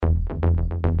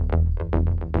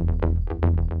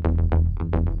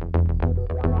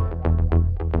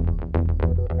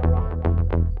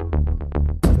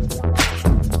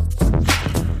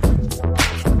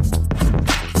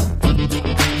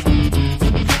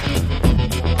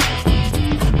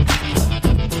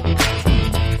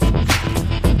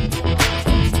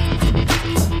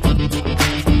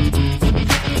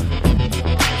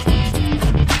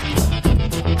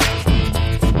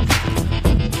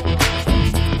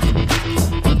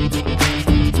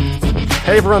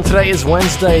Hey everyone, today is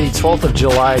Wednesday, 12th of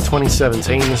July,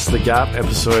 2017. This is The Gap,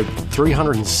 episode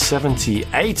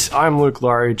 378. I'm Luke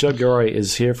Lawrie. Joab Gilroy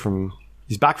is here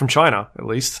he's back from China, at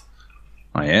least.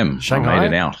 I am. Shanghai? I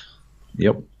made it out.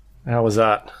 Yep. How was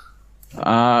that? It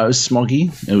was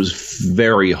smoggy. It was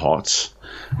very hot.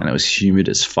 And it was humid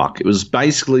as fuck. It was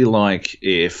basically like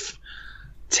if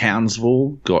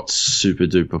Townsville got super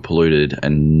duper polluted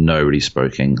and nobody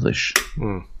spoke English.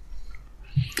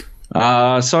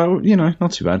 So,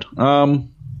 not too bad.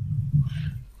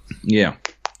 Yeah.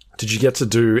 Did you get to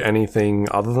do anything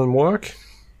other than work?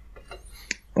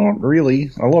 Not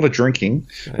really. A lot of drinking.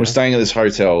 Yeah. We're staying at this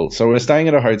hotel. So we're staying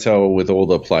at a hotel with all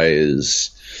the players.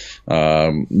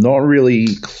 Not really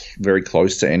very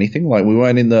close to anything. Like, we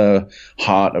weren't in the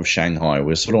heart of Shanghai.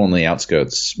 We're sort of on the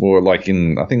outskirts. Or like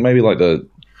in, I think maybe like the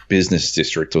business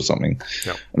district or something.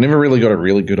 Yep. I never really got a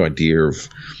really good idea of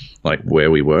like where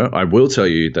we were. I will tell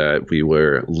you that we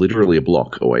were literally a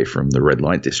block away from the red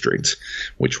light district,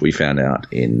 which we found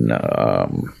out in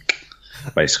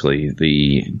basically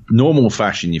the normal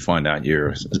fashion. You find out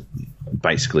you're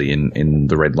basically in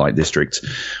the red light district,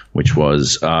 which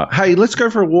was, hey, let's go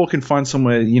for a walk and find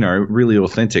somewhere, really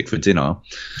authentic for dinner.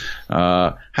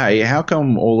 Hey, how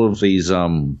come all of these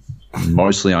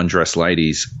mostly undressed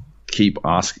ladies keep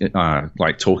asking,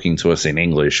 talking to us in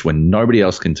English when nobody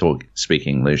else can speak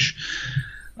English,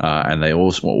 and they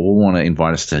all want to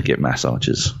invite us to get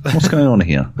massages? What's going on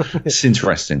here? It's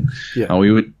interesting. Yeah.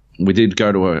 We did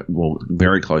go to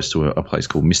very close to a place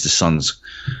called Mr. Sun's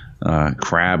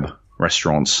crab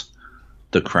restaurants,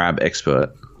 the crab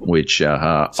expert, which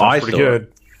I thought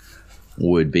good.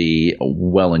 Would be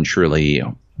well and truly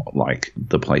like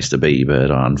the place to be,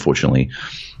 but unfortunately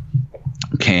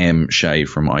Cam Shea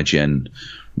from IGN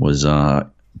was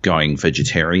going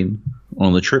vegetarian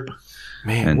on the trip.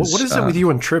 Man, and, what is it with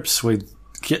you on trips with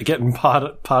getting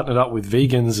partnered up with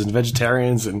vegans and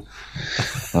vegetarians? And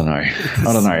I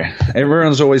don't know.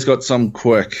 Everyone's always got some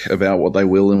quirk about what they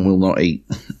will and will not eat.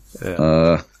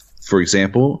 Yeah. For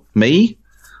example, me,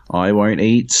 I won't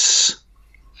eat.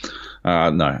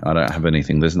 No, I don't have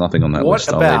anything. There's nothing on that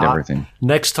list. I'll eat everything.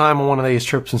 Next time on one of these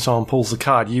trips and someone pulls the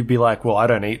card, you'd be like, well, I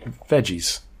don't eat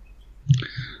veggies.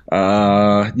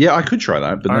 Yeah, I could try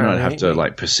that, but then I'd have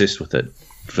to persist with it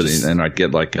and I'd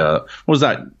get what was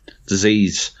that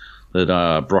disease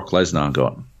that Brock Lesnar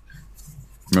got?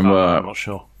 Remember? I'm not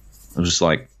sure. It was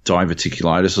like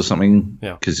diverticulitis or something.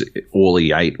 Yeah. Because all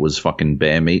he ate was fucking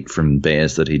bear meat from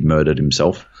bears that he'd murdered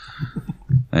himself.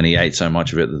 And he ate so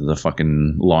much of it that the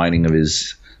fucking lining of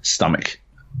his stomach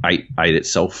ate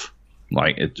itself.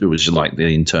 Like, it was just like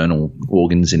the internal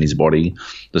organs in his body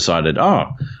decided,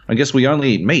 I guess we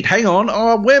only eat meat. Hang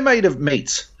on, we're made of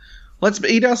meat. Let's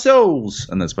eat ourselves.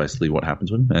 And that's basically what happened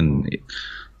to him. And it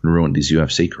ruined his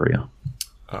UFC career.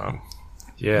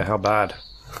 Yeah, how bad.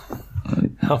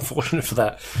 How unfortunate for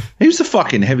that. He was the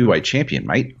fucking heavyweight champion,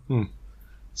 mate.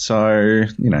 So,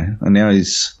 and now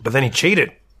he's... But then he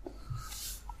cheated.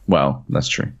 Well, that's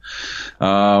true.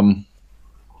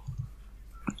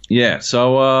 Yeah,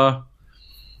 so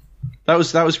that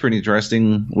was pretty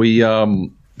interesting. We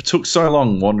took so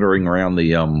long wandering around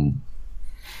the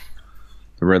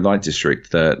red light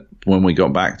district that when we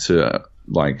got back to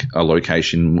a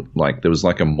location, there was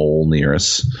a mall near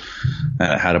us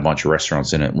and it had a bunch of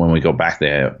restaurants in it. When we got back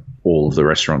there, all of the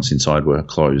restaurants inside were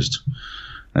closed.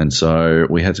 And so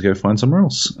we had to go find somewhere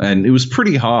else. And it was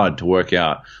pretty hard to work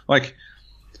out.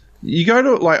 You go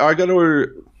to, I go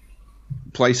to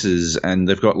places and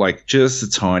they've got, just a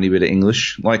tiny bit of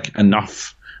English,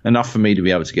 enough for me to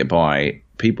be able to get by.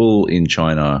 People in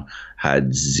China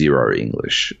had zero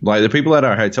English. The people at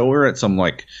our hotel were at some,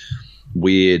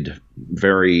 weird,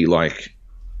 very,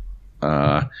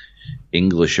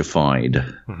 Englishified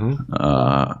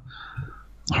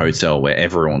hotel where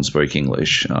everyone spoke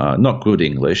English. Not good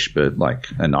English, but,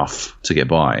 enough to get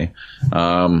by.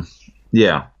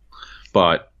 Yeah.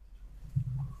 But...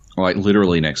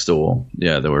 literally next door,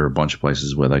 there were a bunch of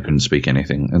places where they couldn't speak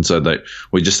anything. And so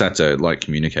we just had to,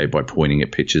 communicate by pointing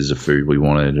at pictures of food we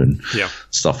wanted and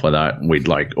stuff like that. We'd,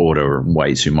 order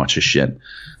way too much of shit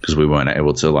because we weren't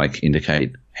able to,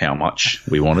 indicate how much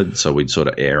we wanted. So we'd sort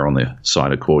of err on the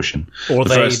side of caution. Or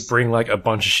they'd bring, a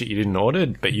bunch of shit you didn't order,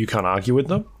 but you can't argue with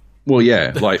them? Well,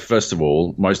 yeah. First of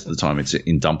all, most of the time it's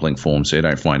in dumpling form, so you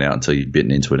don't find out until you've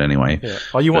bitten into it anyway. Yeah.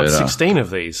 Oh, you want 16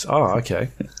 of these? Oh, okay.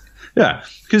 Yeah,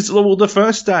 because the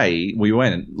first day we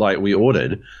went, we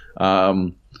ordered,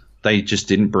 they just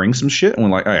didn't bring some shit, and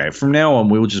we're like, okay, from now on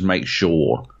we'll just make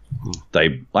sure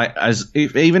they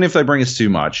even if they bring us too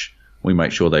much, we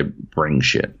make sure they bring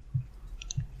shit.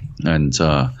 And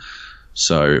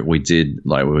So we did,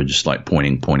 like, we were just like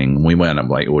pointing. We wound up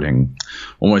like ordering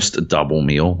almost a double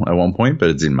meal at one point, but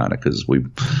it didn't matter because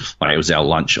it was our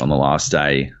lunch on the last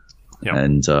day. Yep.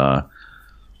 And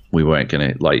we weren't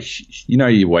going to, like,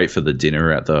 you wait for the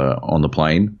dinner on the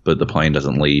plane, but the plane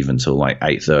doesn't leave until like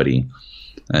 8:30,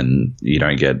 and you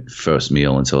don't get first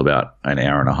meal until about an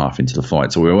hour and a half into the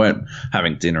flight. So we weren't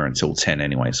having dinner until 10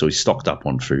 anyway, so we stocked up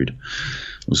on food.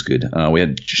 It was good. We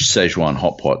had Szechuan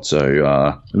hot pot,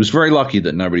 so it was very lucky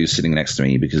that nobody was sitting next to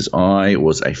me because I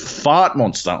was a fart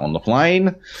monster on the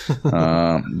plane,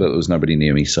 but there was nobody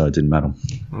near me, so it didn't matter.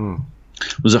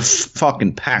 It was a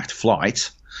fucking packed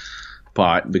flight,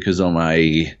 but because I'm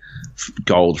a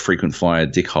gold frequent flyer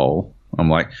dickhole, I'm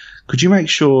like, could you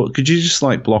just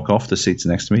like block off the seats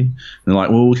next to me? And they're like,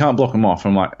 well, we can't block them off.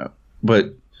 I'm like,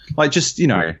 but like, just,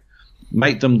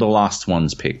 make them the last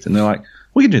ones picked. And they're like,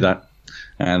 we can do that.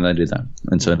 And they did that.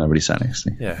 And so nobody sat next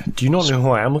to me. Yeah. Do you not know who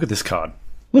I am? Look at this card.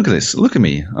 Look at this. Look at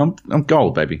me. I'm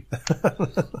gold, baby.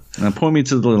 And point me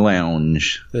to the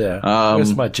lounge. Yeah.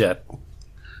 Where's my jet?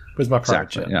 Where's my private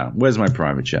jet? Yeah. Where's my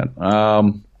private jet?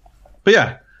 But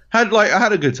yeah, I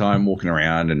had a good time walking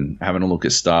around and having a look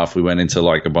at stuff. We went into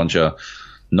like a bunch of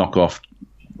knockoff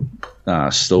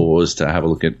stores to have a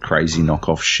look at crazy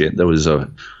knockoff shit. There was a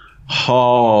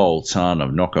whole ton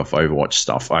of knockoff Overwatch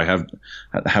stuff. I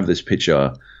have this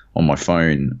picture on my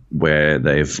phone where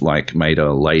they've like made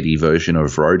a lady version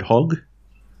of Roadhog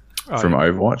from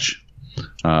Overwatch,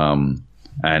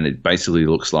 and it basically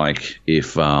looks like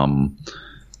if Pam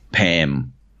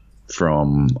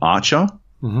from Archer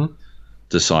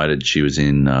decided she was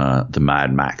in the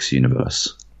Mad Max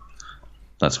universe.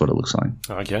 That's what it looks like.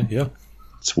 Okay, yeah.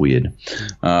 It's weird.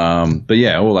 But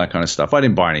yeah, all that kind of stuff. I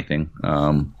didn't buy anything.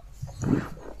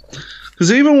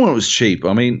 Because even when it was cheap,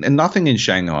 I mean, and nothing in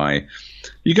Shanghai,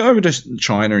 you go over to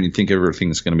China and you think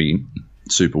everything's going to be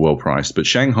super well priced, but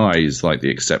Shanghai is like the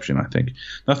exception, I think.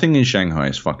 Nothing in Shanghai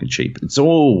is fucking cheap. It's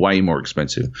all way more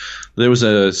expensive. There was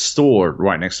a store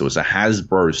right next to us, a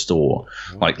Hasbro store,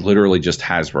 like literally just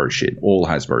Hasbro shit, all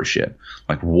Hasbro shit,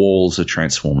 like walls of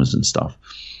Transformers and stuff.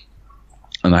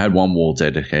 And they had one wall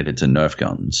dedicated to Nerf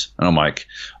guns. And I'm like,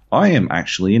 I am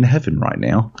actually in heaven right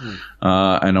now.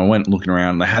 And I went looking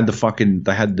around. They had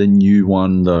the new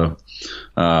one, the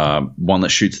one that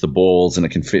shoots the balls and it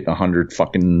can fit 100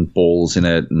 fucking balls in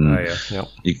it. And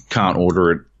you can't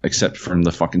order it except from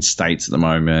the fucking States at the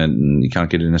moment, and you can't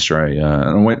get it in Australia.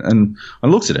 And I went and I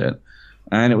looked at it,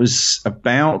 and it was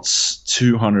about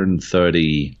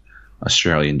 230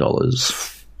 Australian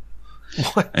dollars.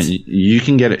 What? And you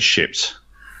can get it shipped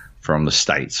from the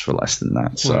States for less than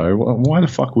that. So why the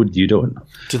fuck would you do it?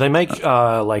 Do they make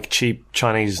like cheap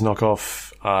Chinese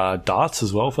knockoff darts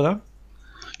as well for that?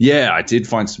 Yeah, I did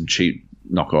find some cheap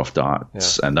knockoff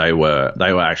darts, and they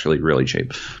were actually really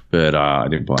cheap, but I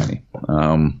didn't buy any.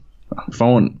 If I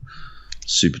want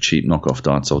super cheap knockoff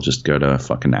darts, I'll just go to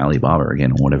fucking Alibaba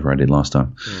again or whatever I did last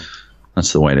time.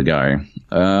 That's the way to go.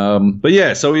 But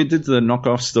yeah, so we did the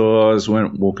knockoff stores,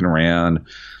 went walking around,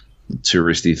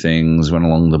 touristy things, went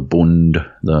along the Bund,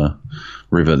 the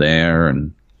river there,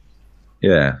 and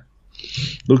yeah,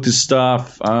 looked at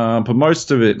stuff. But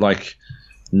most of it, like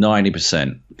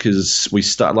 90%, because we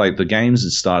start like the games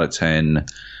would start at 10,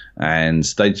 and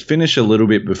they'd finish a little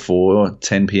bit before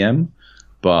 10 p.m.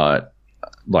 But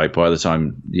like by the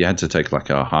time you had to take like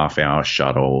a half-hour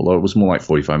shuttle, or it was more like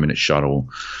 45-minute shuttle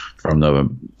from the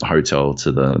hotel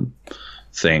to the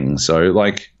thing. So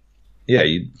like, yeah,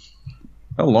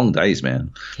 long days, man.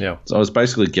 Yeah. So I was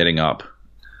basically getting up,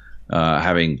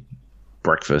 having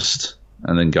breakfast,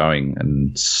 and then going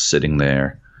and sitting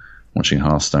there watching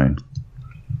Hearthstone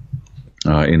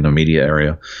in the media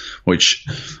area, which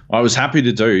I was happy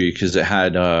to do because it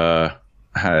had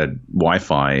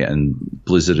Wi-Fi, and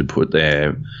Blizzard had put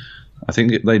their, I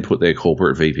think they'd put their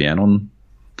corporate VPN on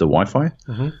the Wi-Fi,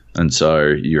 and so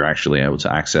you're actually able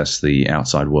to access the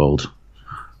outside world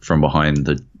from behind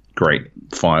the great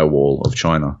firewall of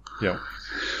China. Yeah.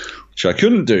 Which I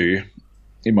couldn't do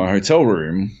in my hotel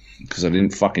room because I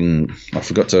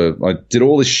did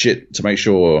all this shit to make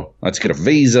sure I had to get a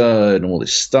visa and all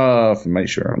this stuff and make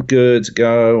sure I'm good to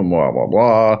go and blah, blah,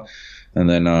 blah. And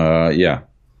then,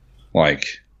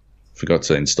 forgot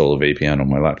to install a VPN on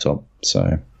my laptop.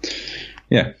 So,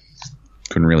 yeah,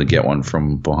 couldn't really get one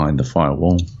from behind the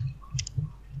firewall.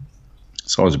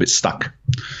 So I was a bit stuck,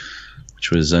 which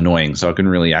was annoying. So I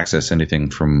couldn't really access anything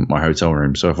from my hotel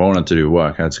room. So if I wanted to do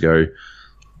work, I had to go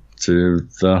to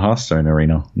the Hearthstone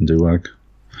arena and do work.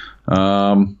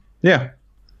 Yeah.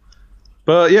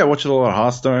 But yeah, watched a lot of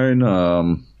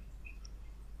Hearthstone.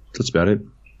 That's about it.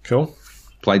 Cool.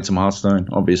 Played some Hearthstone,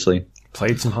 obviously.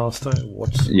 played some Hearthstone,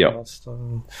 watched some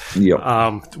Hearthstone.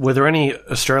 Yep. Were there any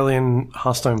Australian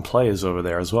Hearthstone players over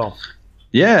there as well?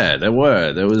 Yeah, there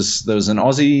were. There was an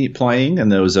Aussie playing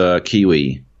and there was a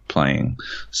Kiwi playing.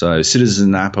 So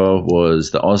Citizen Napa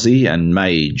was the Aussie and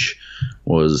Mage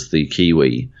was the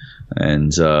Kiwi.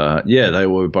 And they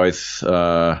were both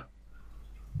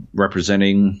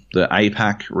representing the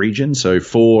APAC region. So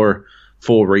four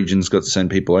regions got to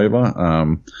send people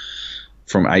over.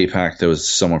 From APAC, there was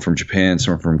someone from Japan,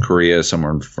 someone from Korea,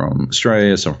 someone from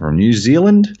Australia, someone from New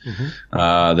Zealand.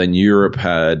 Mm-hmm. Then Europe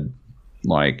had,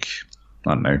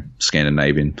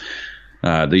 Scandinavian.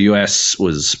 The US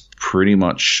was pretty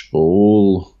much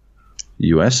all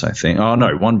US, I think. Oh,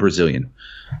 no, one Brazilian.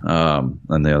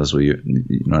 And the others were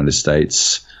United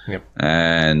States. Yep.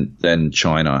 And then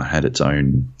China had its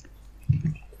own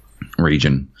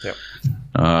region. Yep.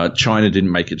 China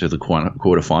didn't make it to the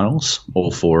quarterfinals.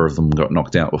 All four of them got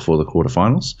knocked out before the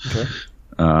quarterfinals. Okay.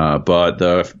 But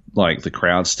the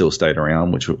crowd still stayed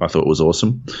around, which I thought was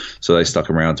awesome. So they stuck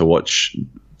around to watch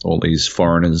all these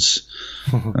foreigners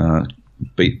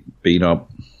beat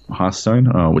up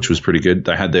Hearthstone, which was pretty good.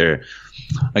 They had their,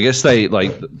 I guess they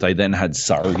then had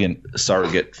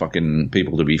surrogate fucking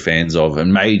people to be fans of,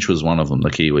 and Mage was one of them,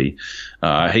 the Kiwi.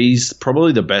 He's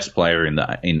probably the best player in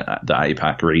the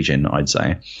APAC region, I'd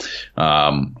say.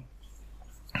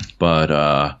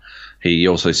 But he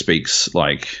also speaks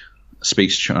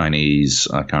Chinese.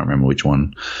 I can't remember which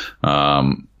one.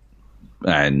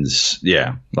 And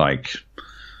yeah,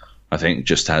 I think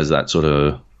just has that sort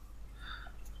of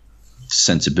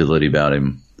sensibility about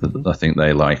him. I think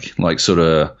they like sort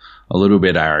of a little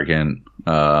bit arrogant,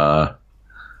 but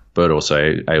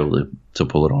also able to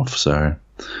pull it off. So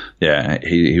yeah,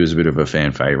 he was a bit of a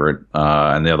fan favorite.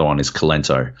 And the other one is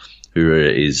Kalento, who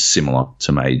is similar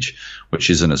to Mage, which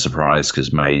isn't a surprise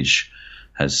because Mage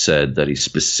has said that he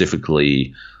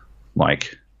specifically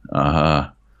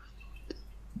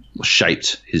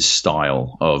shaped his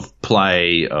style of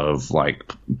play, of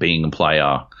being a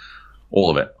player, all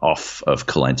of it off of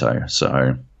Kalento.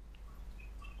 So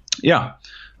yeah,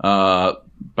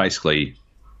 basically,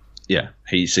 yeah,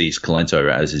 he sees Kalento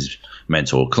as his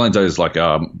mentor. Kalento is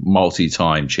a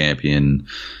multi-time champion,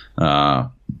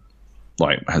 has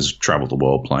traveled the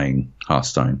world playing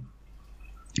Hearthstone.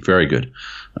 Very good.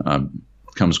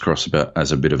 Comes across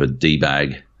as a bit of a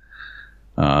D-bag,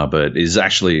 but is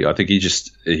actually, I think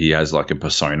he has a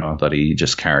persona that he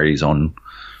just carries on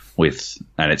with,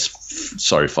 and it's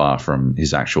so far from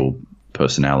his actual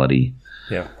personality.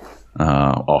 Yeah.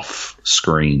 Off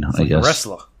screen, I guess. A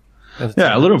wrestler.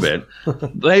 Yeah, a little bit.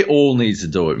 They all need to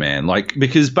do it, man.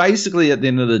 Because basically at the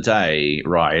end of the day,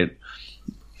 right,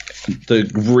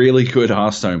 the really good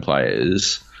Hearthstone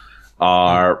players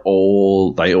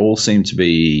all seem to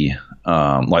be,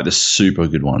 the super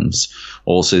good ones,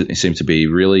 also seem to be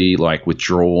really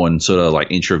withdrawn, sort of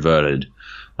introverted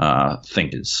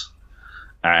thinkers.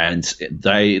 And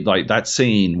they, that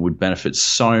scene would benefit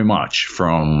so much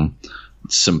from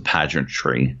some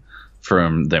pageantry,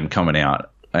 from them coming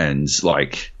out and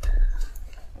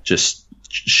just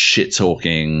shit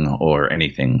talking or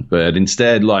anything. But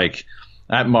instead,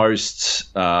 at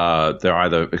most, they're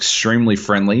either extremely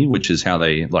friendly, which is how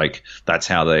they that's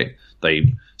how they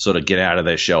sort of get out of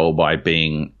their shell, by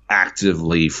being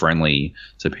actively friendly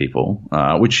to people,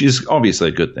 which is obviously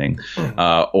a good thing.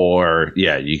 Or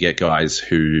you get guys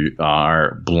who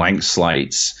are blank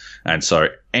slates, and so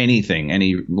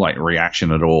any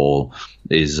reaction at all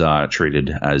is treated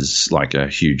as a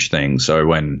huge thing. So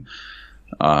when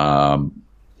I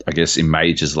guess in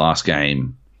Mage's last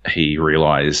game, he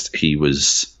realized he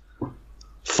was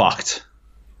fucked,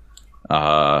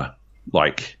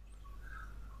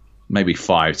 maybe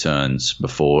 5 turns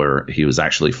before he was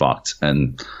actually fucked,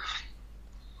 and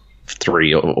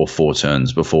 3 or 4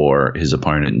 turns before his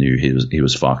opponent knew he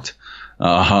was fucked.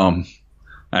 And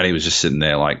he was just sitting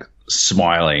there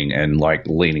smiling and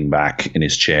leaning back in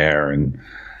his chair and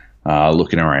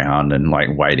looking around and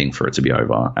waiting for it to be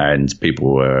over, and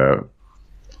people were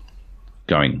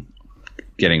getting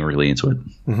really into it.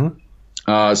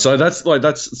 Mm-hmm. So that's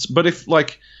but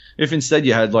if instead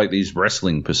you had these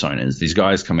wrestling personas, these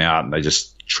guys come out and they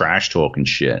just trash talk and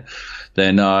shit,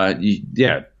 then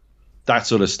that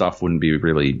sort of stuff wouldn't be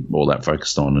really all that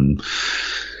focused on. And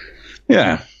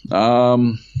so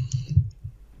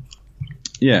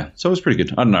it was pretty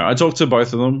good. I don't know. I talked to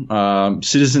both of them.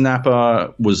 Citizen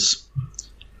Napa was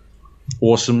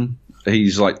awesome.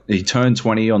 He turned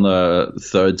 20 on the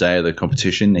 3rd day of the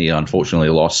competition. He unfortunately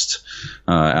lost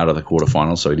out of the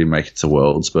quarterfinals, so he didn't make it to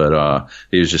Worlds. But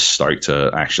he was just stoked to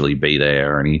actually be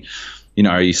there, and he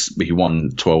he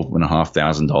won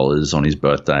 $12,500 on his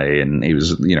birthday, and he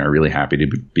was, really happy to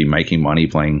be making money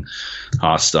playing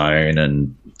Hearthstone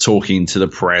and talking to the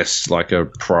press like a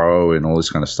pro and all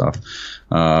this kind of stuff.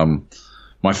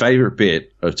 My favorite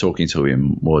bit of talking to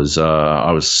him was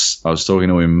I was talking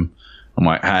to him. I'm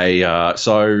like, hey,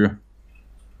 so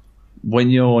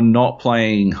when you're not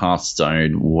playing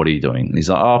Hearthstone, what are you doing? And he's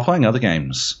like, oh, playing other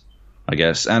games, I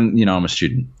guess. And, I'm a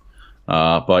student.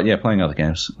 But yeah, playing other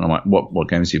games. And I'm like, what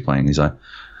games are you playing? He's like,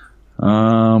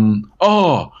 PUBG.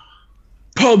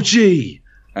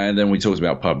 And then we talked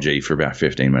about PUBG for about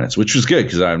 15 minutes, which was good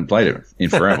because I hadn't played it in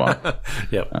forever.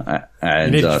 Yep.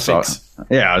 And so,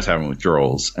 I was having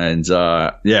withdrawals. And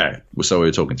so we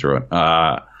were talking through it.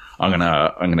 I'm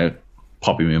gonna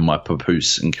pop him in my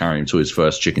papoose and carry him to his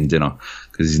first chicken dinner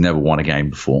because he's never won a game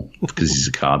before because he's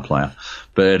a card player.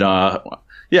 But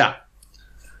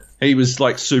he was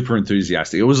like super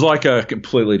enthusiastic. It was like a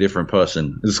completely different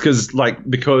person. It's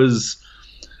because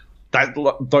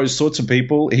those sorts of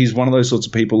people, he's one of those sorts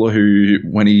of people who,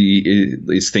 when he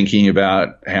is thinking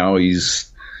about how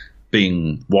he's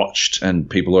being watched and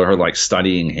people are like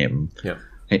studying him,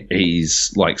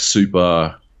 he's like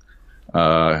super,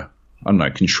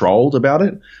 controlled about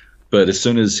it. But as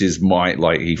soon as his mind,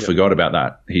 he forgot about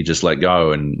that, he just let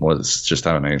go and was just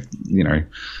having a,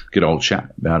 good old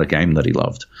chat about a game that he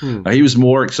loved. He was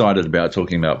more excited about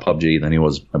talking about PUBG than he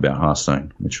was about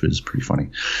Hearthstone, which was pretty funny.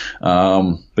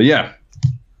 But yeah,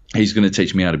 he's going to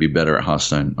teach me how to be better at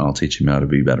Hearthstone. I'll teach him how to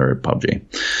be better at PUBG.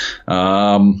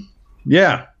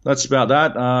 That's about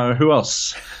that. Who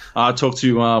else? I talked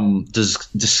to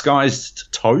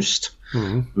Disguised Toast,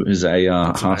 who is a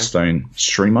Hearthstone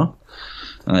streamer.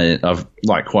 I've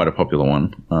quite a popular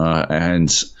one,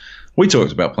 and we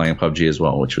talked about playing PUBG as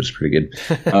well, which was pretty good.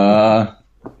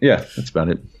 That's about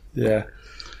it. Yeah,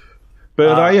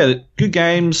 but good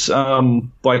games,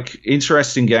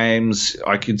 interesting games.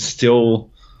 I could still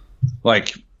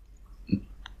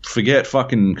forget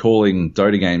fucking calling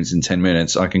Dota games in 10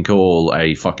 minutes. I can call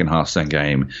a fucking Hearthstone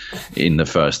game in the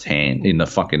first hand, in the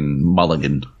fucking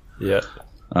mulligan. Yeah.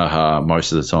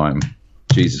 Most of the time.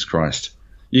 Jesus Christ.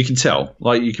 You can tell.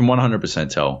 You can 100%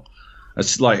 tell.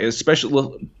 It's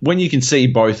especially when you can see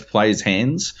both players'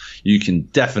 hands, you can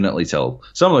definitely tell.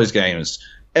 Some of those games,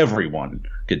 everyone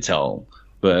could tell.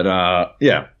 But,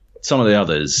 some of the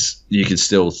others, you could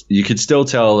still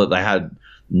tell that they had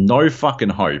no fucking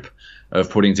hope of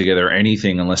putting together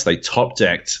anything unless they top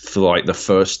decked for the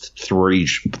first three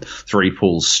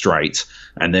pulls straight,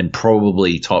 and then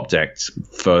probably top decked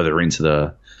further into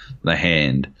the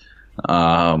hand,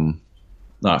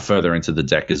 further into the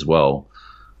deck as well.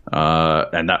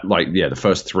 And that the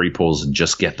first three pulls and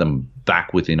just get them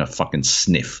back within a fucking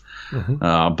sniff.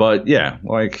 But yeah,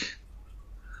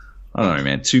 I don't know,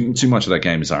 man. Too much of that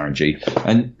game is RNG,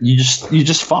 and you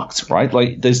just fucked,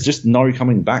 right? There's just no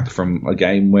coming back from a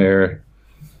game where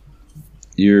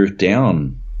you're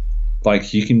down.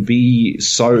 You can be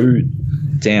so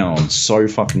down so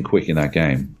fucking quick in that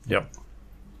game. Yep.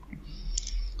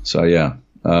 So yeah,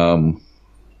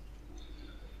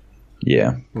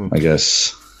 I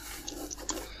guess.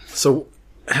 So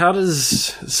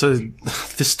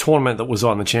this tournament that was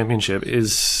on the championship,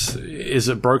 is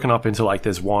it broken up into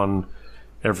there's one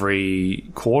every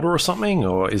quarter or something,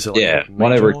 or is it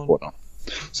one every quarter?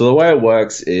 So the way it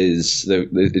works is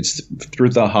it's through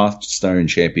the Hearthstone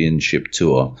Championship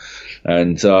Tour,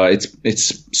 and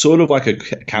it's sort of like a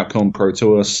Capcom Pro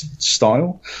Tour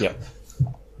style. Yeah.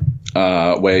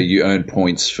 Where you earn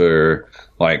points for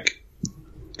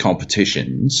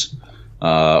competitions.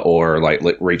 Or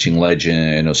reaching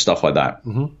legend or stuff like that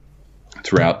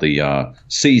throughout the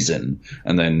season.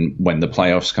 And then when the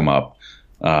playoffs come up,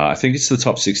 I think it's the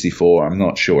top 64. I'm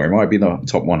not sure. It might be the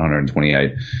top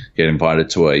 128. Get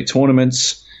invited to a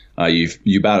tournament.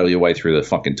 You battle your way through the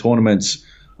fucking tournaments.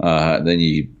 Then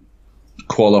you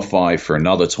qualify for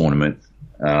another tournament,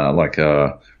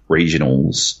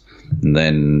 regionals. And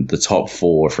then the top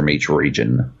 4 from each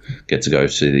region get to go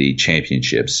to the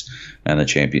championships, and the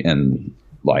champion, and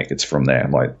it's from there,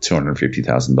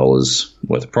 $250,000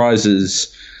 worth of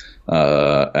prizes,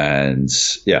 and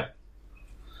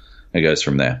it goes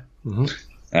from there.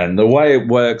 And the way it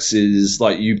works is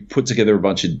you put together a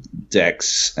bunch of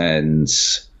decks, and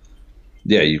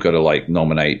you've got to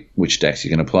nominate which decks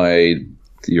you're going to play.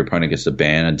 Your opponent gets to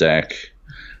ban a deck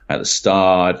at the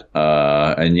start,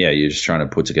 and you're just trying to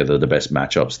put together the best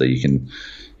matchups that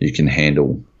you can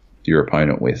handle your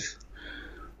opponent with.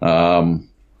 I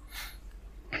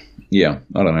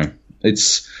don't know.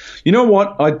 It's, you know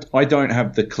what? I don't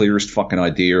have the clearest fucking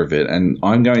idea of it, and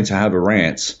I'm going to have a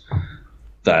rant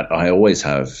that I always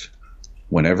have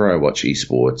whenever I watch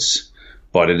esports,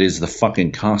 but it is the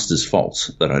fucking caster's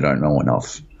fault that I don't know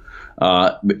enough.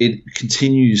 It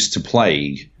continues to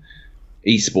plague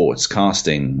esports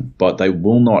casting, but they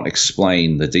will not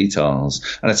explain the details.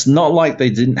 And it's not like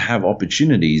they didn't have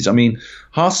opportunities. I mean,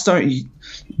 Hearthstone,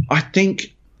 I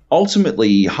think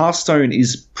ultimately Hearthstone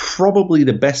is probably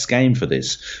the best game for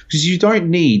this, because you don't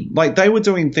need, like, they were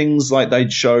doing things like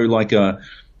they'd show like a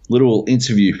little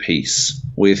interview piece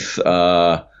with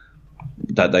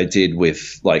that they did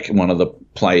with like one of the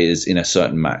players in a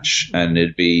certain match, and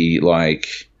it'd be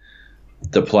like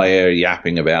the player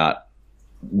yapping about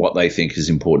what they think is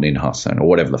important in Hearthstone or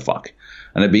whatever the fuck,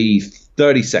 and it'd be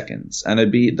 30 seconds, and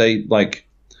it'd be they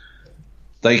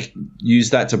use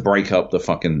that to break up the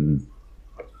fucking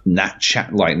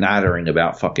nattering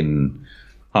about fucking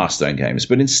Hearthstone games.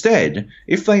 But instead,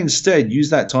 if they use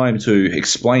that time to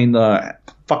explain the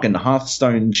fucking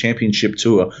Hearthstone Championship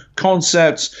Tour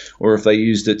concept, or if they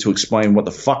used it to explain what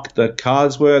the fuck the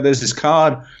cards were, there's this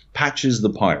card, Patches the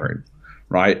Pirate,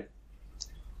 right?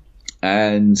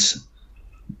 And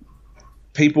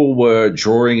people were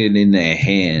drawing it in their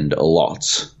hand a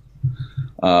lot.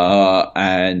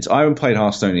 And I haven't played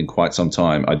Hearthstone in quite some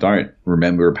time. I don't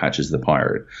remember Patches the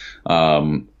Pirate.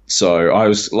 So I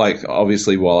was like,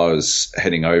 obviously while I was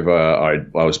heading over,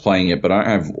 I was playing it, but I don't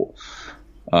have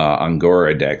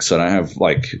Angora decks. So I don't have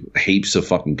like heaps of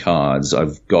fucking cards.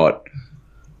 I've got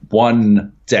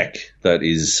one deck that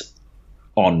is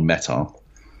on meta.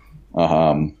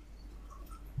 And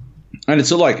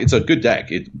it's a good deck.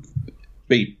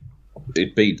 I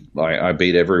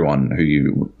beat everyone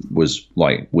who was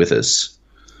like with us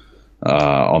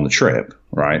on the trip,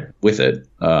 right? With it,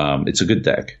 it's a good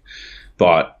deck,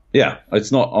 but yeah,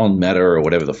 it's not on meta or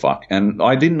whatever the fuck. And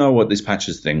I didn't know what this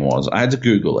Patches thing was. I had to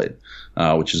Google it,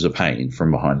 which is a pain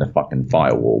from behind the fucking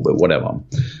firewall. But whatever.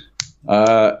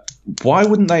 Why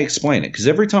wouldn't they explain it? Because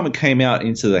every time it came out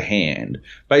into the hand,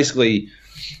 basically,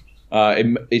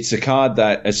 it's a card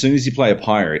that as soon as you play a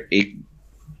pirate, it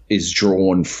is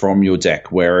drawn from your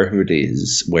deck wherever it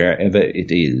is,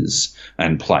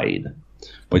 and played,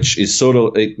 which is sort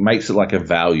of, it makes it like a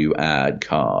value add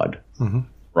card,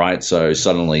 right? So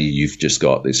suddenly you've just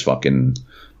got this fucking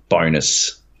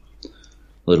bonus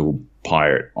little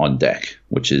pirate on deck,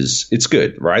 which is, it's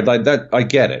good, right? Like that, I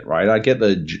get it, right? I get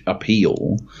the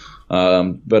appeal,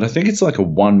 but I think it's like a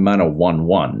 1 mana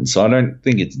 1/1, so I don't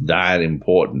think it's that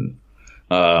important.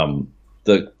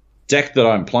 The deck that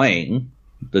I'm playing,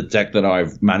 the deck that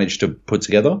I've managed to put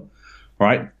together,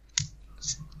 right?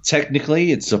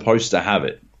 Technically, it's supposed to have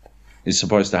it. It's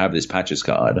supposed to have this Patches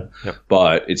card,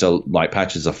 but it's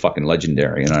Patches are fucking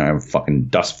legendary, and I have fucking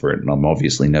dust for it, and I'm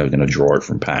obviously never going to draw it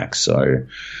from packs. So,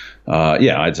 I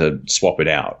had to swap it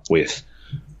out with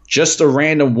just a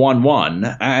random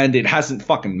 1/1, and it hasn't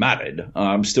fucking mattered.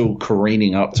 I'm still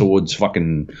careening up towards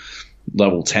fucking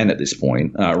level 10 at this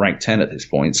point, rank 10 at this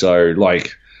point. So,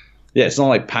 like, yeah, it's not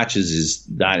like Patches is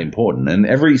that important. And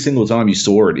every single time you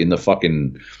saw it in the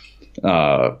fucking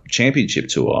championship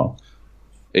tour,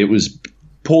 it was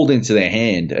pulled into their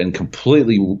hand and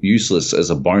completely useless as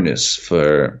a bonus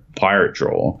for pirate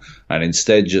draw, and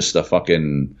instead just a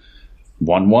fucking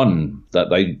 1/1 that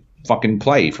they fucking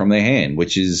play from their hand,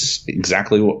 which is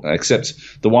exactly what, except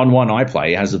the 1/1 I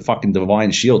play has a fucking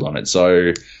Divine Shield on it.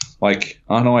 So, like,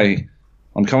 I'm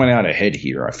coming out ahead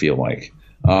here, I feel like.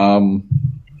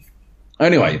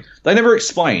 Anyway, they never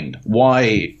explained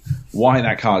why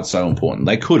that card's so important.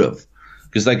 They could have,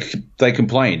 because they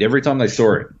complained every time they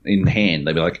saw it in hand.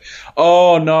 They'd be like,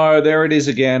 "Oh no, there it is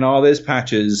again. Oh, there's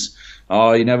Patches.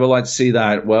 Oh, you never like to see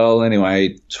that." Well,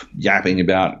 anyway, yapping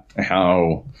about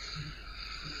how,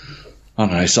 I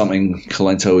don't know, something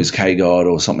Kalento is K-God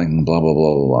or something, blah blah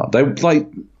blah blah blah.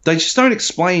 They just don't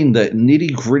explain the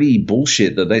nitty gritty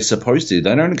bullshit that they're supposed to.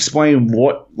 They don't explain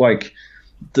what, like.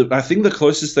 I think the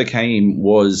closest they came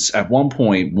was at one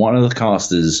point, one of the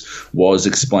casters was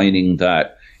explaining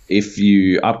that if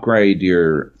you upgrade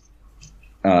your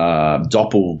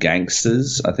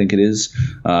doppelgangsters, I think it is,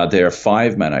 they're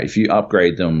 5 mana. If you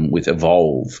upgrade them with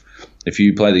Evolve, if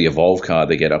you play the Evolve card,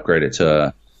 they get upgraded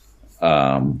to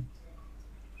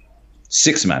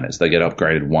 6 manas. They get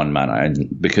upgraded 1 mana. And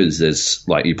because there's,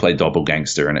 like, you play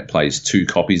Doppelgangster and it plays 2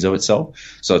 copies of itself.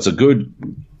 So it's a good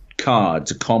card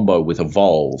to combo with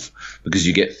Evolve, because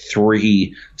you get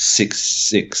 3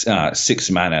 6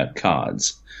 mana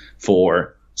cards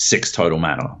for 6 total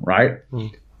mana, right?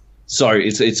 So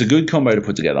it's a good combo to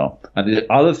put together. And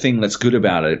the other thing that's good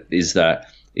about it is that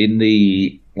in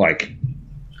the, like,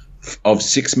 of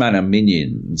 6 mana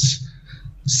minions,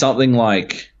 something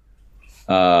like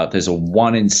there's a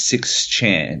 1 in 6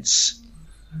 chance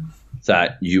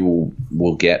that you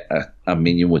will get a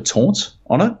minion with taunt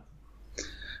on it.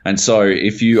 And so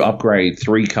if you upgrade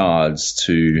 3 cards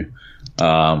to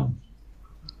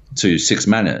 6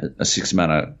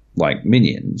 mana like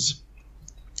minions,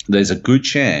 there's a good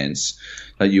chance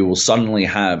that you will suddenly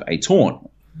have a taunt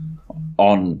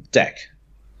on deck,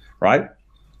 right?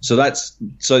 So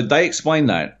they explain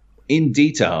that in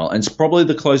detail, and it's probably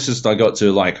the closest I got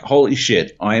to like, holy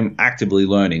shit, I'm actively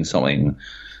learning something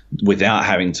without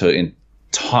having to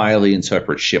entirely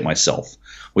interpret shit myself,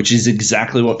 which is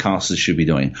exactly what casters should be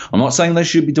doing. I'm not saying they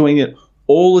should be doing it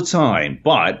all the time,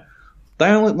 but they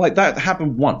only like that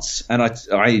happened once, and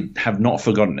I have not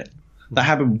forgotten it. That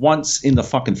happened once in the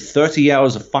fucking 30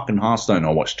 hours of fucking Hearthstone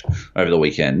I watched over the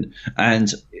weekend,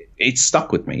 and it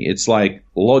stuck with me. It's like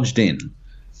lodged in.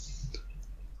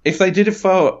 If they did it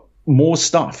for more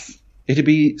stuff, it'd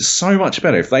be so much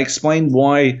better. If they explained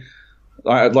why,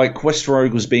 like Quest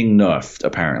Rogue was being nerfed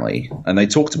apparently, and they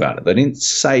talked about it. They didn't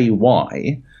say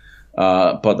why,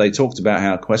 but they talked about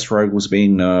how Quest Rogue was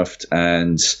being nerfed,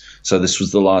 and so this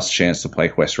was the last chance to play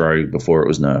Quest Rogue before it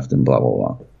was nerfed, and blah blah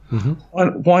blah. Mm-hmm.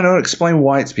 Why not explain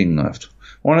why it's being nerfed?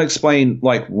 Why not explain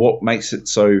like what makes it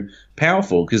so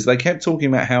powerful? Because they kept talking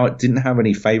about how it didn't have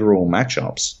any favorable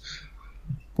matchups.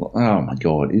 Oh my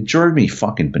god, it drove me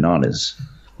fucking bananas.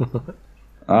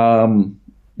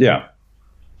 Yeah.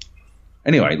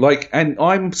 Anyway, like, and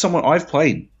I'm someone I've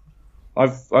played.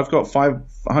 I've got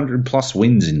 500 plus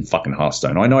wins in fucking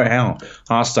Hearthstone. I know how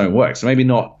Hearthstone works. Maybe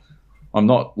not. I'm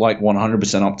not like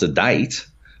 100% up to date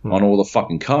on all the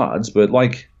fucking cards, but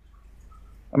like,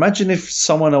 imagine if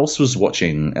someone else was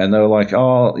watching and they were like,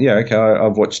 "Oh yeah, okay,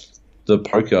 I've watched the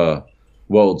Poker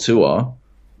World Tour.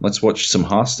 Let's watch some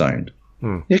Hearthstone."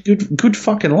 Yeah, good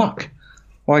fucking luck.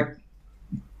 Like,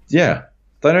 yeah,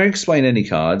 they don't explain any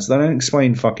cards. They don't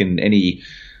explain fucking any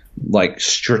like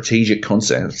strategic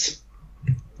concepts.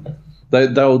 They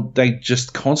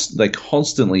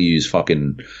constantly use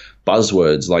fucking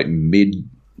buzzwords like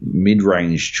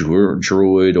mid-range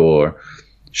druid or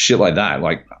shit like that,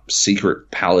 like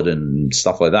secret paladin and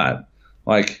stuff like that.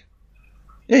 Like,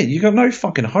 yeah, you got no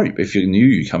fucking hope if you're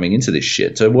new coming into this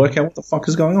shit to work out what the fuck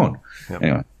is going on. Yep.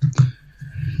 Anyway.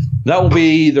 That will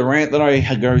be the rant that I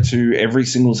go to every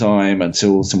single time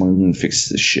until someone fixes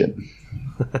this shit.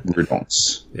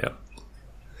 Response. Yeah.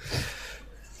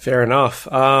 Fair enough.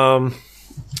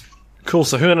 Cool.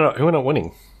 So who ended up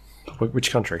winning?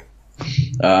 Which country?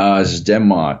 This is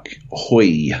Denmark.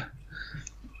 Hoi.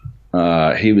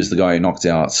 He was the guy who knocked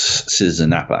out Citizen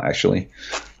Nappa, actually.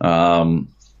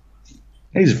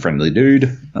 He's a friendly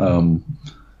dude.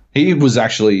 He was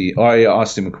actually... I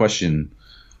asked him a question...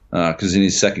 because in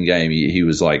his second game he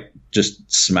was like just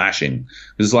smashing.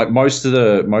 Because like most of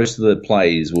the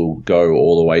plays will go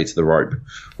all the way to the rope,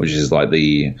 which is like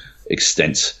the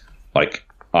extent. Like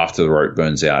after the rope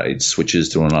burns out, it switches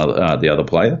to the other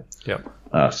player. Yep.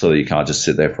 So that you can't just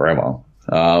sit there forever.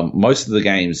 Most of the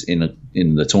games in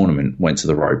the tournament went to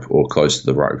the rope or close to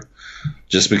the rope,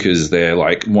 just because they're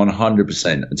like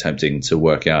 100% attempting to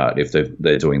work out if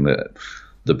they're doing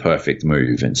the perfect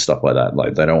move and stuff like that.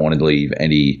 Like they don't want to leave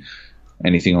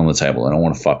anything on the table. They don't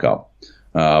want to fuck up.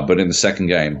 But in the second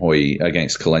game, Hoi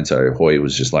against Kalento, Hoi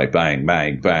was just like bang,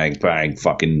 bang, bang, bang,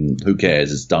 fucking who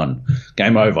cares? It's done.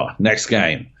 Game over. Next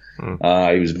game.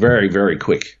 He was very, very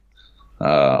quick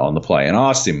on the play. And I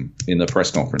asked him in the press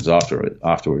conference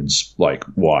afterwards, like,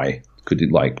 why? Could he,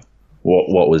 like,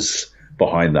 what was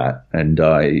behind that? And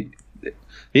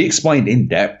he explained in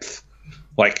depth,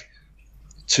 like,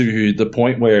 to the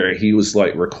point where he was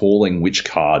like recalling which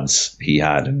cards he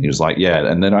had, and he was like, yeah,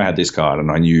 and then I had this card and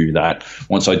I knew that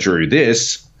once I drew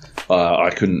this I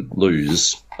couldn't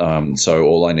lose, so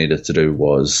all I needed to do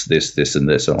was this and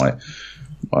this. I'm like,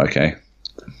 okay,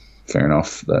 fair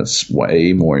enough, that's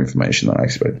way more information than I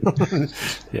expected.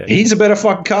 Yeah, he's a better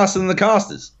fucking caster than the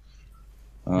casters.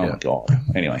 My god.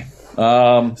 Anyway,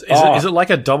 is it like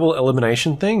a double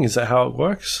elimination thing? Is that how it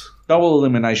works? Double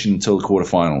elimination until the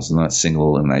quarterfinals, and that's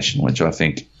single elimination, which I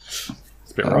think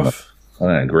it's a bit rough. I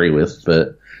don't agree with,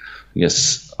 but I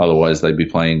guess otherwise they'd be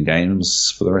playing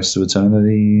games for the rest of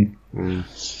eternity.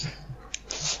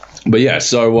 But yeah,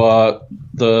 so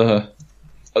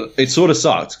it sort of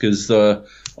sucked because the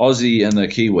Aussie and the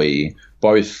Kiwi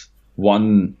both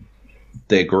won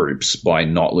their groups by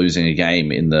not losing a game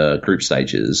in the group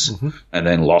stages, and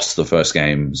then lost the first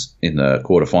games in the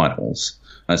quarterfinals,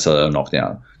 and so they were knocked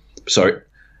out. So,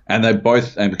 and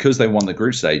because they won the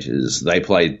group stages, they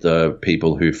played the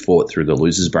people who fought through the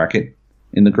losers bracket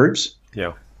in the groups.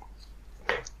 Yeah.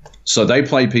 So they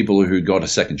played people who got a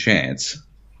second chance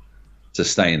to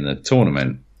stay in the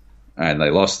tournament, and they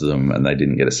lost to them, and they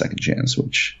didn't get a second chance,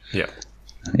 which yeah,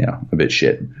 a bit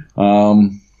shit.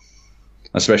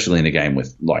 Especially in a game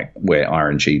with where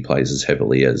RNG plays as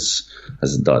heavily as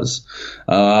it does.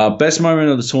 Best moment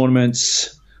of the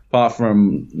tournaments, apart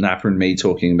from Napper and me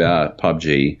talking about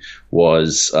PUBG,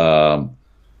 was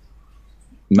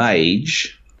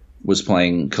Mage was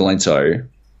playing Kalento,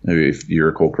 who, if you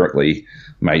recall correctly,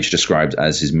 Mage described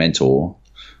as his mentor,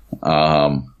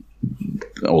 although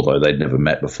they'd never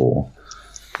met before.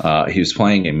 He was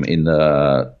playing him in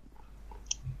the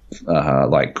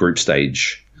group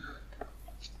stage,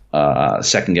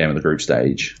 second game of the group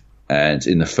stage, and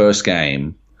in the first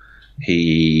game,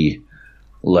 he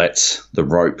let the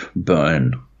rope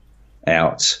burn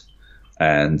out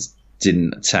and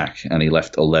didn't attack, and he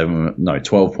left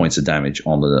 12 points of damage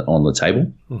on the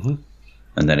table,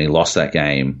 and then he lost that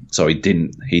game. So he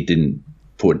didn't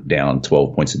put down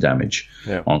 12 points of damage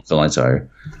on Kalento,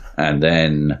 and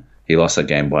then he lost that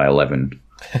game by 11,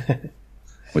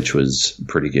 which was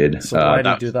pretty good. So why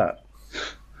did he do that?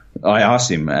 I asked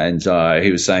him, and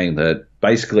he was saying that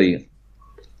basically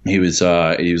he was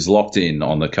locked in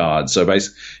on the card. So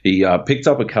basically, he picked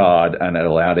up a card, and it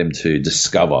allowed him to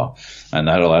discover, and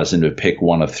that allows him to pick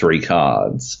one of 3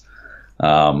 cards.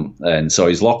 And so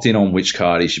he's locked in on which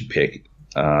card he should pick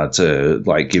to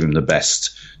give him the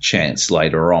best chance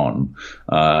later on.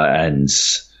 And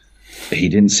he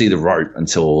didn't see the rope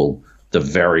until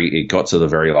it got to the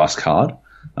very last card.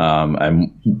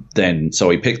 And then, so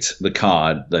he picked the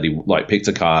card that he picked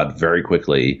a card very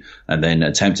quickly and then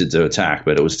attempted to attack,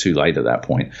 but it was too late at that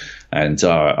point. And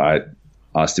I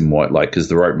asked him what, because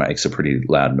the rope makes a pretty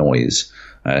loud noise.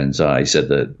 And he said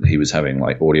that he was having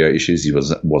audio issues. He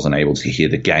wasn't able to hear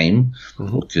the game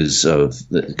because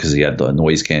he had the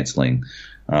noise cancelling.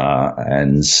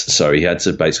 And so he had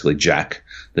to basically jack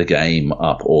the game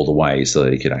up all the way so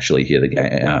that he could actually hear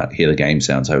the game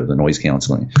sounds over the noise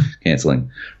cancelling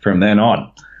from then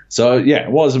on. So yeah,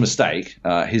 it was a mistake,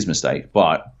 his mistake,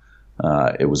 but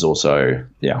it was also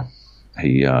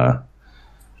he got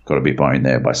a bit boned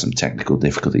there by some technical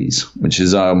difficulties, which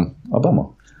is a bummer.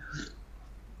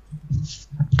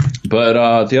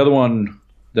 But the other one,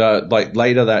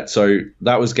 later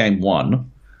that was game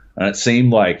 1. And it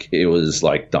seemed like it was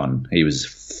done. He was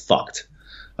fucked.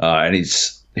 And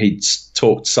he'd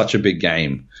talked such a big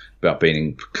game about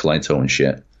beating Kalento and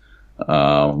shit.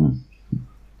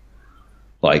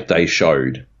 They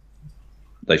showed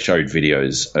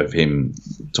videos of him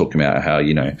talking about how,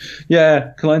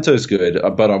 Kalento's good,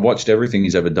 but I watched everything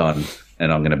he's ever done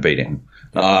and I'm going to beat him.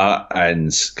 And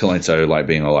Kalento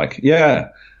being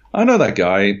yeah, I know that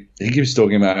guy. He keeps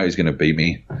talking about how he's going to beat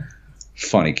me.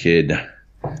 Funny kid.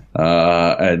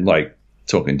 And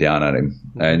talking down at him,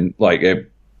 and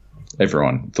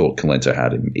everyone thought Kalento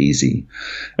had him easy.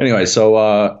 Anyway,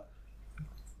 so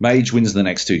Mage wins the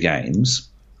next 2 games,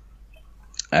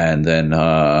 and then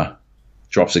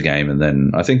drops a game, and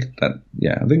then I think it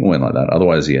went like that.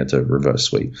 Otherwise, he had to reverse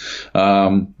sweep.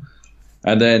 And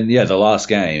then the last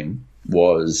game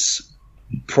was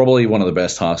probably one of the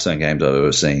best Hearthstone games I've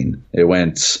ever seen. It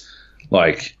went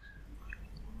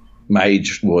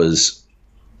Mage was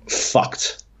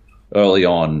fucked early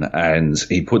on, and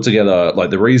he put together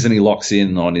the reason he locks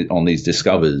in on these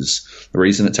discovers, the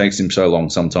reason it takes him so long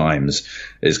sometimes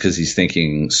is because he's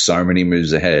thinking so many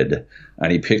moves ahead,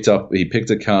 and he picked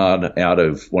a card out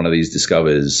of one of these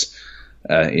discovers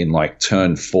in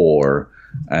turn 4,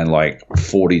 and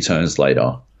 40 turns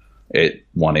later it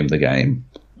won him the game,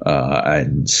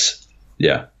 and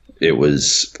it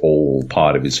was all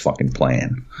part of his fucking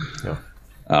plan.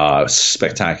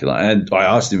 Spectacular. And I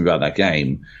asked him about that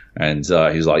game, and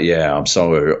he's like, yeah, I'm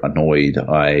so annoyed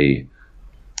I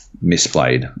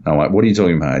misplayed. I'm like, what are you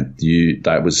talking about?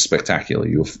 That was spectacular.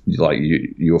 You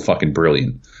were fucking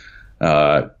brilliant.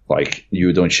 You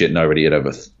were doing shit nobody had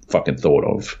ever fucking thought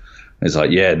of. And he's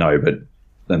like, yeah, no, but,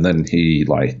 and then he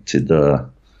did the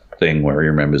thing where he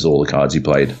remembers all the cards he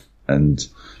played and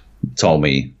told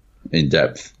me in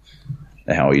depth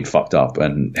how he'd fucked up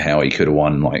and how he could have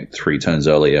won 3 turns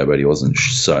earlier, but he wasn't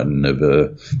certain of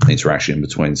the interaction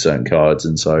between certain cards,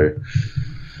 and so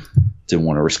didn't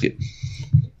want to risk it.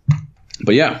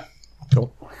 But yeah,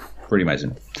 cool, pretty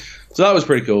amazing. So that was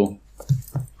pretty cool.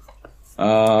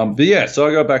 But yeah, so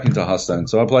I got back into Hearthstone.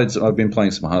 So I've been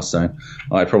playing some Hearthstone.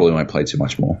 I probably won't play too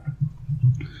much more.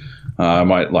 I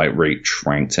might reach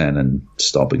rank 10 and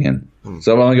stop again.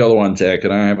 So I've only got the 1 deck. I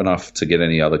don't have enough to get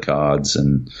any other cards,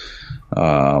 and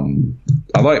I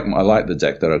like the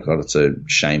deck that I've got. It's a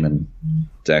Shaman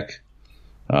deck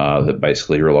that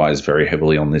basically relies very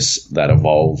heavily on that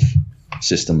evolve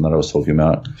system that I was talking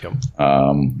about,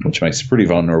 which makes it pretty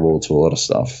vulnerable to a lot of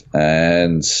stuff.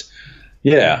 And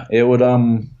yeah, it would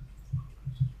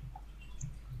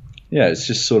it's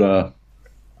just sort of,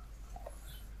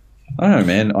 I don't know,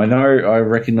 man. I know I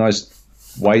recognize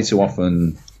way too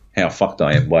often how fucked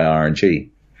I am by RNG.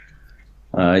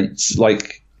 It's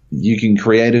like you can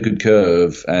create a good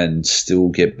curve and still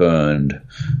get burned,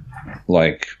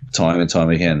 like time and time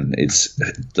again. It's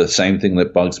the same thing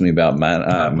that bugs me about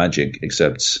Magic,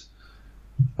 except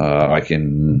I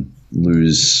can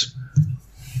lose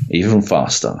even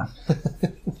faster.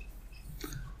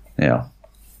 Yeah.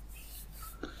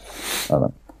 I don't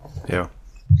know. Yeah.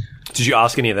 Did you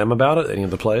ask any of them about it? Any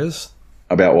of the players?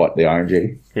 About what, the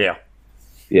RNG? Yeah.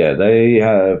 Yeah, they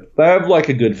have like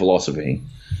a good philosophy.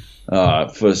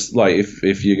 First, like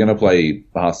if you're gonna play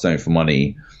Hearthstone for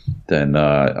money, then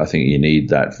I think you need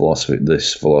that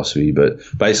philosophy. But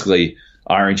basically,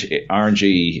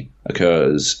 RNG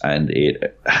occurs and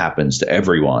it happens to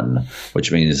everyone,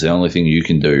 which means the only thing you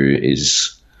can do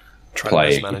is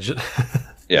try to manage it.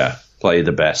 Yeah, play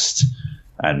the best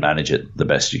and manage it the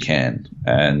best you can.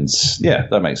 And yeah,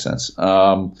 that makes sense.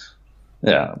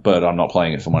 Yeah, but I'm not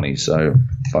playing it for money, so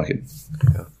fuck it.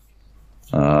 Yeah.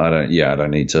 I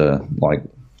don't need to like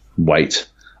wait.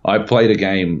 I played a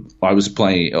game. I was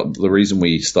playing. The reason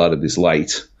we started this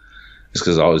late is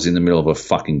because I was in the middle of a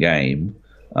fucking game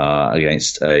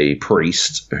against a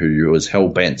priest who was hell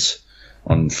bent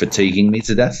on fatiguing me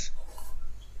to death.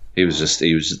 He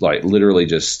was like literally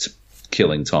just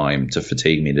killing time to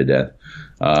fatigue me to death.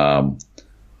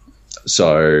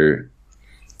 So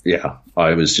yeah,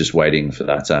 I was just waiting for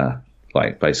that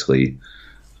like basically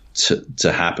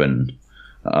to happen.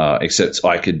 Except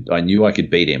I knew I could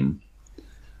beat him.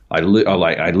 I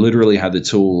literally had the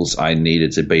tools I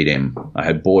needed to beat him. I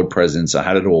had board presence, I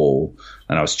had it all,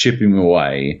 and I was chipping him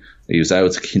away. He was able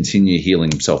to continue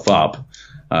healing himself up.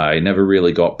 He never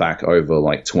really got back over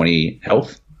like 20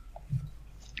 health.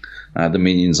 The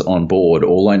minions on board,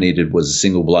 all I needed was a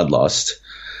single bloodlust,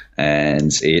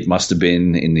 and it must have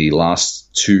been in the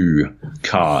last 2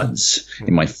 cards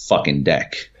in my fucking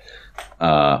deck.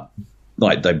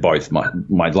 Like they both,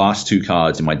 my last 2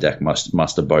 cards in my deck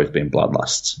must have both been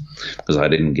bloodlusts, because I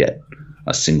didn't get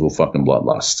a single fucking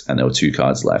bloodlust, and there were 2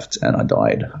 cards left, and I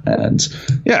died. And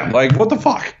yeah, like what the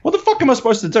fuck? What the fuck am I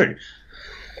supposed to do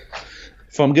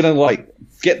if I'm gonna like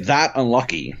get that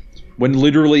unlucky? When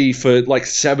literally for like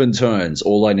 7 turns,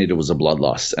 all I needed was a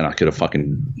bloodlust, and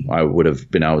I would have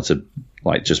been able to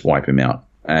like just wipe him out.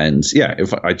 And yeah,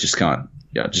 if I just can't,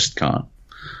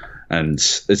 And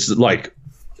it's like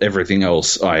everything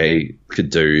else I could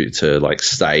do to like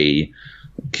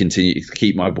continue to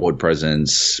keep my board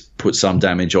presence, put some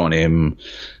damage on him,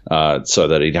 so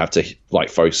that he'd have to like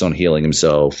focus on healing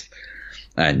himself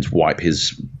and wipe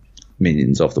his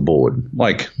minions off the board.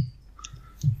 Like,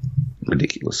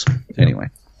 ridiculous. Anyway.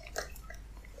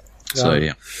 So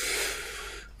yeah.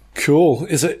 Cool.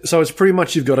 So it's pretty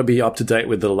much you've got to be up to date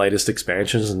with the latest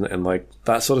expansions and like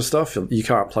that sort of stuff. You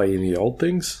can't play any old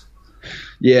things.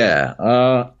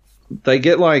 Yeah. They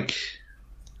get like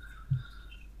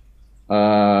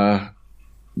sort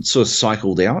of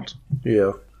cycled out.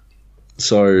 Yeah.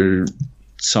 So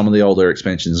some of the older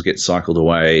expansions get cycled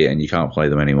away and you can't play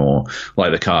them anymore.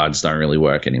 Like the cards don't really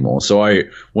work anymore. So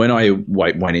when I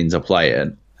went in to play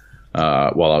it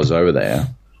while I was over there,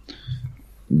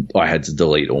 I had to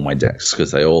delete all my decks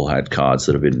because they all had cards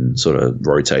that have been sort of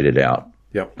rotated out.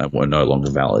 Yep. And were no longer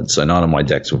valid. So none of my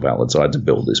decks were valid. So I had to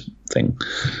build this thing.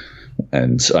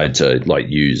 And I had to like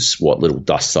use what little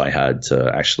dust I had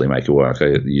to actually make it work.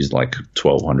 I used like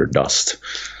 1,200 dust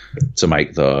to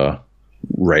make the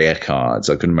rare cards.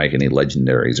 I couldn't make any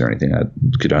legendaries or anything. I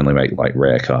could only make like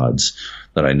rare cards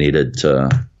that I needed to,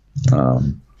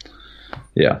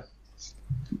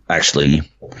 actually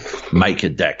make a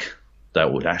deck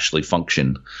that would actually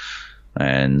function.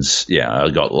 And yeah, I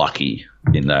got lucky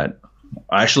in that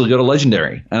I actually got a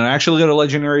legendary, and I actually got a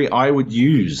legendary I would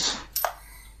use.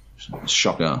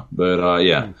 Shocker, but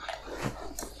yeah,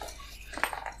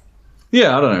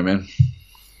 I don't know, man.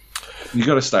 You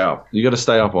got to stay up. You got to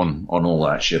stay up on all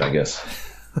that shit, I guess.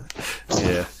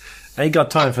 Yeah, ain't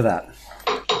got time for that.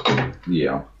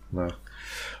 Yeah. No.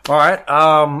 All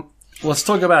right. Let's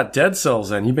talk about Dead Cells.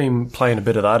 Then you've been playing a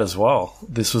bit of that as well.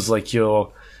 This was like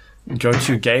your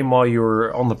go-to game while you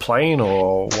were on the plane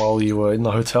or while you were in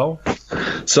the hotel.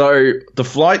 So the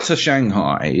flight to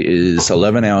Shanghai is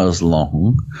 11 hours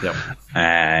long. Yep.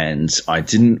 And I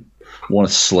didn't want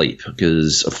to sleep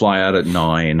because I fly out at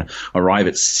 9, arrive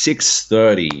at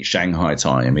 6:30 Shanghai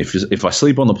time. If I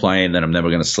sleep on the plane, then I'm never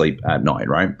going to sleep at night,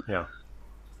 right? Yeah.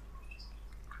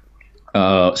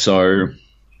 So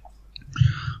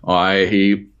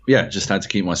I just had to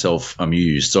keep myself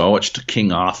amused. So I watched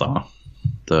King Arthur,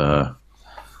 the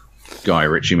Guy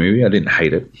Ritchie movie. I didn't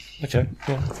hate it. Okay,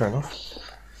 yeah, fair enough.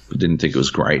 But didn't think it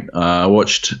was great. I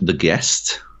watched The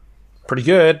Guest. Pretty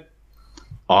good.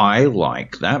 I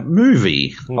like that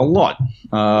movie a lot.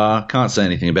 Can't say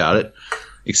anything about it,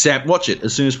 except watch it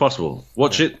as soon as possible.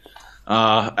 Watch it.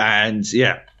 And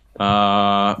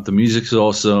the music's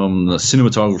awesome. The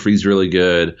cinematography is really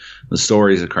good. The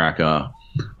story's a cracker.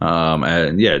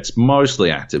 And it's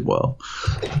mostly acted well.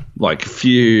 Like a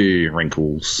few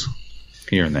wrinkles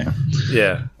here and there.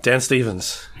 Yeah, Dan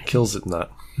Stevens kills it in that.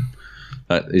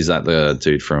 Is that the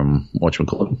dude from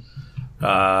whatchamacallit?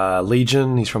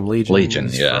 Legion. He's from Legion.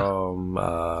 He's yeah. From,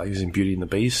 he was in Beauty and the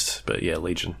Beast, but yeah,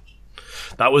 Legion.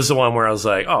 That was the one where I was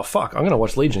like, oh, fuck, I'm going to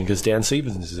watch Legion because Dan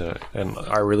Stevens is in it. And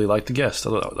I really liked The Guest. I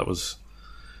thought that was...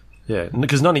 Yeah,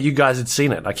 because none of you guys had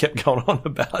seen it. I kept going on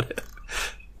about it.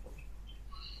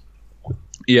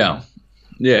 Yeah.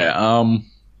 Yeah.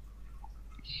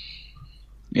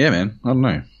 Yeah, man. I don't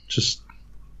know. Just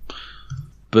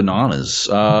bananas.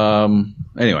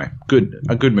 Anyway,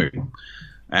 a good movie.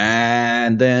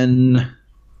 And then,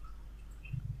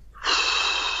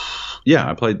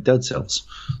 I played Dead Cells.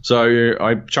 So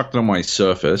I chucked it on my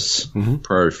Surface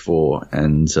Pro 4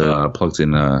 and plugged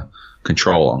in a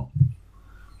controller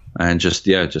and just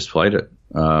played it.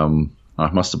 I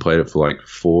must have played it for like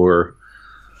 4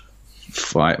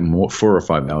 or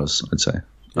 5 hours, I'd say.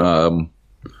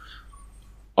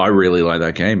 I really like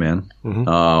that game, man.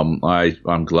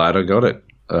 I'm glad I got it.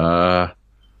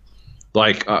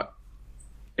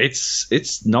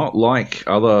 It's not like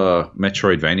other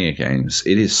Metroidvania games.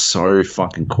 It is so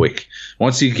fucking quick.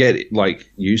 Once you get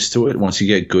used to it, once you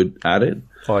get good at it,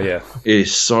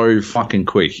 it's so fucking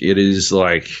quick. It is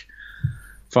like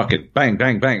fuck it, bang,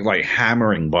 bang, bang, like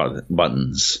hammering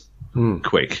buttons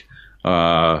quick.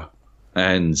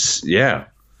 And yeah,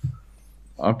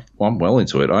 I'm well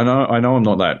into it. I know I'm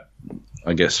not that,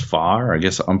 I guess, far. I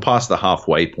guess I'm past the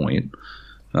halfway point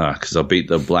because I beat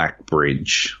the Black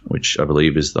Bridge, which I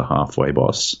believe is the halfway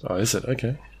boss. Oh, is it?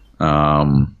 Okay.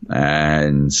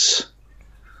 And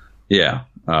yeah,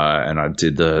 and I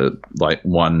did the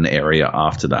one area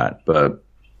after that, but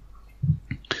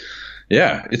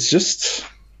yeah, it's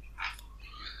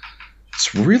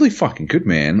really fucking good,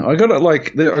 man. I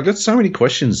got so many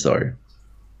questions though.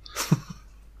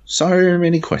 So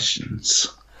many questions.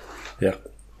 Yeah.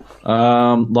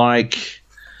 When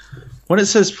it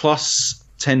says plus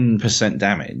 10%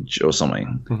 damage or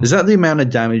something, is that the amount of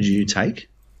damage you take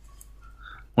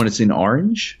when it's in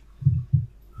orange?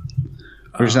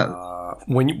 Or is that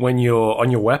when you're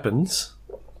on your weapons?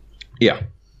 Yeah.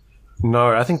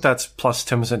 No, I think that's plus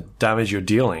 10% damage you're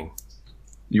dealing.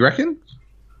 You reckon?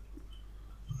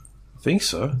 I think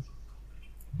so.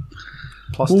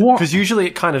 Because usually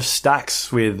it kind of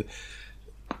stacks with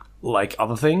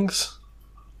other things.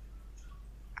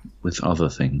 With other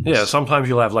things. Yeah, sometimes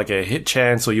you'll have a hit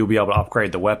chance or you'll be able to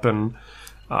upgrade the weapon.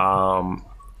 So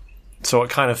it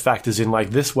kind of factors in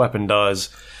this weapon does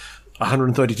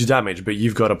 132 damage, but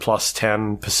you've got a plus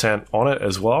 10% on it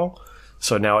as well.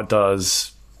 So now it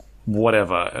does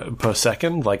whatever per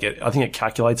second. I think it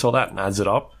calculates all that and adds it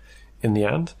up in the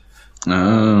end.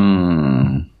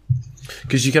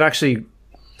 Because you can actually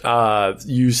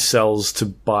use cells to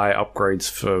buy upgrades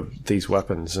for these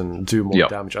weapons and do more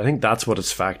damage. I think that's what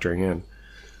it's factoring in.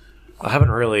 I haven't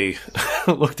really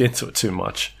looked into it too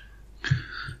much.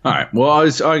 All right. Well, I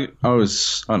was I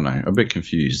don't know, a bit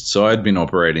confused. So I'd been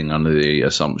operating under the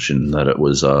assumption that it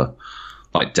was a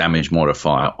damage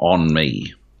modifier on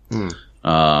me.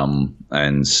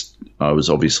 And I was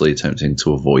obviously attempting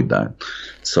to avoid that.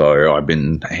 So I've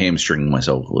been hamstringing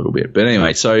myself a little bit. But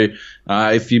anyway, so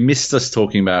if you missed us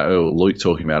talking about, or Luke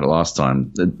talking about it last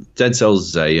time, Dead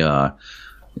Cells is a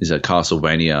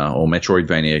Castlevania or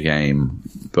Metroidvania game,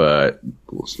 but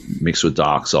mixed with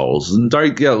Dark Souls. And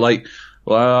don't get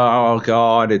oh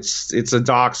god, it's a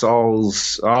Dark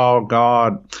Souls. Oh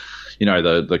god,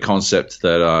 the concept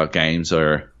that games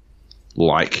are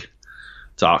like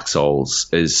Dark Souls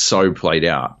is so played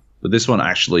out. But this one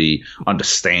actually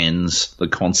understands the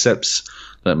concepts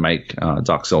that make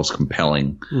Dark Souls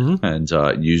compelling and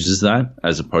uses that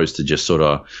as opposed to just sort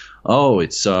of,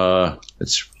 it's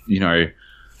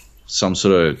some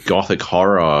sort of gothic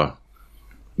horror,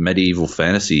 medieval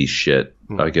fantasy shit.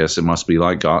 I guess it must be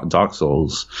like Dark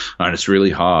Souls. And it's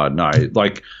really hard. No,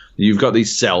 you've got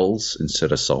these cells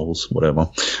instead of souls,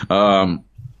 whatever,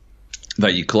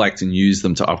 that you collect and use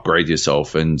them to upgrade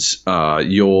yourself. And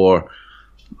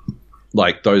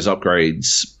those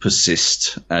upgrades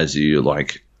persist as you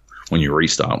when you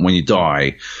restart. When you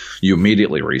die, you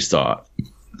immediately restart,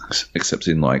 except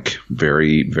in like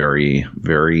very, very,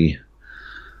 very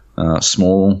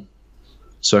small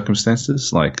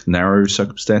circumstances, like narrow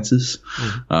circumstances.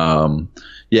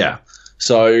 Yeah.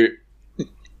 So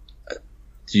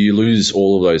you lose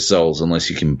all of those cells unless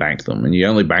you can bank them, and you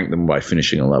only bank them by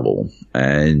finishing a level.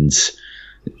 And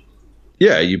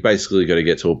yeah, you basically got to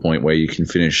get to a point where you can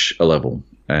finish a level,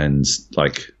 and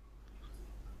like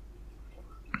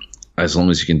as long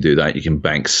as you can do that, you can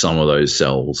bank some of those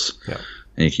cells,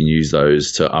 and you can use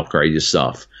those to upgrade your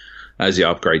stuff. As you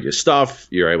upgrade your stuff,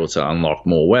 you're able to unlock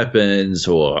more weapons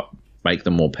or make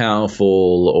them more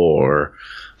powerful, or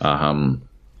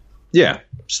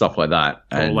stuff like that.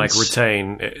 And, or like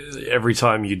retain, every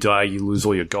time you die, you lose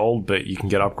all your gold, but you can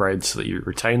get upgrades so that you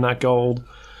retain that gold.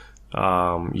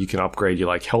 You can upgrade your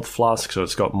like health flask, so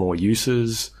it's got more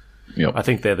uses. Yep. I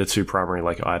think they're the two primary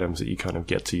like items that you kind of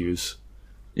get to use.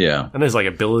 Yeah. And there's like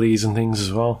abilities and things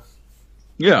as well.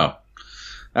 Yeah.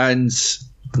 And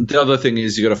the other thing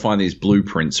is you got to find these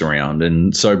blueprints around.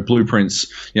 And so blueprints,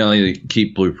 you only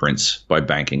keep blueprints by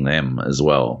banking them as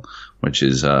well, which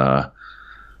is, a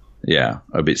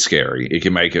bit scary. It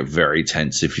can make it very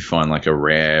tense if you find like a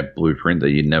rare blueprint that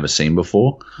you'd never seen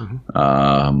before.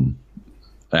 And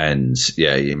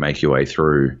yeah, you make your way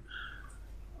through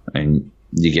and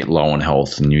you get low on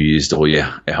health, and you used all your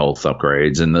health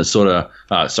upgrades and the sort of,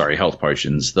 health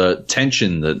potions. The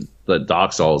tension that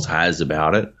Dark Souls has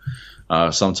about it,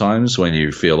 sometimes when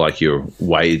you feel like you're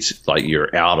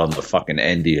you're out on the fucking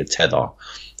end of your tether,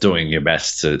 doing your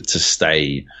best to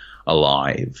stay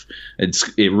alive.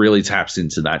 It really taps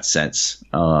into that sense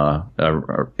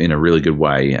in a really good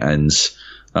way, and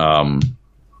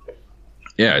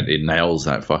it nails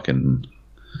that fucking,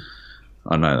 I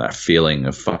don't know, that feeling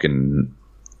of fucking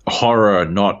horror,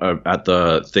 not at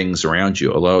the things around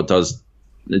you, although it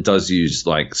does use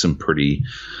like some pretty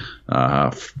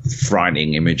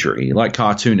frightening imagery, like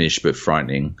cartoonish but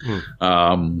frightening.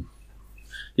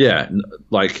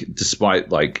 Like despite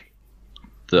like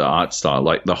the art style,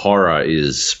 like the horror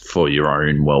is for your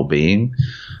own well-being,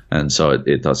 and so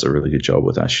it does a really good job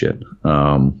with that shit.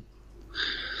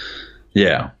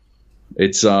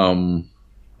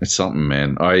 It's something,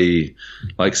 man. I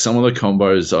like some of the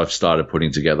combos I've started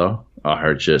putting together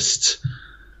are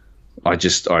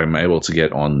I'm able to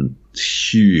get on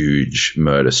huge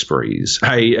murder sprees.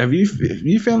 Hey, have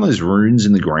you found those runes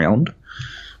in the ground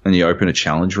and you open a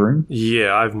challenge room?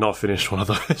 Yeah, I've not finished one of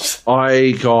those.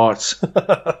 I got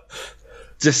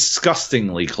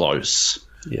disgustingly close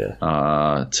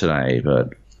today,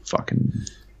 but fucking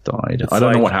died. I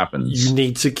don't know what happens. You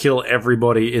need to kill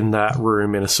everybody in that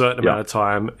room in a certain amount of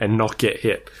time and not get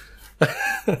hit.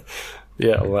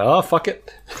 Fuck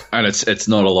it. And it's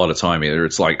not a lot of time either.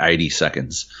 It's like 80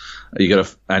 seconds.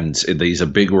 And these are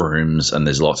big rooms and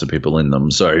there's lots of people in them.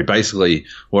 So basically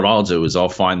what I'll do is I'll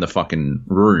find the fucking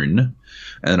rune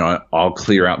and I'll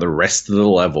clear out the rest of the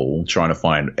level trying to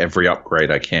find every upgrade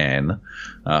I can.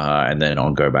 And then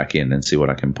I'll go back in and see what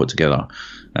I can put together.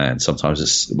 And sometimes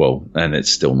it's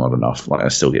still not enough. Like I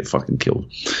still get fucking killed.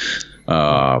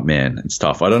 Man, it's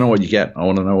tough. I don't know what you get. I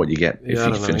want to know what you get if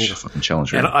you finish the fucking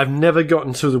challenge room. And I've never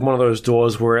gotten to one of those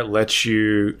doors where it lets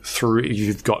you through if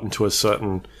you've gotten to a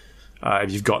certain,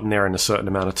 if you've gotten there in a certain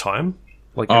amount of time.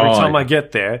 Like every time I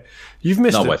get there, you've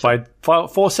missed it by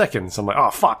 4 seconds. I'm like,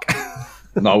 oh fuck.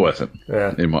 Not worth it.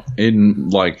 Yeah.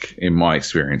 In my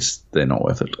experience, they're not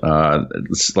worth it.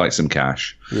 It's like some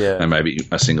cash, and maybe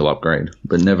a single upgrade,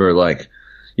 but never like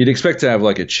you'd expect to have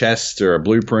like a chest or a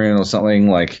blueprint or something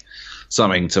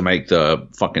to make the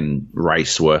fucking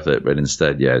race worth it. But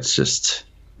instead, it's just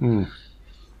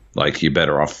like you're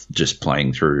better off just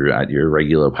playing through at your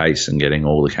regular pace and getting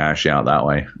all the cash out that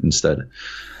way instead.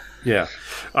 Yeah.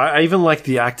 I even like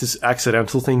the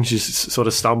accidental things you sort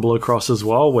of stumble across as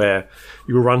well, where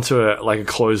you run to a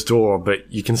closed door,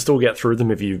 but you can still get through them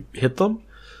if you hit them.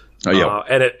 Oh, yeah.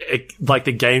 And it like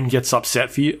the game gets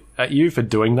upset at you for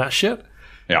doing that shit.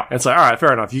 Yeah. And it's like, all right,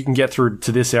 fair enough. You can get through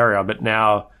to this area, but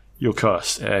now you're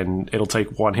cursed and it'll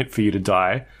take one hit for you to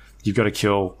die. You've got to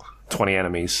kill 20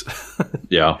 enemies.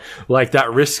 Yeah. Like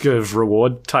that risk of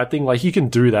reward type thing. Like you can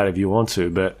do that if you want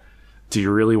to, but do you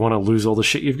really want to lose all the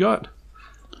shit you've got?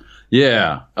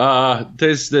 Yeah.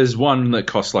 There's one that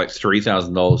costs like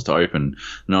 $3,000 to open,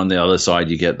 and on the other side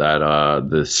you get that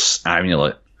this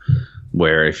amulet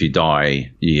where if you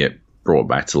die you get brought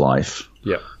back to life.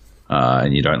 Yeah.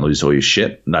 And you don't lose all your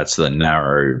shit. That's the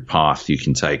narrow path you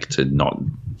can take to not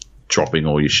dropping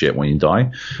all your shit when you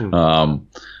die.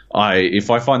 If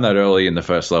I find that early in the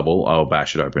first level, I'll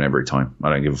bash it open every time. I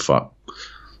don't give a fuck.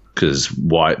 Because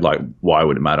why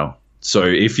would it matter? So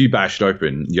if you bash it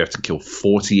open, you have to kill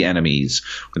 40 enemies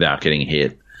without getting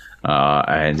hit.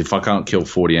 And if I can't kill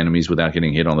 40 enemies without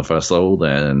getting hit on the first level,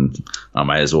 then I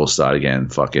may as well start again.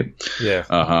 Fuck it.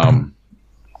 Yeah.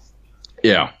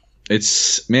 Yeah.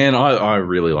 It's, man, I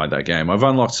really like that game. I've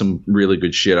unlocked some really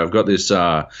good shit. I've got this,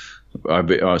 I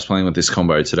was playing with this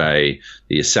combo today,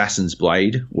 the Assassin's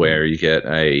Blade, where you get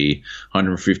a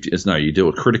 150, you do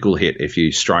a critical hit if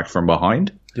you strike from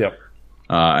behind. Yep.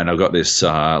 And I've got this,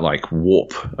 like,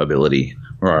 warp ability,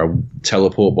 where I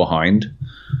teleport behind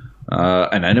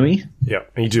an enemy. Yeah,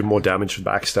 and you do more damage for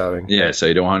backstabbing. Yeah, so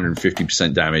you do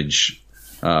 150% damage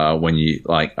when you,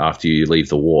 like, after you leave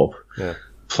the warp. Yeah.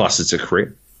 Plus it's a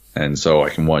crit, and so I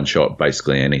can one-shot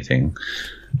basically anything.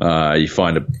 You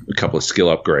find a couple of skill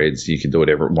upgrades. You can do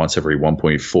it once every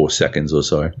 1.4 seconds or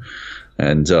so.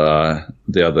 And the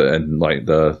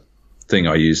thing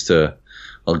I use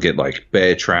I'll get like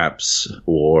bear traps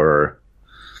or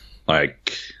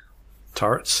like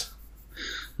turrets.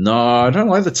 No, I don't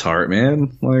like the turret,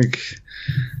 man. Like,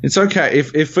 it's okay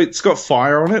if it's got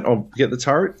fire on it, I'll get the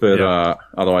turret, but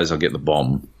otherwise I'll get the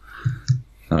bomb.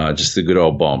 Just the good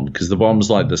old bomb, because the bomb's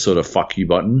like the sort of fuck you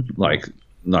button, like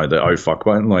the oh fuck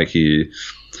button, like you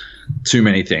too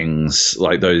many things,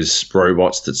 like those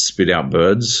robots that spit out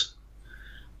birds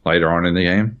later on in the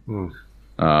game.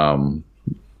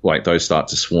 Like those start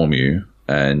to swarm you,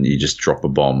 and you just drop a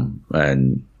bomb,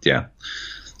 and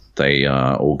they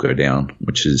all go down,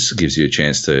 which gives you a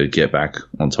chance to get back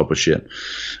on top of shit.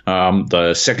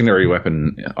 The secondary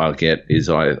weapon I get is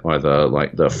either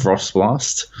like the Frost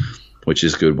Blast, which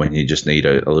is good when you just need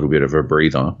a little bit of a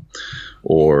breather,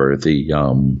 or the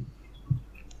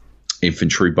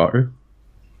infantry bow,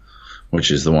 which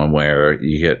is the one where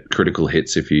you get critical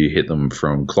hits if you hit them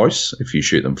from close, if you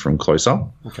shoot them from close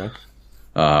up. Okay.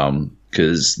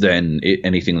 Because then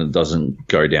anything that doesn't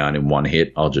go down in one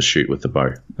hit, I'll just shoot with the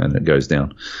bow, and it goes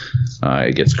down.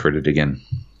 It gets critted again,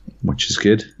 which is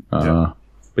good. But I don't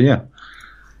know.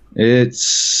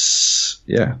 It's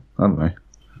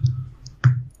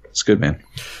good, man.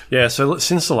 Yeah, so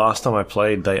since the last time I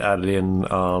played, they added in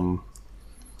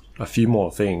a few more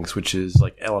things, which is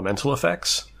like elemental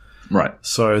effects. Right.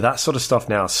 So that sort of stuff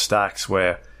now stacks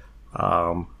where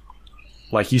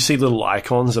like you see little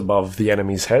icons above the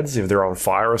enemy's heads if they're on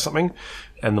fire or something,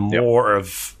 and the more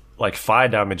of like fire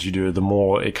damage you do, the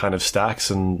more it kind of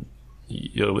stacks, and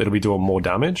it'll be doing more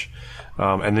damage.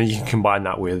 And then you can combine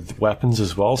that with weapons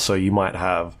as well. So you might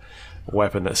have a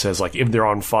weapon that says like if they're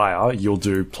on fire, you'll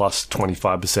do plus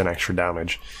 25% extra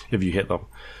damage if you hit them.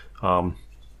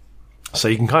 So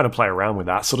you can kind of play around with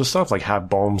that sort of stuff, like have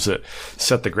bombs that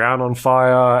set the ground on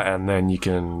fire, and then you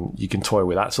can toy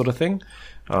with that sort of thing,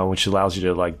 which allows you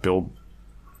to like build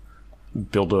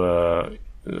a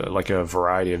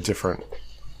variety of different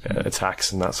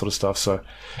attacks and that sort of stuff. So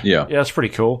yeah, it's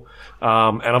pretty cool.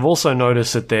 And I've also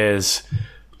noticed that there's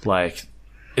like,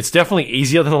 it's definitely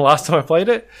easier than the last time I played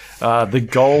it. The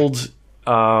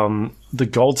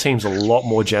gold team's a lot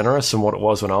more generous than what it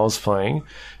was when I was playing.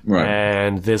 Right.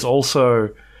 And there's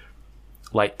also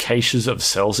like caches of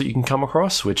cells that you can come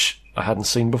across, which I hadn't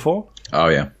seen before. Oh,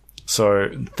 yeah. So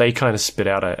they kind of spit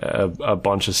out a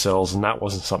bunch of cells, and that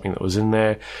wasn't something that was in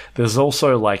there. There's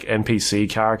also like NPC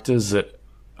characters that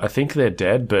I think they're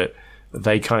dead, but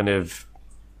they kind of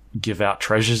give out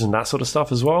treasures and that sort of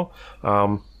stuff as well.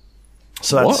 So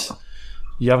that's... What?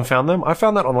 You haven't found them? I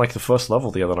found that on like the first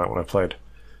level the other night when I played.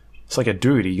 It's like a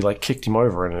dude. He like kicked him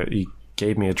over and he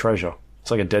gave me a treasure. It's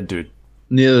like a dead dude.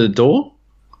 Near the door?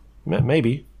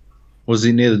 Maybe. Was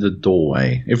he near the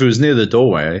doorway? If it was near the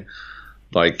doorway,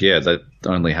 like, yeah, that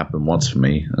only happened once for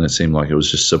me, and it seemed like it was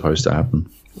just supposed to happen.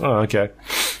 Oh, okay.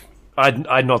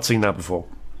 I'd not seen that before.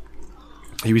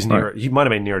 He was near. Right. He might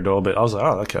have been near a door, but I was like,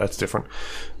 oh, okay, that's different.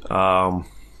 Yeah,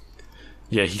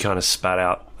 he kind of spat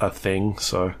out a thing.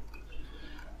 So,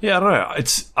 yeah, I don't know.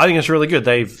 I think it's really good.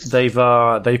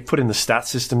 They've put in the stat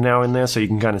system now in there, so you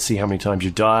can kind of see how many times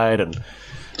you died and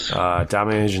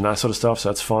damage and that sort of stuff. So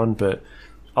that's fun. But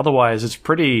otherwise, it's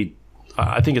pretty.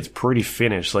 I think it's pretty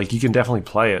finished. Like, you can definitely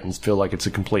play it and feel like it's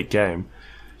a complete game.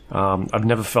 I've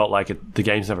never felt like the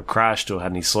game's never crashed or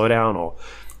had any slowdown, or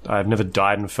I've never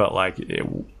died and felt like it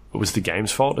was the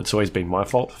game's fault. It's always been my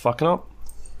fault for fucking up.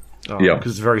 Because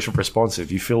it's very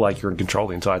responsive. You feel like you're in control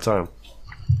the entire time.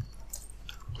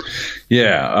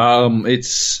 Yeah,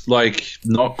 it's like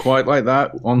not quite like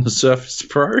that on the Surface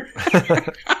Pro.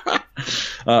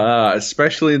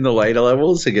 Especially in the later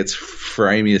levels, it gets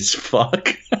framey as fuck.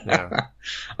 Yeah.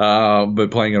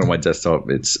 But playing it on my desktop,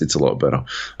 it's a lot better.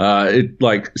 It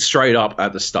like straight up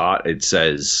at the start, it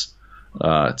says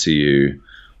to you,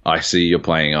 I see you're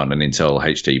playing on an Intel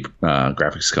HD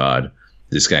graphics card.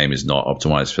 This game is not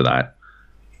optimized for that.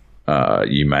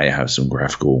 You may have some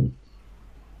graphical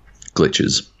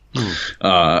glitches.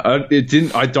 It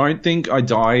didn't. I don't think I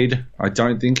died. I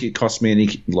don't think it cost me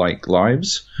any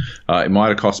lives. It might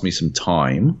have cost me some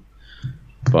time,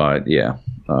 but yeah,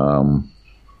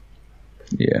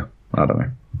 yeah. I don't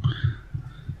know.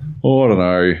 Oh, I don't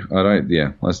know. I don't.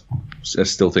 Yeah, I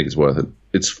still think it's worth it.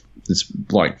 It's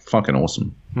like fucking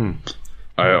awesome.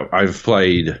 I've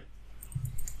played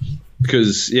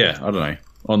because I don't know.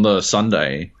 On the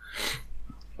Sunday,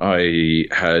 I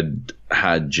had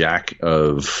Jack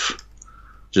of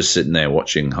just sitting there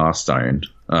watching Hearthstone,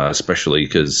 especially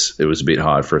because it was a bit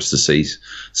hard for us to see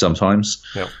sometimes.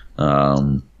 Yep.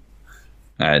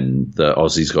 And the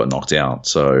Aussies got knocked out,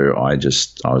 so I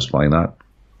was playing that.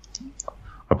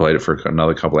 I played it for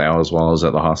another couple of hours while I was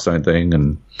at the Hearthstone thing,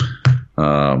 and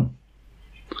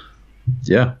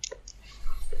yeah,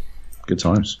 good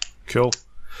times. Cool.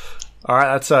 All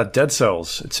right, that's Dead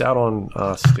Cells. It's out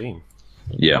on Steam.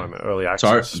 Yeah, early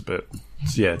access, but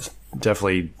it's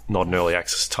definitely not an early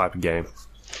access type of game.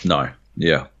 No,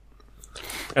 yeah,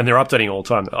 and they're updating all the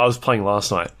time. I was playing last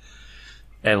night,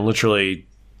 and literally,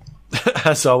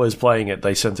 as I was playing it,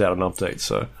 they sent out an update.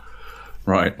 So,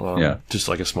 right, just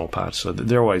like a small patch. So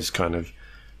they're always kind of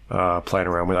playing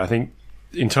around with it. I think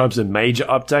in terms of major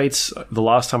updates, the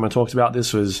last time I talked about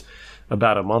this was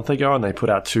about a month ago, and they put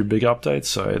out 2 big updates.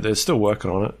 So they're still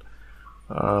working on it.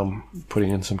 Putting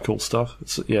in some cool stuff.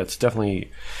 It's definitely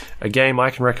a game I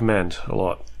can recommend a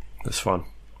lot. It's fun.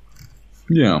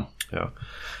 Yeah. All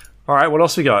right, what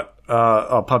else we got?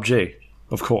 PUBG,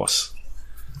 of course.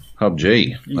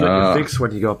 PUBG. You got your fix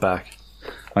when you got back.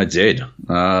 I did.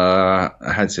 I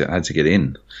had to get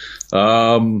in.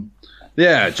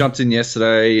 Jumped in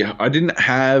yesterday. I didn't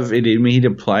have it in me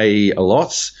to play a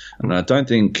lot, and I don't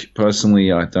think I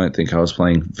was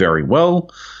playing very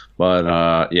well.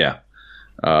 But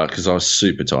because I was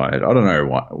super tired. I don't know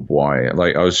why.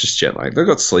 Like, I was just jet lagged. I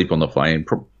got sleep on the plane,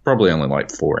 probably only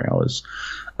like 4 hours.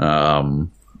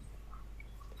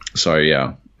 So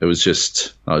yeah, I was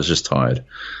just tired,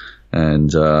 and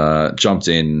jumped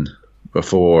in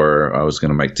before I was going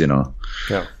to make dinner.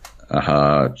 Yeah.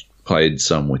 Played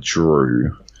some with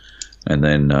Drew, and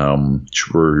then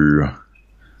Drew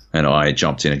and I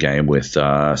jumped in a game with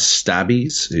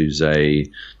Stabbies, who's a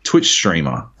Twitch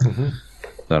streamer. Mm-hmm.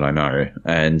 That I know,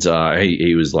 and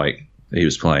he was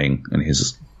playing, and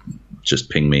he's just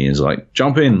pinged me. He's like,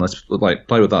 "Jump in, let's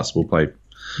play with us. We'll play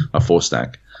a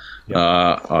 4-stack." Yep.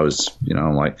 I was,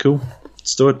 I'm like, "Cool,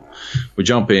 let's do it." We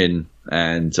jump in,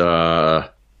 and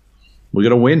we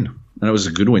got a win, and it was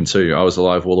a good win too. I was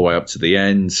alive all the way up to the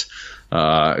end.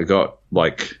 I got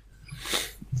like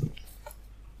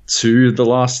 2 of the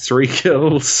last 3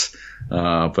 kills,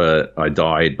 but I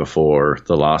died before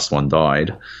the last one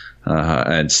died.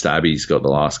 And Stabby's got the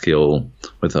last kill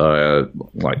with a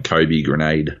Kobe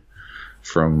grenade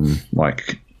from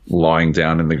lying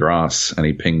down in the grass, and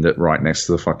he pinged it right next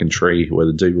to the fucking tree where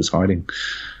the dude was hiding.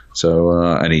 So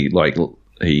and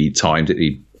he timed it,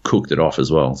 he cooked it off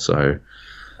as well. So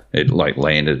it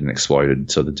landed and exploded.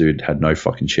 So the dude had no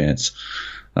fucking chance.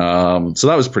 So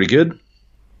that was pretty good.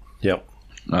 Yep.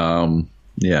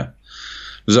 Yeah.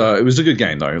 It was a good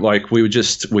game though.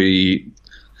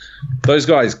 Those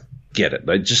guys get it.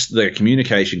 Their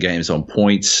communication game is on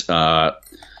point. As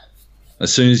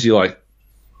soon as you ask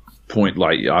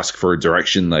for a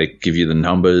direction, they give you the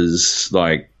numbers,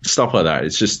 stuff like that.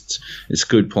 It's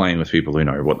good playing with people who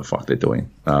know what the fuck they're doing.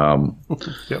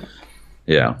 Yep.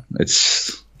 Yeah,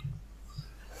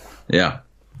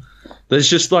 there's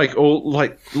just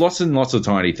lots and lots of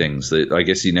tiny things that I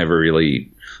guess you never really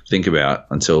think about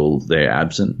until they're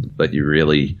absent, that you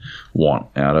really want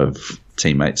out of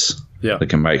teammates. Yeah. That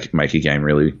can make a game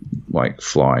really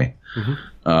fly.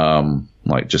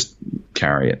 Mm-hmm. Just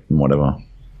carry it and whatever.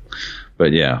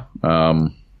 But yeah.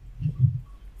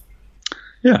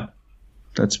 Yeah.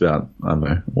 That's about, I don't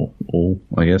know, all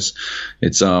I guess.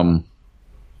 It's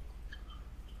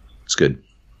good.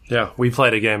 Yeah, we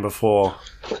played a game before.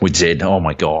 We did. Oh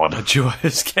my god. A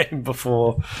duos game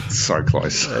before. So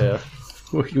close. Yeah.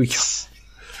 We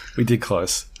did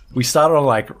close. We started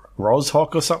on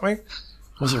Roshawk or something.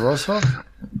 Was it Roshawk?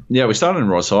 Yeah, we started in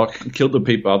Roshawk, killed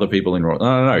the other people in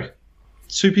Roshawk. No.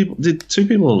 2 people. Did 2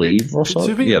 people leave Roshawk?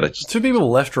 2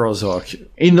 people left Roshawk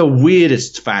in the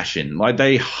weirdest fashion.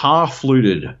 They half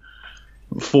looted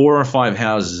 4 or 5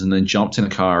 houses and then jumped in a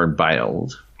car and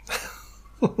bailed.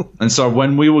 And so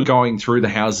when we were going through the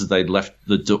houses, they'd left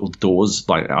the doors,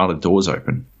 outer doors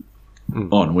open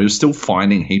on. We were still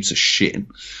finding heaps of shit.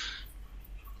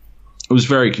 It was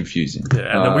very confusing. Yeah,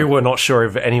 and then we were not sure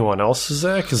if anyone else was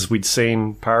there because we'd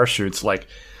seen parachutes, like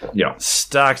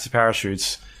stacks of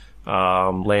parachutes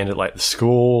land at like the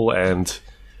school and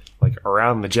like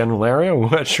around the general area. We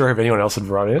weren't sure if anyone else had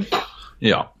run in.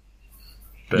 Yeah.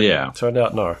 But turned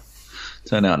out no.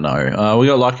 We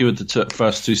got lucky with the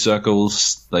first two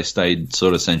circles. They stayed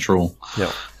sort of central.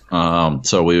 Yeah.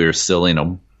 So we were still in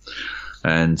them.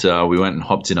 And we went and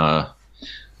hopped in a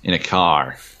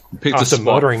car. After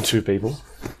murdering 2 people.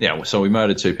 Yeah, so we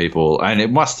murdered 2 people, and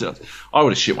it must have... I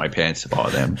would have shit my pants if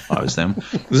I was them.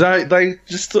 Because they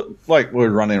just, like, were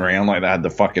running around like they had the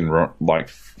fucking, like,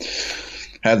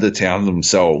 had the town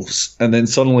themselves. And then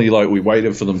suddenly, like, we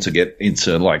waited for them to get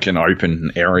into, like, an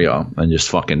open area and just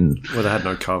fucking... Well, they had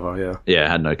no cover, yeah.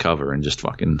 Yeah, had no cover and just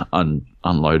fucking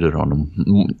unloaded on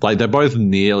them. Like, they both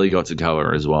nearly got to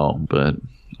cover as well, but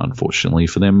unfortunately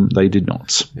for them, they did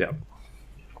not. Yeah.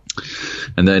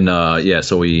 And then,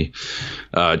 so we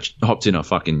hopped in a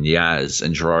fucking Yaz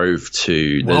and drove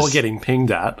to... While getting pinged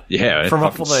at. Yeah, from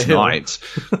up the hill.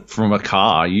 From a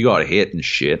car. You got hit and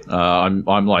shit. I'm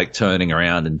like turning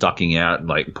around and ducking out,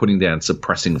 like putting down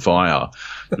suppressing fire,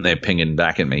 and they're pinging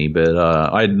back at me. But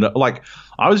I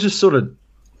was just sort of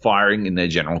firing in their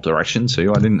general direction, so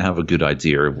I didn't have a good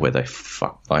idea of where they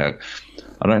I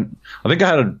think I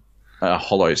had a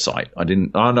hollow sight. I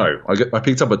didn't. Oh no! I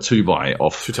picked up a 2x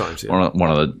off 2 times. Yeah.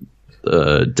 One of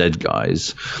the dead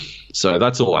guys. So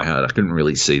that's all I had. I couldn't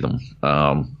really see them.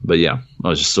 But yeah, I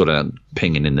was just sort of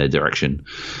pinging in their direction,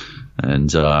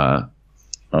 and I'm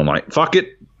like, "Fuck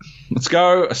it, let's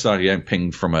go." I started getting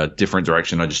pinged from a different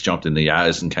direction. I just jumped in the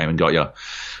Yaz and came and got you.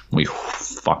 We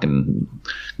fucking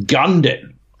gunned it.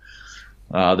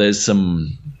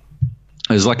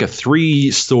 There's like a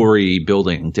 3-story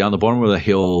building down the bottom of the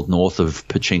hill north of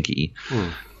Pachinki.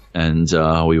 And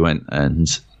we went and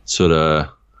sort of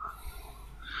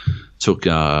took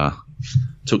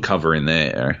cover in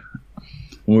there.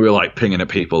 We were like pinging at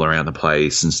people around the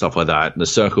place and stuff like that. And the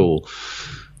circle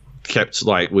kept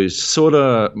we sort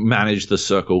of managed the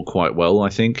circle quite well, I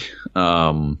think.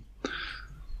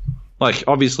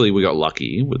 Obviously we got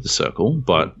lucky with the circle,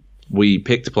 but we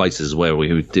picked places where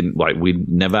we didn't we'd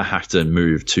never have to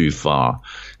move too far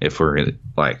if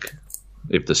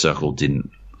if the circle didn't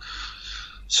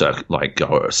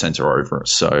go center over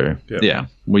us. So yeah,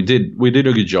 we did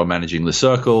a good job managing the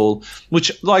circle,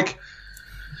 which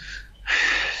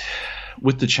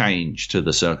with the change to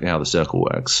the circle, how the circle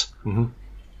works. Mm-hmm.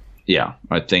 Yeah,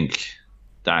 I think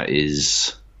that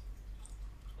is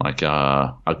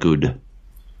a good.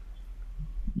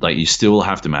 You still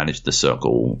have to manage the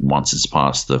circle once it's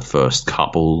past the first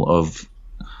couple of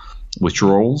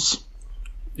withdrawals.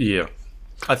 Yeah.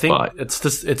 I think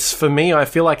it's for me, I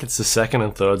feel like it's the second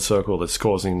and third circle that's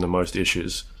causing the most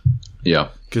issues. Yeah.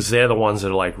 Because they're the ones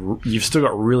that are you've still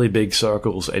got really big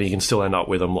circles and you can still end up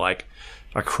with them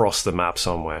across the map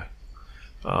somewhere.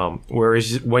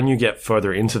 Whereas when you get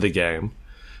further into the game,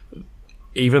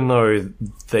 even though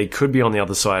they could be on the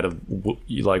other side of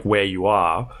where you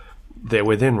are, they're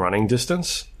within running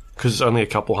distance because it's only a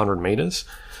couple 100 meters.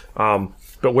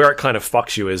 But where it kind of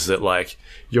fucks you is that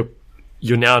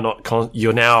you're now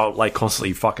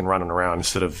constantly fucking running around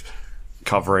instead of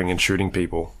covering and shooting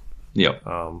people. Yeah.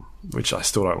 Which I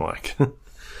still don't like.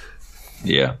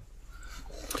 Yeah.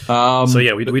 So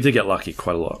yeah, we did get lucky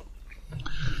quite a lot.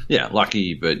 Yeah,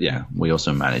 lucky, but yeah, we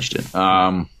also managed it.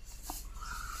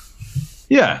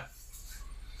 Yeah.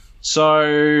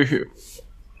 So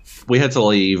we had to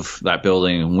leave that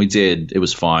building, and we did. It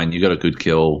was fine. You got a good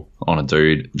kill on a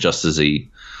dude, just as he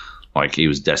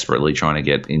was desperately trying to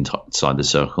get inside the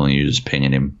circle, and you just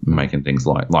pinging him, making things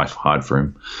life hard for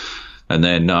him. And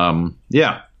then,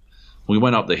 we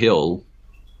went up the hill.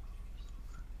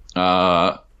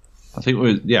 I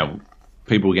think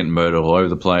people were getting murdered all over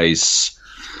the place.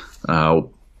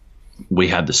 We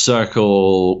had the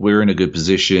circle. We were in a good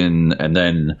position, and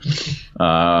then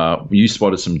you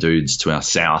spotted some dudes to our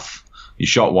south. You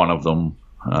shot one of them.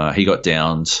 He got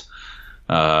downed.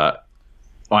 I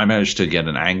managed to get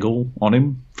an angle on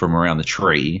him from around the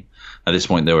tree. At this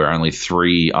point, there were only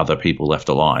 3 other people left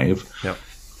alive. Yep.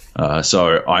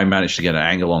 So I managed to get an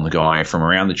angle on the guy from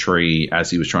around the tree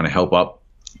as he was trying to help up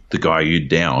the guy you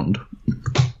downed.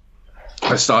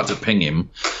 I started to ping him,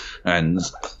 and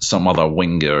some other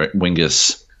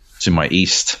wingus to my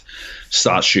east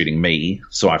starts shooting me,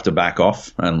 so I have to back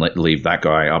off and leave that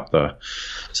guy up to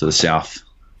the south.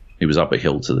 He was up a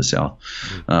hill to the south,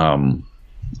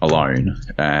 alone.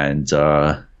 And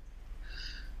I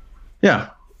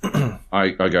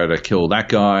go to kill that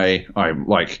guy. I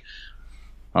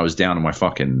was down to my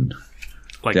fucking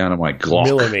down to my Glock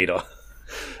millimeter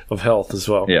of health as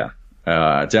well. Yeah,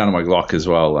 down on my Glock as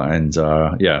well, and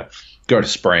go to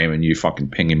spray him, and you fucking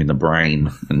ping him in the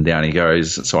brain, and down he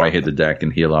goes. So I hit the deck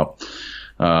and heal up,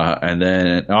 and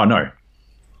then no,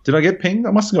 did I get pinged?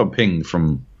 I must have got pinged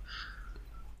from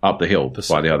up the hill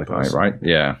by the other guy, right?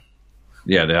 Yeah,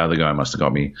 the other guy must have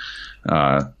got me.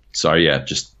 So yeah,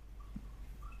 just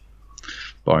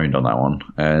boned on that one,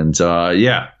 and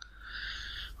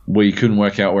we couldn't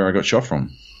work out where I got shot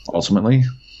from ultimately,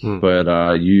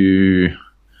 but you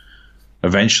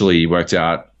eventually worked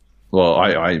out. Well,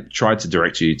 I tried to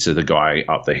direct you to the guy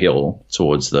up the hill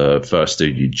towards the first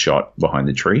dude you'd shot behind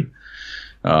the tree,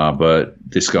 but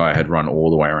this guy had run all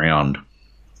the way around,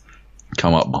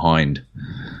 come up behind,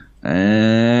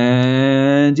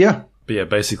 and But yeah,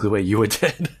 basically where you were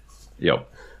dead. Yep.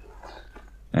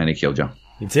 And he killed you.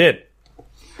 He did.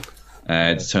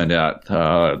 And it turned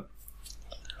out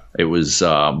it was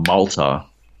Malta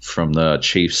from the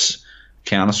Chiefs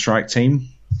Counter-Strike team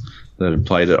that had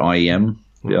played at IEM.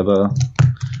 The other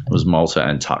was Malta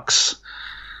and Tux.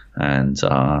 And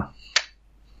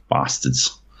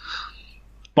bastards.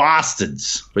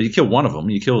 But you killed one of them.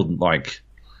 You killed, like,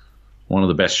 one of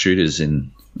the best shooters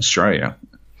in Australia.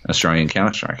 Australian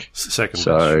Counter-Strike. Second best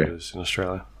shooters in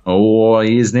Australia. Oh,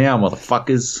 he is now,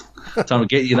 motherfuckers. Time to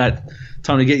get you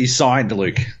Time to get you signed,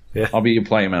 Luke. Yeah. I'll be your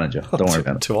player manager. Don't worry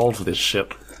about it. Too old for this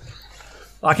shit.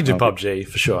 I can do PUBG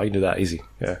for sure. I can do that easy.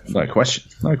 Yeah. No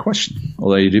question.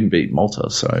 Although you didn't beat Malta,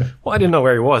 so. Well, I didn't know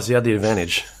where he was. He had the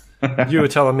advantage. You were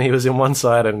telling me he was in one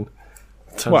side, and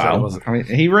turns out he wasn't. I mean,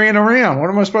 he ran around. What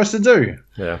am I supposed to do?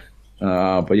 Yeah.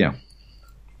 But yeah.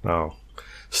 Oh.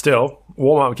 Still,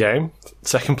 warm-up game,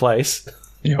 second place.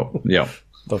 Yep.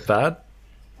 Not bad.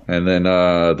 And then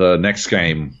the next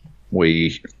game,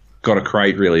 we got a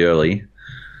crate really early.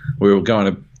 We were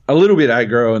going a little bit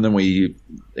aggro, and then we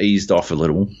eased off a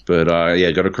little. But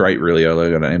got a crate really early.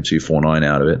 Got an M249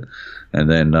 out of it, and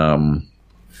then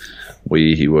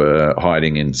we were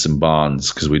hiding in some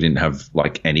barns because we didn't have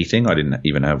like anything. I didn't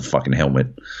even have a fucking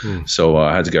helmet, so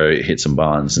I had to go hit some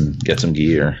barns and get some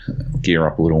gear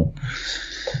up a little.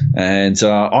 And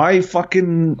I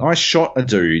shot a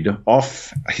dude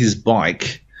off his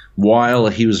bike while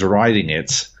he was riding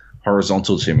it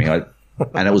horizontal to me, and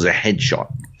it was a headshot.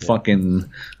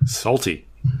 Fucking salty.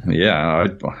 Yeah,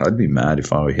 I'd be mad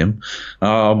if I were him.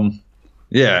 And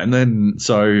then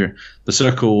so the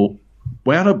circle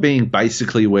wound up being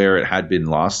basically where it had been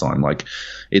last time, like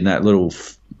in that little.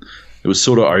 It was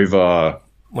sort of over,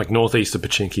 like northeast of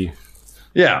Pachinki.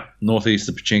 Yeah, northeast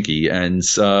of Pachinki, and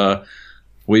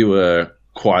we were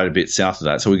quite a bit south of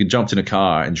that, so we jumped in a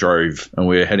car and drove, and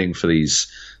we were heading for these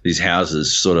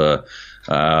houses, sort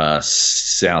of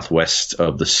southwest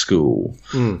of the school.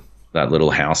 That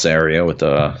little house area with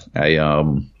a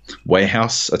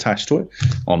warehouse attached to it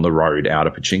on the road out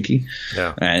of Pachinki.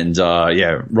 Yeah. And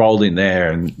rolled in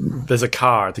there, and there's a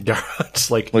car at the garage,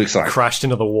 like crashed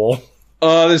into the wall.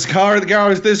 There's a car at the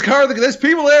garage. There's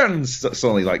people there, and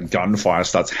suddenly like gunfire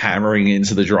starts hammering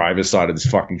into the driver's side of this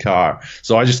fucking car.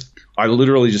 So I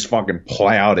literally just fucking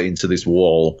plowed into this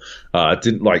wall.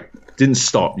 Didn't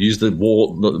stop. Used the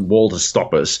wall to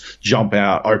stop us. Jump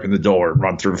out, open the door, and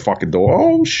run through the fucking door.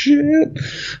 Oh shit!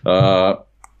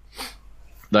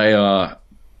 They are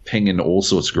pinging all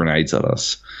sorts of grenades at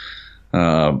us.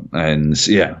 And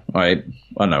yeah, I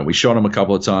don't know. We shot them a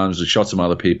couple of times. We shot some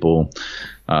other people.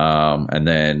 And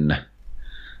then,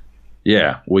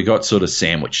 we got sort of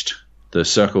sandwiched. The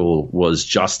circle was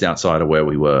just outside of where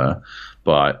we were,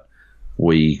 but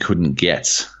we couldn't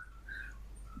get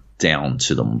down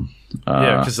to them.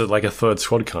 Because there's like a third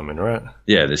squad coming, right?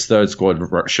 Yeah, this third squad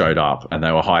showed up, and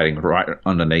they were hiding right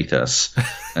underneath us.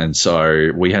 And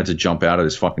so we had to jump out of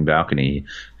this fucking balcony.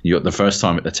 The first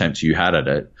time attempt you had at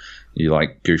it, you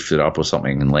like goofed it up or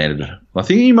something and landed. I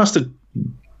think you must have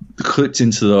clipped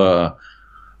into the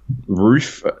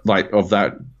roof of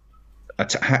that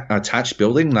attached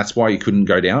building. That's why you couldn't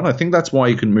go down. I think that's why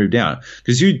you couldn't move down,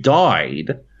 because you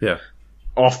died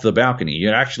off the balcony. You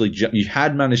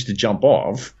had managed to jump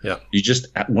off. You just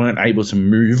weren't able to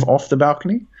move off the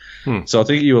balcony. So I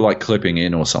think you were like clipping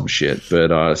in or some shit. But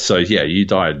you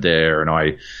died there, and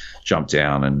I jumped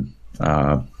down and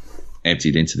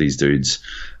emptied into these dudes,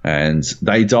 and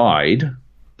they died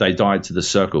to the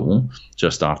circle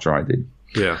just after I did.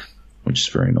 Which is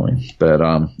very annoying. But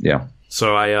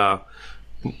so I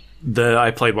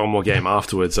played one more game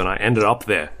afterwards, and I ended up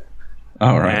there.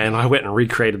 Oh, right. And I went and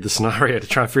recreated the scenario to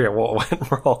try and figure out what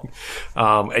went wrong.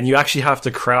 And you actually have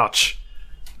to crouch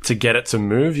to get it to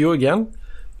move you again.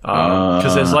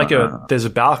 Because there's a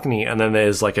balcony, and then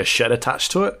there's like a shed attached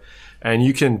to it, and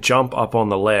you can jump up on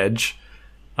the ledge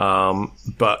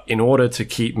But in order to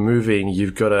keep moving,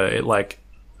 you've got to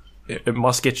it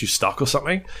must get you stuck or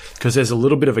something, because there's a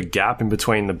little bit of a gap in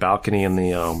between the balcony and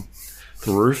the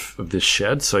roof of this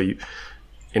shed. So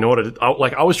in order to,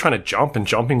 I was trying to jump and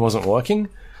jumping wasn't working,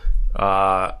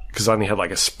 because I only had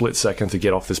like a split second to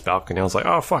get off this balcony. I was like,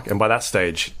 oh fuck. And by that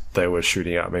stage they were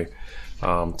shooting at me.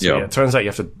 It turns out you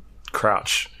have to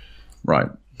crouch. Right.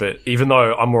 But even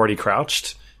though I'm already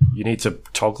crouched, you need to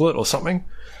toggle it or something.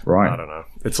 Right. I don't know.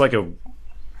 It's like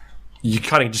you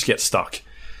kind of just get stuck.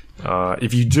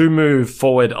 If you do move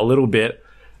forward a little bit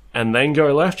and then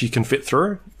go left, you can fit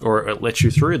through, or it lets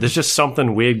you through. There's just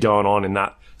something weird going on in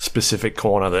that specific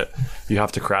corner that you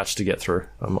have to crouch to get through.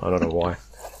 I don't know why.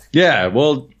 Yeah,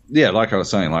 well, yeah, like I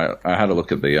was saying, like I had a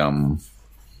look at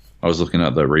I was looking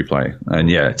at the replay, and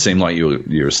yeah, it seemed like you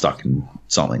were stuck in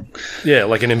something. Yeah,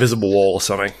 like an invisible wall or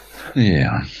something.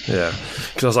 Yeah. Yeah.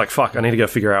 Because I was like, fuck, I need to go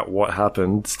figure out what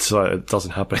happened so it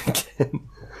doesn't happen again.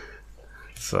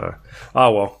 So,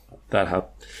 oh well.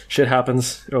 Shit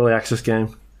happens. Early access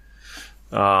game.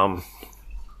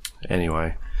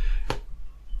 Anyway.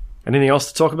 Anything else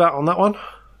to talk about on that one?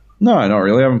 No, not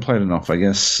really. I haven't played enough, I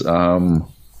guess.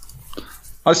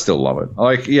 I still love it.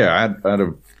 I had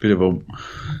a bit of a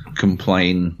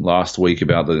complaint last week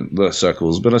about the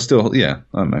circles, but I still, I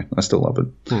don't know. I still love it.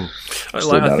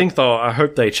 I think, though, I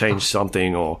hope they change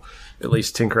something, or at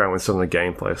least tinker around with some of the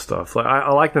gameplay stuff. Like,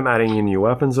 I like them adding in new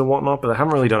weapons and whatnot, but they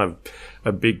haven't really done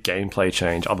a big gameplay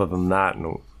change other than that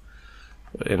in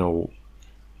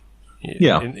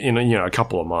a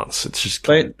couple of months. It's just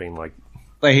kind of been like,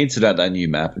 they hinted at that new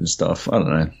map and stuff. I don't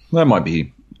know. That might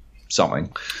be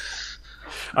something.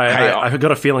 I've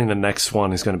got a feeling the next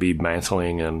one is going to be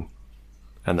mantling and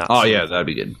that. Oh yeah, that'd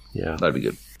be good. Yeah, that'd be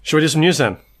good. Should we do some news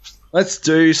then? Let's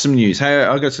do some news. Hey,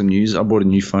 I got some news. I bought a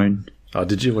new phone. Oh,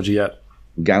 did you? What'd you get?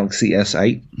 Galaxy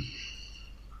S8.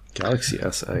 Galaxy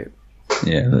S8.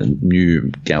 Yeah, the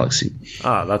new Galaxy.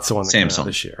 Ah, that's the one that came out Samsung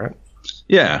this year, right?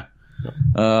 Yeah.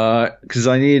 Because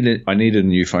I needed a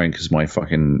new phone because my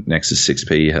fucking Nexus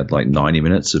 6P had like 90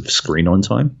 minutes of screen on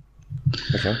time.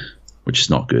 Okay. Which is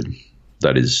not good.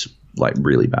 That is like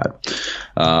really bad.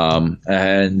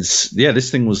 And yeah, this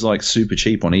thing was like super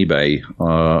cheap on eBay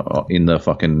in the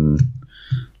fucking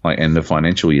like end of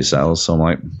financial year sales. So I'm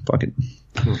like, fuck it.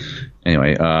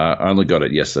 Anyway, I only got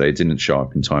it yesterday. It didn't show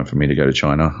up in time for me to go to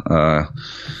China.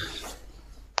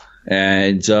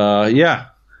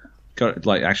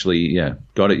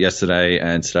 Got it yesterday,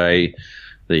 and today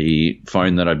the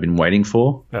phone that I've been waiting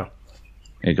for,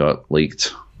 it got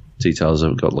leaked. Details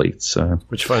of it got leaked. So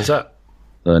which phone's that?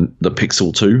 The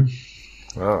Pixel 2.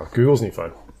 Oh, Google's new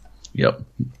phone. Yep.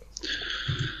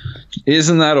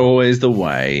 Isn't that always the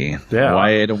way? Yeah.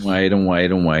 Wait,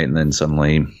 and then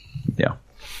suddenly, yeah.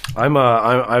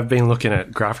 I've been looking at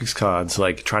graphics cards,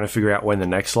 like trying to figure out when the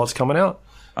next lot's coming out.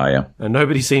 Oh yeah. And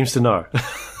nobody seems to know.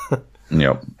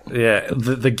 Yep. Yeah,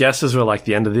 the guesses were like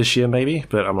the end of this year, maybe,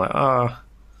 but I'm like,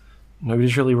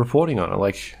 nobody's really reporting on it.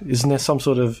 Like, isn't there some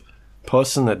sort of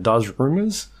person that does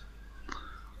rumors?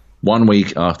 1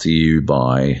 week after you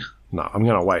buy. No, I'm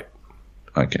gonna wait.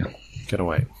 Okay. Gonna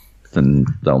wait. Then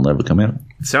they'll never come out.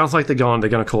 It sounds like they're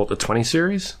gonna call it the 20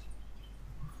 series.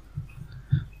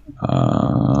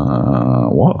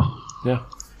 What? Yeah.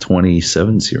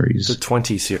 27 series. The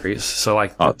 20 series. So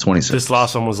like 26. This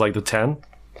last one was like the 10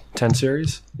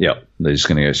 series. Yep. They're just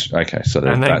going to go, okay. So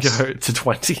and then go to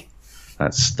 20.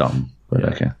 That's dumb, but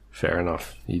okay. Fair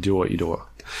enough. You do what you do. All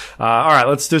right,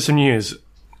 let's do some news.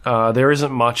 There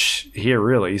isn't much here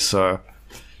really, so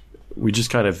we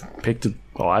just kind of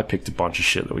I picked a bunch of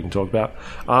shit that we can talk about.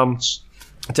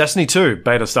 Destiny 2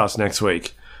 beta starts next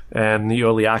week. And the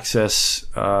early access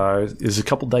is a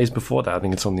couple days before that. I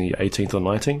think it's on the 18th or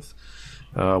 19th.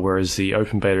 Whereas the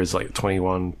open beta is like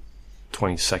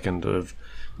 22nd of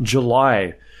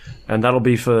July. And that'll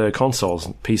be for consoles.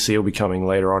 PC will be coming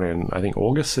later on in, I think,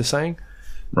 August, they're saying.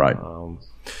 Right.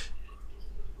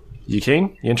 You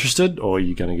keen? You interested? Or are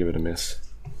you going to give it a miss?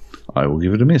 I will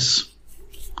give it a miss.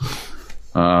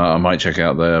 I might check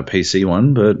out the PC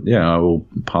one, but yeah, I will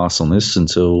pass on this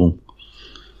until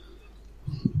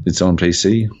it's on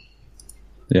PC.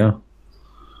 Yeah.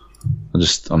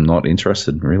 I'm not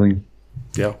interested, really.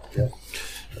 Yeah.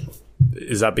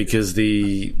 Is that because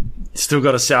still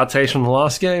got a sour taste from the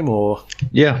last game, or?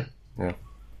 Yeah. Yeah.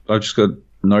 I've just got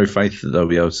no faith that they'll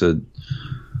be able to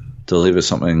deliver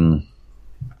something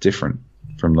different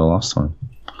from the last time.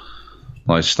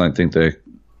 I just don't think they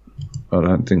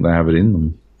have it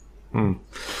in them.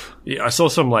 Yeah, I saw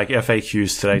some like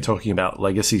FAQs today talking about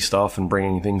legacy stuff and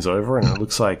bringing things over, and it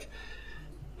looks like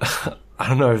I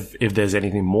don't know if there's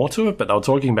anything more to it, but they were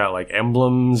talking about like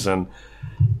emblems and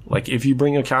Like, if you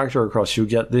bring a character across, you'll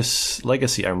get this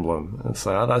legacy emblem. It's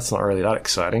like, that's not really that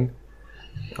exciting.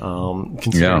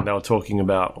 Considering they were talking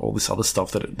about all this other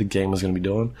stuff that the game was going to be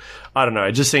doing. I don't know.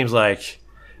 It just seems like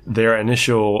their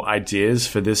initial ideas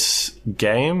for this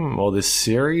game or this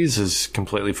series has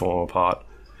completely fallen apart,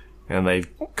 and they've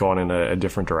gone in a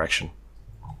different direction.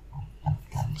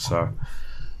 So,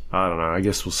 I don't know. I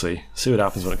guess we'll see. See what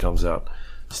happens when it comes out.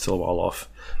 Still a while off.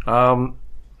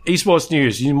 Esports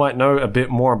news. You might know a bit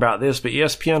more about this, but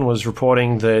ESPN was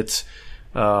reporting that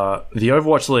the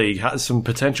Overwatch League has some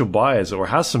potential buyers, or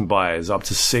has some buyers. Up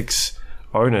to 6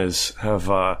 owners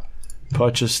have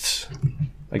purchased,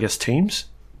 I guess, teams.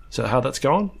 Is that how that's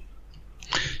going?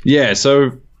 Yeah,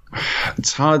 so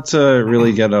it's hard to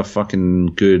really get a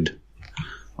fucking good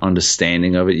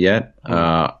understanding of it yet.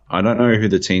 I don't know who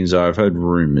the teams are. I've heard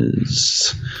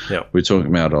rumors. Yeah, we're talking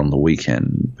about it on the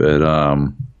weekend, but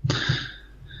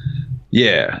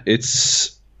yeah,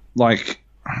 it's like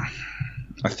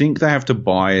I think they have to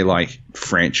buy like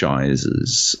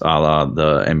franchises, a la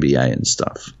the NBA and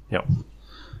stuff. Yep.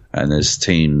 And there's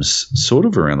teams sort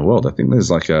of around the world. I think there's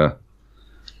like a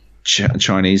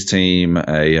Chinese team,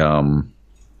 so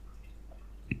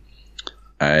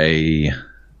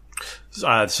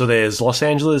there's Los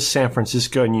Angeles, San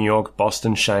Francisco, New York,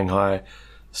 Boston, Shanghai,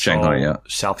 Seoul,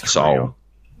 South Korea.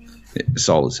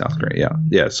 Seoul is South Korea,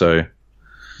 yeah. So,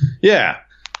 yeah.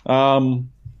 I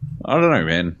don't know,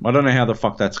 man. I don't know how the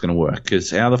fuck that's going to work, because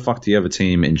how the fuck do you have a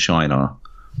team in China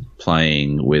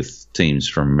playing with teams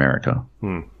from America?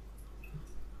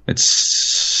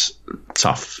 It's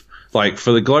tough. Like,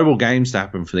 for the global games to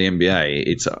happen for the NBA,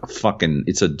 it's a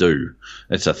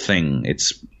thing.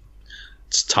 It's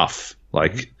tough.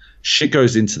 Like, shit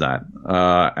goes into that.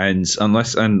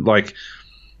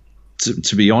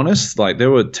 To be honest, like, there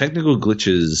were technical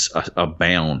glitches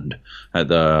abound at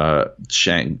the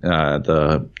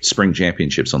Spring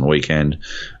Championships on the weekend.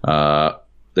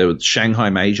 There was Shanghai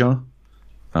Major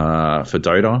for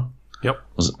Dota. Yep.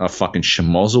 Was a fucking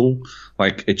schmozzle.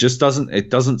 Like, it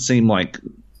doesn't seem like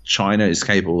China is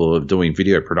capable of doing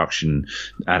video production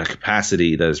at a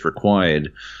capacity that is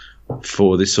required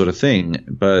for this sort of thing.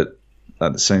 But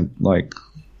at the same, like,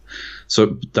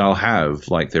 so they'll have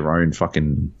like their own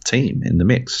fucking team in the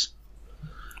mix,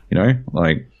 you know?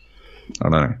 Like, I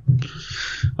don't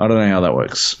know how that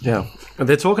works. Yeah,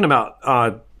 they're talking about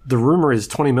the rumor is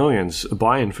 20 million's a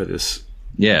buy-in for this.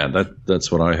 Yeah,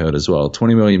 that's what I heard as well.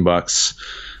 $20 million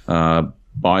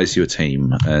buys your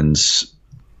team, and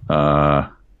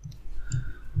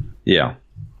yeah,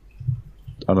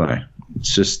 I don't know.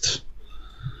 It's just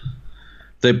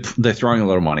they're throwing a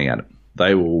lot of money at it.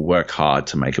 They will work hard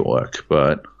to make it work,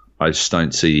 but I just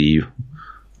don't see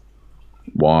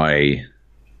why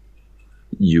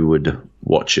you would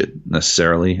watch it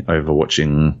necessarily over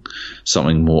watching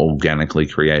something more organically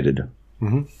created.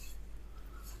 Mm-hmm.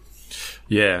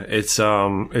 Yeah, it's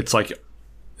like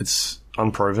it's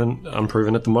unproven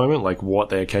at the moment, like what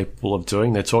they're capable of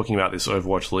doing. They're talking about this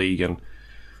Overwatch League, and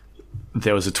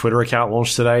there was a Twitter account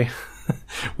launched today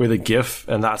with a GIF,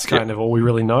 and that's kind of all we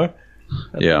really know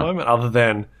at the moment, other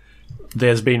than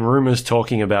there's been rumors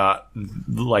talking about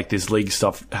like this league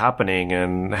stuff happening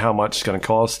and how much it's going to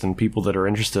cost and people that are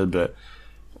interested, but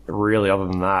really other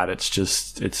than that,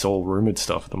 it's all rumored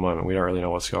stuff at the moment. We don't really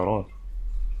know what's going on.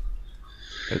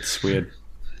 It's weird.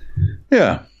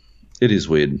 Yeah, it is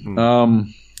weird. I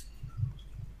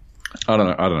don't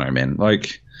know, man.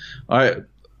 Like, I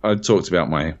talked about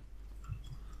my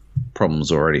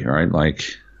problems already, right?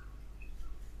 Like,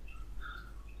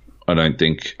 I don't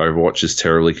think Overwatch is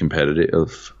terribly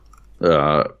competitive.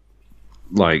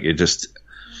 Like, it just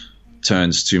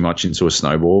turns too much into a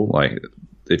snowball. Like,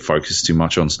 it focuses too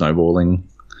much on snowballing.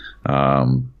 I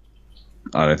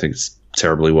don't think it's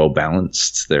terribly well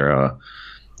balanced. There are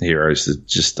heroes that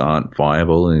just aren't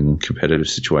viable in competitive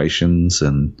situations,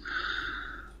 and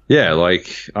yeah,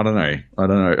 like, I don't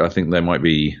know. I think they might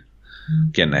be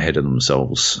getting ahead of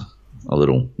themselves a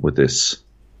little with this.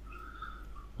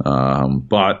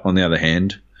 But on the other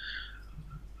hand,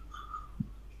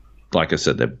 like I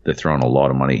said, they're throwing a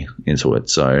lot of money into it.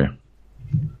 So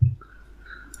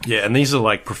yeah, and these are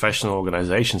like professional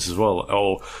organizations as well.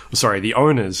 Oh, sorry, the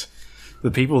owners,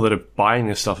 the people that are buying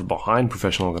this stuff are behind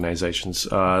professional organizations.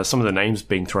 Some of the names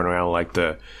being thrown around, like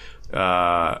the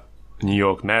New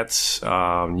York Mets,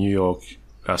 New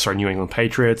England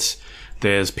Patriots.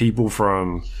 There's people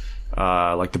from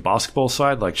like the basketball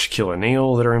side, like Shaquille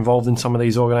O'Neal, that are involved in some of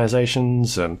these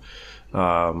organizations, and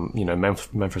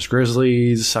Memphis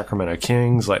Grizzlies, Sacramento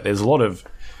Kings. Like, there's a lot of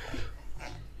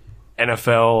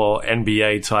NFL or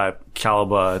NBA type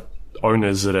caliber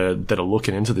owners that are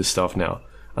looking into this stuff now.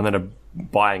 and then are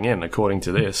buying in, according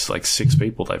to this, like 6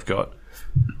 people they've got.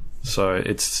 So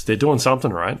they're doing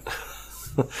something right.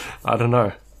 I don't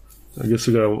know. I guess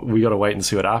we got to wait and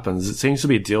see what happens. It seems to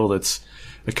be a deal that's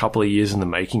a couple of years in the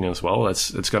making as well.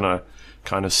 It's going to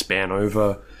kind of span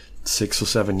over 6 or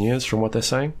 7 years from what they're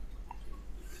saying.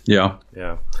 Yeah.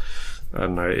 I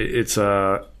don't know. It's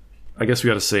I guess we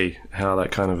got to see how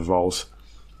that kind of evolves.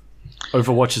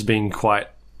 Overwatch has been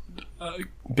a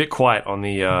bit quiet on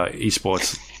the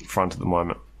esports front at the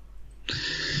moment.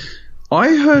 I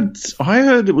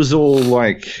heard it was all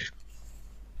like,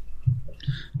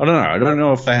 I don't know. I don't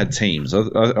know if they had teams.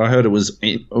 I heard it was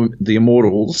the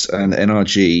Immortals and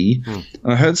NRG.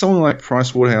 I heard something like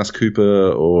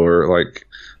PricewaterhouseCoopers or like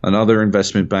another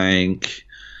investment bank,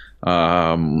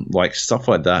 like stuff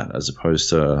like that, as opposed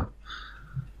to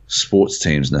sports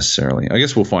teams necessarily. I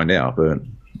guess we'll find out, but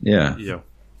yeah.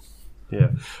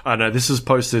 I know this was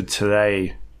posted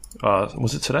today.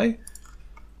 Was it today?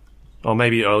 Or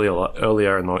maybe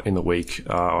earlier in the week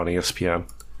on ESPN.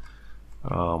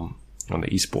 On the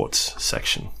esports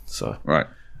section. So right.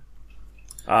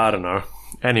 I don't know.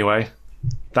 Anyway,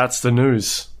 that's the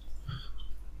news.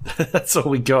 That's all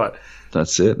we got.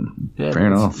 That's it. Yeah, fair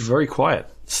enough. Very quiet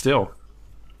still.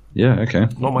 Yeah, okay.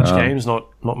 Not much games,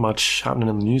 not much happening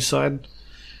on the news side.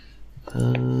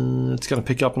 It's going to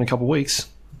pick up in a couple of weeks.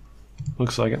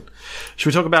 Looks like it. Should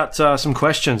we talk about some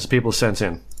questions people sent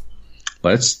in?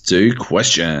 Let's do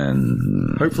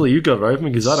question. Hopefully you got it open,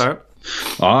 because I don't.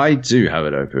 I do have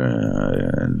it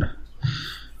open.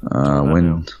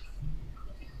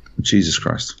 Jesus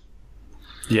Christ.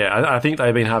 Yeah, I think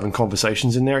they've been having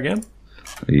conversations in there again.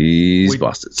 These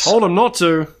bastards. Told them not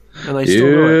to, and they still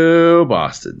do You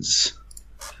bastards.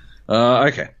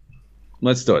 Okay,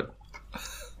 let's do it.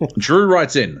 Drew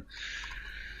writes in,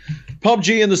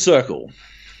 PUBG in the circle.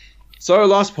 So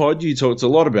last pod, you talked a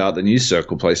lot about the new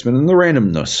circle placement and the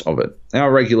randomness of it.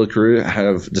 Our regular crew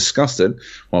have discussed it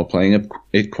while playing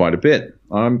it quite a bit.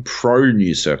 I'm pro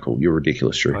new circle. You're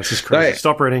ridiculous, Drew. This is crazy.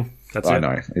 Stop reading. That's it. I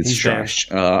know. It's trash.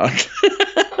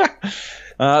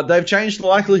 They've changed the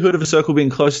likelihood of a circle being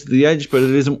close to the edge, but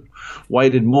it isn't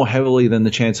weighted more heavily than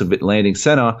the chance of it landing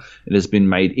center. It has been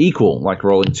made equal, like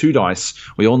rolling 2 dice.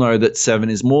 We all know that 7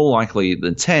 is more likely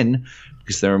than 10,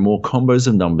 because there are more combos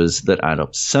of numbers that add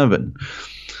up 7.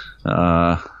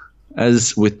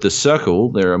 As with the circle,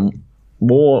 there are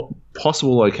more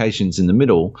possible locations in the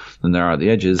middle than there are at the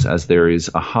edges, as there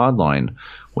is a hard line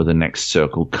where the next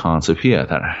circle can't appear.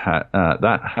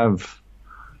 That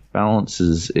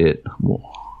balances it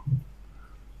more.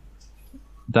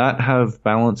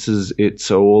 Balances it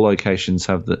so all locations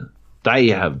have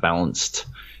balanced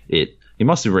it. He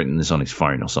must have written this on his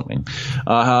phone or something.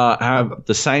 Have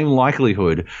the same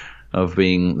likelihood of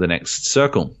being the next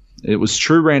circle. It was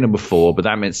true random before, but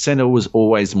that meant center was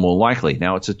always more likely.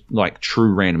 Now it's like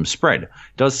true random spread. It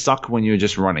does suck when you're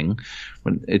just running,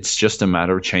 but it's just a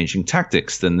matter of changing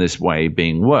tactics than this way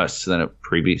being worse than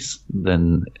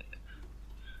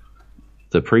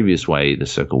the previous way the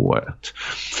circle worked.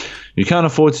 You can't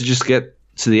afford to just get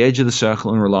to the edge of the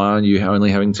circle and rely on you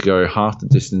only having to go half the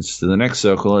distance to the next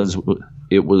circle, as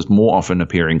it was more often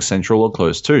appearing central or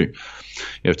close to. You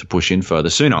have to push in further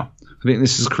sooner. I think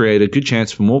this has created a good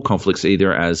chance for more conflicts,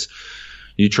 either as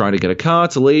you try to get a car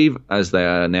to leave, as they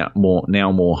are now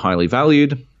more highly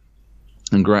valued,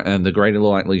 and the greater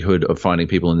likelihood of finding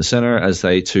people in the center, as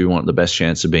they too want the best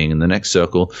chance of being in the next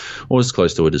circle or as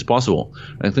close to it as possible.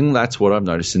 I think that's what I've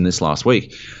noticed in this last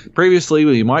week. Previously,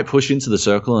 you might push into the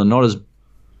circle and not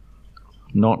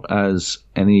as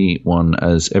anyone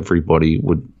as everybody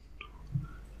would.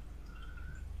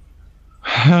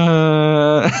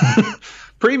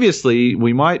 Previously,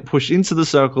 we might push into the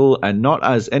circle and not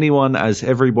as anyone as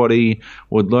everybody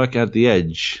would lurk at the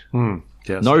edge.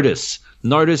 Yes.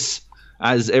 Notice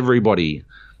as everybody.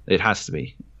 It has to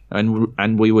be.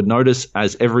 And we would notice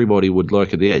as everybody would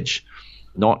lurk at the edge.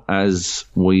 Not as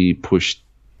we push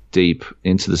deep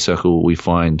into the circle, we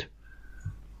find.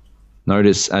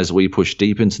 Notice as we push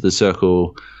deep into the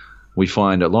circle, we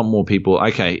find a lot more people.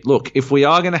 Okay, look, if we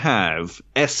are going to have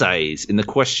essays in the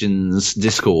questions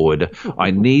Discord,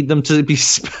 I need them to be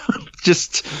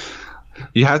just.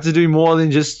 You have to do more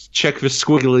than just check for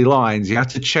squiggly lines. You have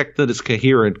to check that it's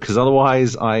coherent, because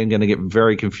otherwise I am going to get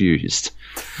very confused.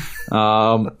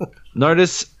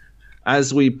 Notice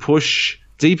as we push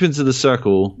deep into the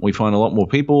circle, we find a lot more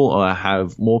people, or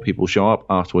have more people show up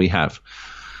after we have.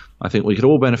 I think we could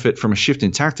all benefit from a shift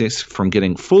in tactics, from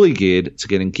getting fully geared to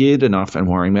getting geared enough and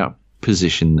worrying about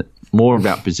position more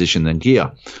about position than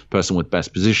gear. Person with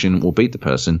best position will beat the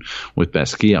person with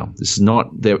best gear.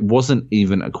 There wasn't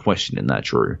even a question in that,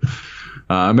 Drew.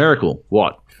 Miracle,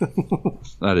 what?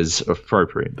 That is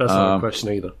appropriate. That's not a question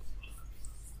either.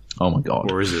 Oh my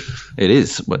God. Or is it? It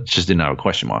is, but just didn't have a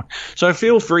question mark. So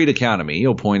feel free to counter me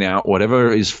or point out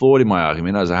whatever is flawed in my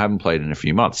argument, as I haven't played in a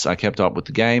few months. I kept up with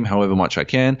the game however much I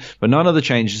can, but none of the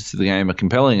changes to the game are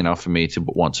compelling enough for me to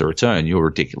want to return. You're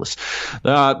ridiculous.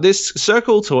 This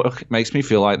circle talk makes me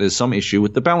feel like there's some issue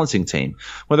with the balancing team.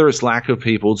 Whether it's lack of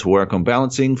people to work on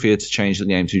balancing, fear to change the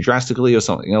game too drastically, or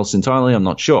something else entirely, I'm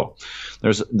not sure.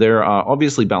 There are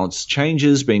obviously balance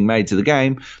changes being made to the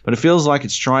game, but it feels like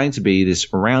it's trying to be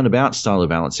this roundabout style of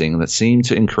balancing that seemed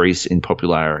to increase in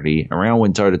popularity around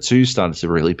when Dota 2 started to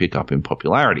really pick up in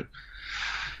popularity.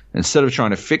 Instead of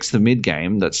trying to fix the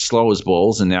mid-game that's slow as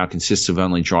balls and now consists of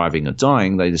only driving or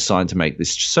dying, they decide to make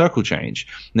this circle change.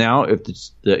 Now, if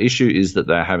the issue is that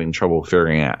they're having trouble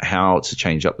figuring out how to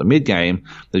change up the mid-game,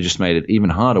 they just made it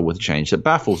even harder with a change that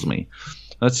baffles me.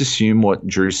 Let's assume what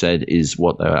Drew said is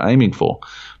what they were aiming for.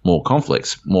 More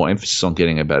conflicts, more emphasis on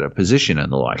getting a better position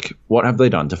and the like. What have they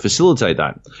done to facilitate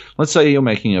that? Let's say you're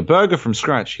making a burger from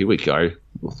scratch. Here we go.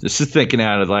 This is thinking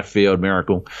out of left field,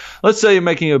 Miracle. Let's say you're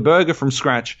making a burger from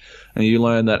scratch and you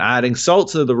learn that adding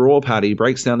salt to the raw patty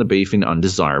breaks down the beef in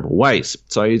undesirable ways.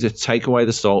 So you just take away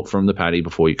the salt from the patty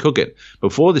before you cook it.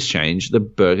 Before this change, the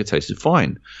burger tasted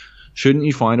fine. Shouldn't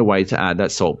you find a way to add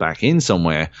that salt back in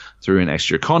somewhere through an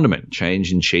extra condiment,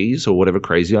 change in cheese, or whatever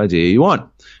crazy idea you want?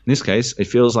 In this case, it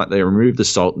feels like they removed the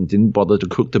salt and didn't bother to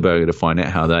cook the burger to find out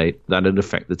how that'd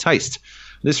affect the taste.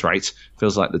 At this rate,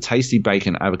 feels like the tasty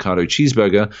bacon avocado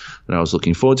cheeseburger that I was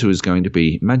looking forward to is going to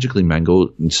be magically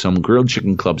mangled in some grilled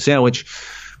chicken club sandwich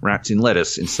wrapped in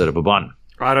lettuce instead of a bun.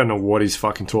 I don't know what he's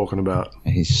fucking talking about.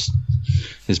 His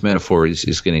metaphor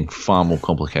is getting far more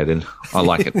complicated. I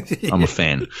like it. I'm a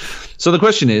fan. So the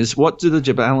question is, what do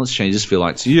the balance changes feel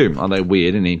like to you? Are they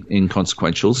weird and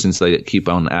inconsequential since they keep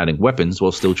on adding weapons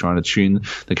while still trying to tune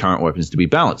the current weapons to be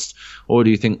balanced? Or do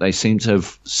you think they seem to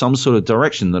have some sort of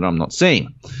direction that I'm not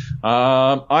seeing?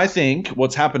 I think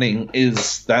what's happening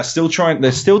is they're still trying,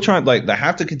 like, they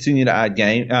have to continue to add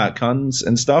guns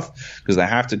and stuff because they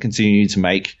have to continue to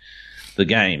make the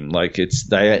game. Like, it's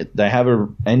they have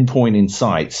an endpoint in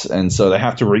sight, and so they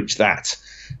have to reach that.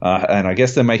 And I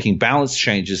guess they're making balance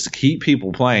changes to keep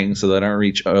people playing so they don't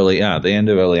reach the end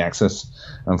of early access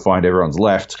and find everyone's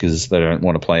left because they don't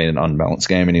want to play an unbalanced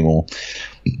game anymore.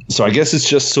 So I guess it's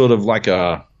just sort of like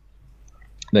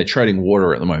they're treading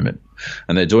water at the moment,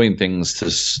 and they're doing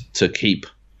things to keep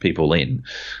people in.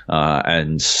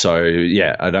 And so,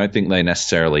 yeah, I don't think they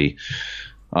necessarily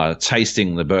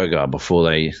tasting the burger before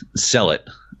they sell it,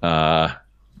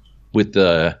 with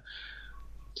the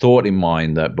thought in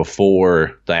mind that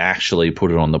before they actually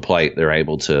put it on the plate,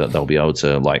 they'll be able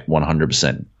to like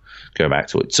 100% go back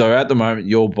to it. So at the moment,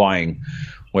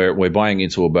 we're buying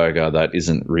into a burger that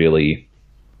isn't really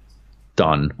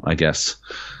done, I guess.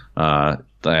 They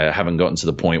haven't gotten to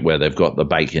the point where they've got the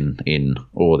bacon in,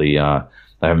 or they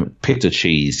haven't picked a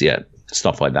cheese yet,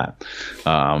 stuff like that.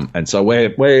 And so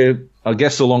we're I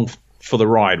guess along for the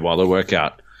ride while they work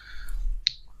out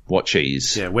what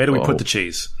cheese. Yeah, where do we put the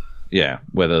cheese? Yeah,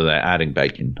 whether they're adding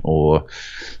bacon or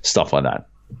stuff like that.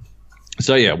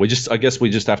 So yeah, I guess we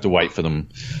just have to wait for them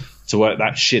to work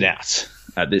that shit out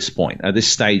at this point, at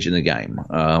this stage in the game.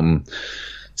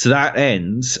 To that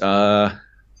end,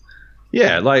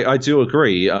 yeah, like I do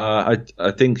agree. I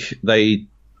think they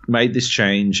made this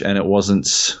change and it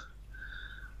wasn't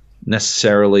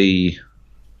necessarily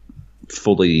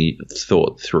fully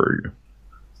thought through.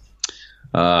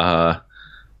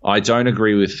 I don't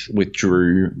agree with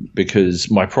Drew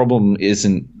because my problem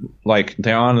isn't like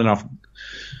there aren't enough.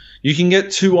 You can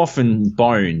get too often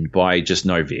boned by just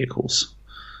no vehicles.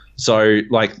 So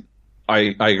like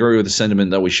I agree with the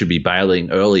sentiment that we should be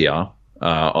bailing earlier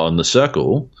on the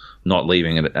circle, not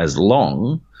leaving it as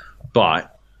long.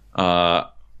 But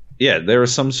yeah, there are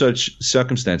some such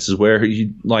circumstances where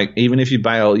you like even if you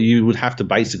bail, you would have to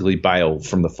basically bail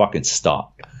from the fucking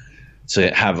start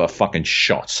to have a fucking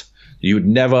shot. You would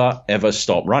never ever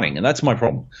stop running, and that's my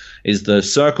problem. Is the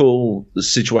circle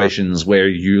situations where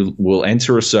you will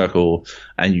enter a circle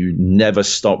and you never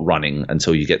stop running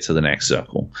until you get to the next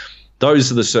circle.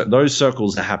 Those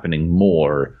circles are happening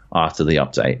more after the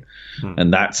update,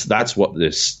 and that's what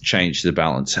this change to the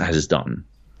balance has done.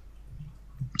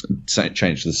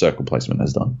 Change to the circle placement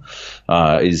has done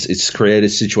is it's created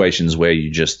situations where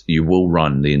you will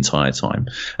run the entire time,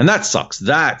 and that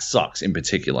sucks in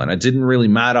particular. And it didn't really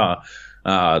matter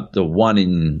the 1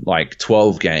 in like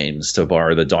 12 games, to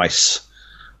borrow the dice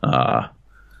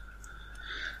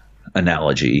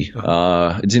analogy.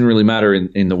 It didn't really matter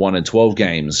in the 1 and 12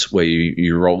 games where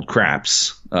you rolled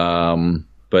craps.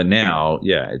 But now,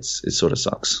 yeah, it sort of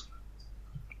sucks.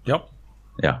 Yep.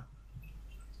 Yeah.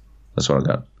 That's what I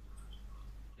got.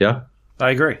 Yeah?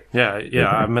 I agree. Yeah.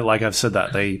 I mean, like I've said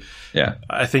that.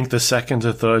 I think the second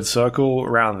to third circle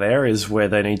around there is where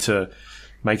they need to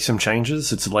make some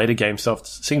changes. It's later game stuff.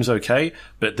 Seems okay,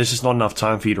 but there's just not enough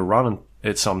time for you to run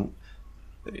in some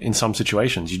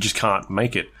situations. You just can't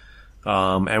make it.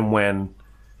 And when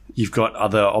you've got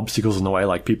other obstacles in the way,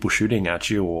 like people shooting at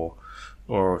you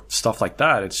or stuff like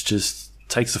that, it's just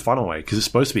takes the fun away, because it's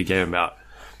supposed to be a game about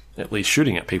at least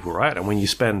shooting at people, right? And when you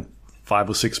spend 5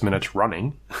 or 6 minutes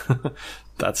running,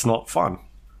 that's not fun.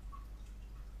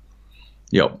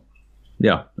 Yep.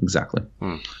 Yeah, exactly.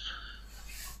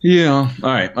 Yeah. All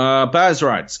right. Baz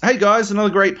writes, "Hey guys, another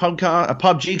great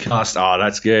PUBGcast. Oh,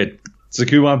 that's good. It's a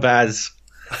good one, Baz.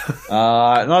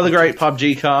 Another great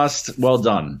PUBGcast. Well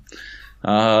done."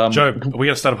 Joab, are we going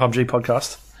to start a PUBG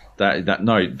podcast?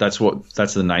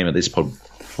 That's the name of this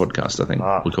podcast. I think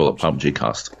we call it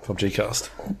PUBGcast. PUBGcast.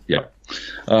 Yeah.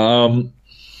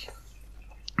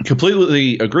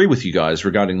 Completely agree with you guys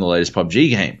regarding the latest PUBG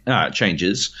game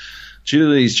changes. Due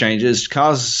to these changes,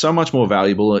 cars are so much more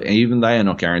valuable, and even they are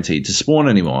not guaranteed to spawn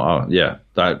anymore. Oh, yeah,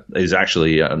 that is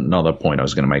actually another point I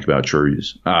was going to make about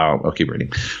Trues. I'll keep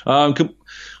reading.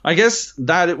 I guess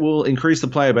that it will increase the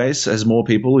player base, as more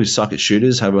people who suck at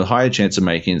shooters have a higher chance of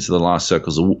making it to the last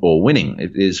circles or winning.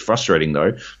 It is frustrating,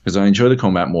 though, because I enjoy the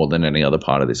combat more than any other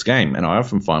part of this game, and I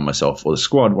often find myself or the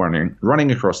squad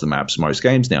running across the maps most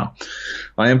games now.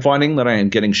 I am finding that I am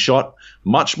getting shot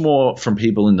much more from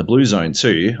people in the blue zone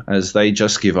too, as they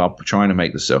just give up trying to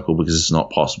make the circle because it's not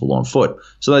possible on foot.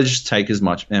 So they just take as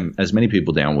many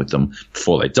people down with them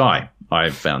before they die.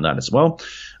 I've found that as well,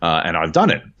 and I've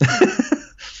done it.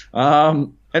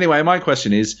 Anyway, my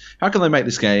question is, how can they make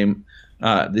this game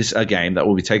a game that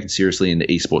will be taken seriously in the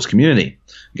esports community?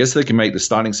 I guess they can make the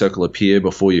starting circle appear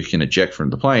before you can eject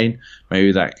from the plane.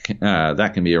 Maybe that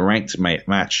can be a ranked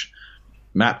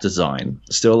map design.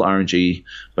 Still RNG,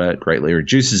 but greatly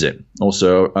reduces it.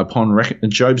 Also, upon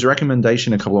Joab's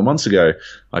recommendation a couple of months ago,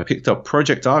 I picked up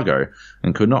Project Argo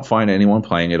and could not find anyone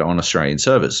playing it on Australian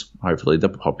servers. Hopefully the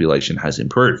population has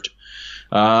improved.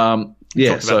 We talked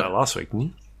about that last week, didn't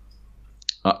you?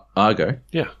 Argo?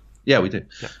 Yeah. Yeah, we did.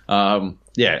 Yeah.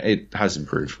 It has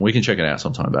improved. We can check it out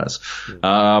sometime, Baz.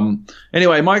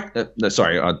 Anyway, Mike,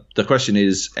 the question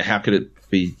is, how could it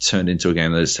be turned into a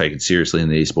game that is taken seriously in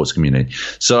the esports community?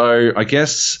 So I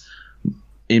guess,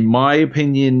 in my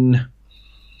opinion,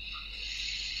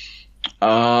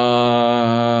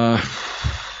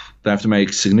 they have to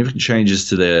make significant changes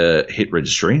to their hit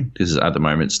registry, because at the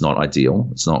moment it's not ideal.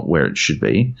 It's not where it should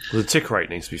be. Well, the tick rate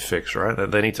needs to be fixed, right?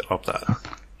 They need to up that.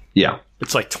 Yeah.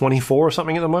 It's like 24 or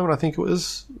something at the moment, I think it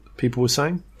was, people were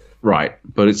saying. Right,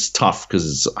 but it's tough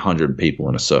because it's 100 people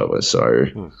in a server, so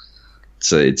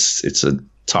it's a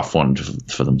tough one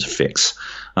for them to fix.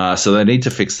 So they need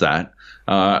to fix that.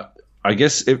 I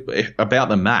guess about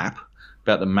the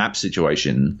map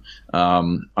situation,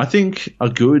 I think a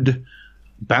good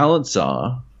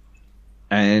balancer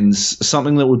and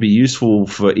something that would be useful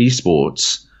for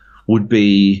esports would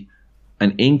be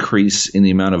an increase in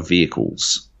the amount of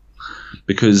vehicles,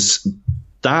 because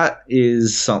that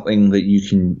is something that you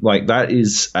can, like, that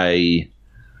is I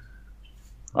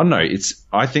don't know,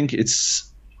 I think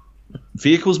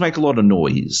vehicles make a lot of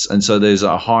noise, and so there's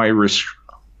a high risk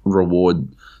reward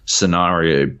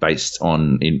scenario based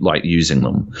on using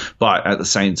them. But at the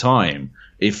same time,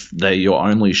 if they're your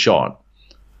only shot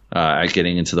at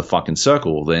getting into the fucking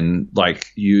circle, then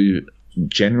you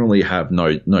generally have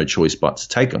no choice but to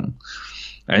take them.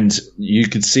 And you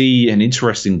could see an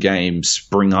interesting game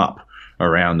spring up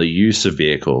around the use of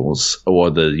vehicles, or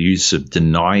the use of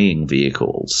denying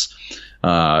vehicles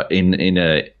in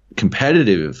a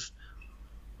competitive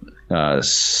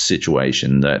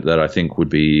situation that I think would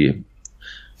be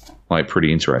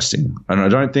pretty interesting. And I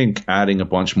don't think adding a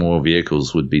bunch more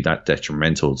vehicles would be that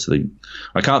detrimental to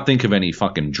I can't think of any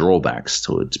fucking drawbacks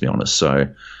to it, to be honest. So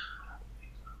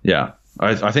yeah,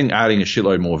 I think adding a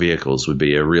shitload more vehicles would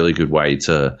be a really good way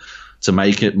to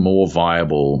make it more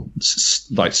viable,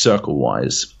 circle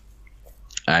wise,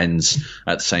 and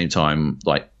at the same time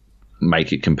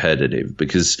make it competitive.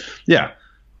 Because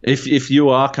if you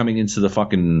are coming into the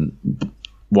fucking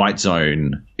white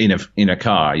zone in a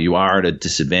car, you are at a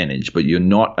disadvantage, but you're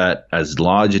not at as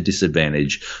large a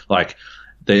disadvantage.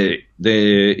 There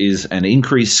is an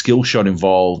increased skill shot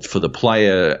involved for the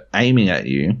player aiming at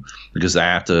you, because they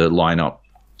have to line up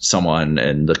someone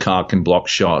and the car can block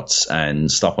shots and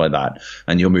stuff like that,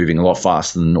 and you're moving a lot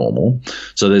faster than normal.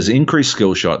 So there's increased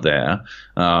skill shot there,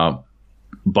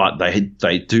 but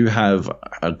they do have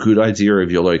a good idea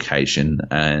of your location,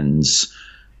 and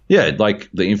yeah, like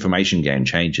the information game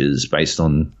changes based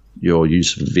on your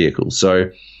use of the vehicle.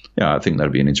 So yeah, I think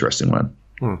that'd be an interesting one.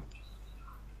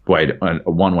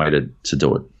 One way to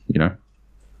do it, you know.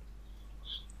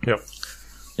 Yep.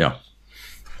 Yeah.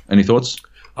 Any thoughts?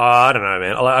 I don't know,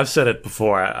 man. I've said it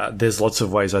before. There's lots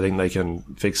of ways I think they can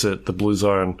fix it. The blue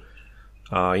zone,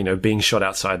 being shot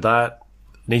outside that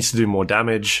needs to do more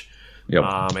damage.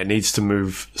 Yep. It needs to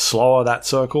move slower, that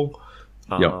circle.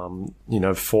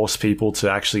 Yep. Force people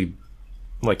to actually,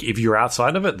 like, if you're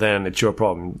outside of it, then it's your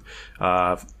problem.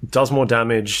 Does more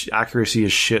damage. Accuracy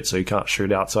is shit, so you can't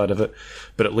shoot outside of it.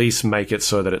 But at least make it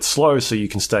so that it's slow, so you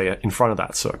can stay in front of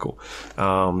that circle.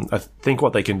 I think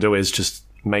what they can do is just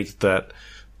make that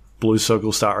blue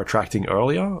circle start retracting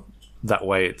earlier. That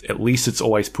way, at least it's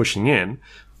always pushing in,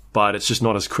 but it's just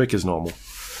not as quick as normal.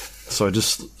 So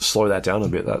just slow that down a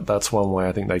bit. That's one way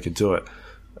I think they could do it.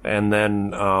 And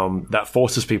then that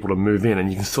forces people to move in, and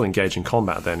you can still engage in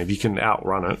combat then. If you can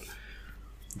outrun it,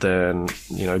 then,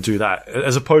 do that.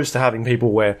 As opposed to having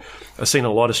people where I've seen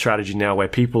a lot of strategy now where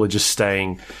people are just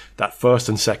staying that first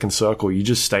and second circle. You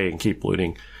just stay and keep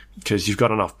looting because you've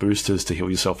got enough boosters to heal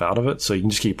yourself out of it. So you can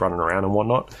just keep running around and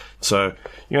whatnot. So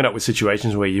you end up with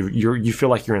situations where you feel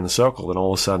like you're in the circle, and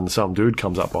all of a sudden some dude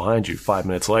comes up behind you 5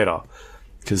 minutes later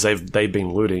because they've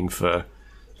been looting for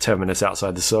 10 minutes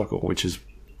outside the circle, which is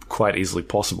quite easily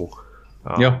possible.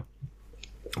 Yeah.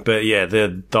 But yeah,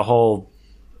 the whole,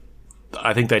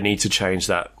 I think they need to change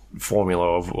that formula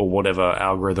or whatever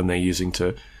algorithm they're using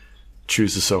to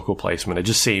choose the circle placement. It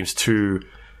just seems too,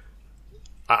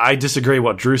 I disagree with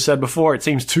what Drew said before. It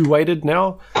seems too weighted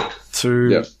now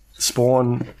to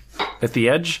spawn at the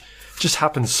edge. It just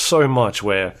happens so much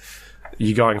where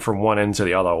you're going from one end to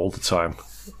the other all the time.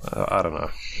 I don't know.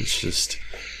 It's just,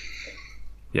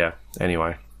 yeah.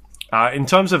 Anyway. In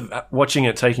terms of watching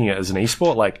it, taking it as an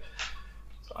esport, like,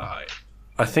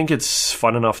 I think it's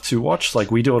fun enough to watch.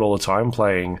 Like, we do it all the time,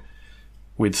 playing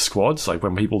with squads. Like,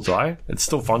 when people die, it's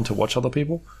still fun to watch other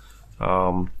people.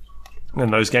 And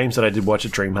those games that I did watch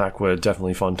at DreamHack were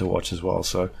definitely fun to watch as well.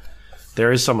 So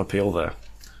there is some appeal there.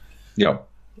 Yeah.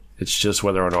 It's just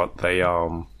whether or not they,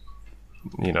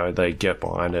 they get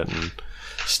behind it and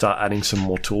start adding some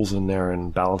more tools in there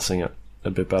and balancing it a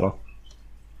bit better.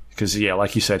 Because, yeah,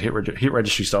 like you said, hit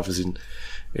registry stuff is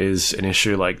an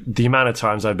issue. Like, the amount of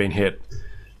times I've been hit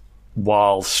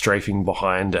while strafing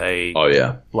behind a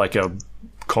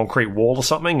concrete wall or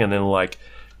something, and then, like,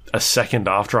 a second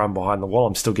after I'm behind the wall,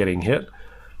 I'm still getting hit.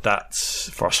 That's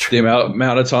frustrating. The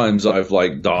amount of times I've,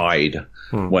 like, died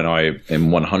when I am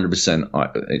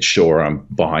 100% sure I'm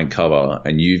behind cover,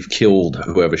 and you've killed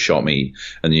whoever shot me,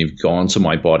 and you've gone to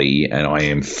my body, and I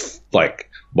am,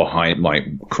 behind my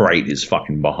crate is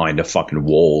fucking behind a fucking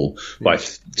wall by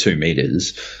 2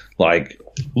 meters. Like,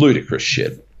 ludicrous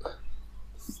shit.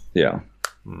 Yeah.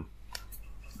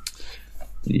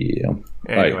 Yeah.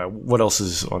 Anyway, what else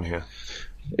is on here?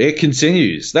 It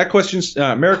continues. That question,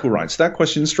 Miracle writes, that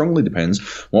question strongly depends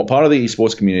what part of the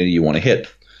esports community you want to hit.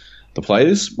 The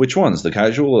players? Which ones? The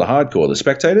casual or the hardcore? The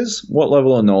spectators? What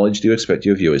level of knowledge do you expect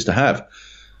your viewers to have?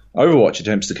 Overwatch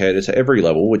attempts to cater to every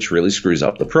level, which really screws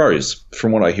up the pros.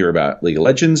 From what I hear about League of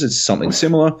Legends, it's something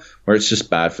similar, where it's just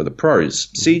bad for the pros.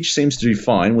 Siege seems to do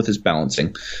fine with its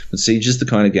balancing, but Siege is the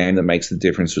kind of game that makes the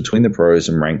difference between the pros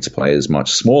and ranked players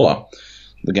much smaller.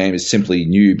 The game is simply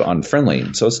noob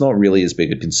unfriendly, so it's not really as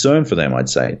big a concern for them, I'd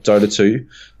say. Dota 2,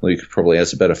 Luke probably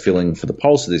has a better feeling for the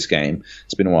pulse of this game.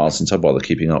 It's been a while since I bothered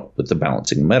keeping up with the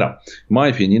balancing meta. In my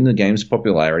opinion, the game's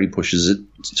popularity pushes it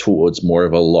towards more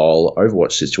of a LOL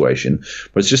Overwatch situation,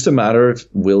 but it's just a matter of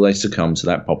will they succumb to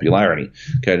that popularity,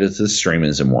 cater to the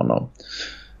streamers and whatnot.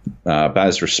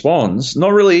 Baz responds,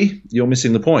 not really, you're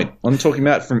missing the point. I'm talking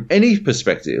about from any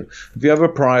perspective. If you have a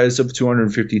prize of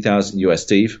 250,000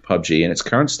 USD for PUBG in its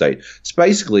current state, it's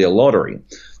basically a lottery.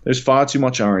 There's far too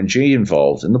much RNG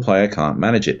involved, and the player can't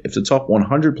manage it. If the top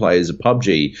 100 players of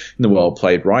PUBG in the world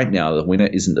played right now, the winner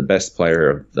isn't the best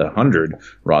player of the 100,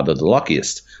 rather the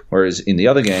luckiest. Whereas in the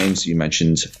other games you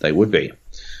mentioned, they would be.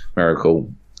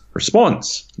 Miracle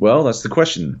responds, well, that's the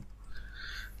question.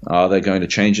 Are they going to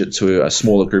change it to a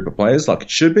smaller group of players like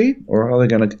it should be? Or are they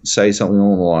going to say something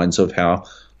along the lines of how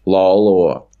LoL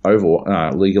or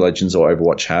League of Legends or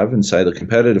Overwatch have and say the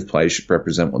competitive play should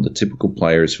represent what the typical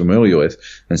player is familiar with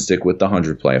and stick with the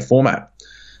 100-player format?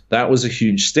 That was a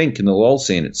huge stink in the LoL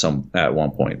scene at one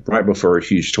point. Right before a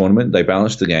huge tournament, they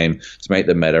balanced the game to make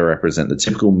the meta represent the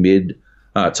typical mid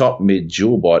top mid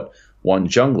dual bot, one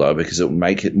jungler, because it would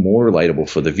make it more relatable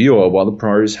for the viewer, while the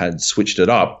pros had switched it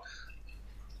up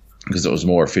because it was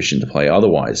more efficient to play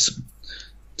otherwise.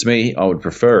 To me, I would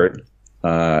prefer it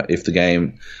if the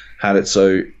game had it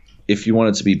so if you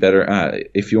wanted to be better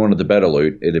if you wanted the better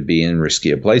loot, it'd be in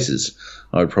riskier places.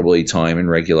 I would probably time and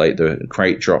regulate the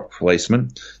crate drop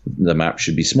placement. The map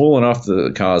should be small enough that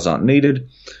the cars aren't needed.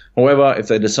 However, if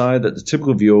they decide that the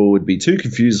typical viewer would be too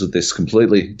confused with this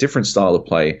completely different style of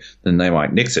play, then they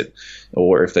might nix it.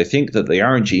 Or if they think that the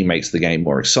RNG makes the game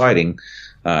more exciting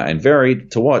and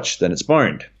varied to watch, then it's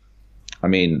boned. I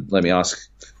mean, let me ask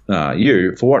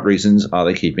you, for what reasons are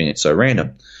they keeping it so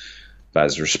random?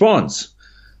 Baz responds,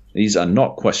 these are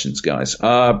not questions, guys.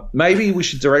 Maybe we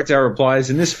should direct our replies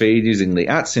in this feed using the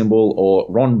 @ symbol, or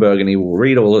Ron Burgundy will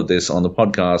read all of this on the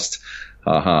podcast.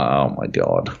 Oh my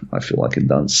god, I feel like a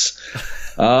dunce.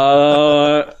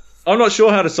 I'm not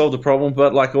sure how to solve the problem,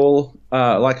 but like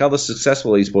other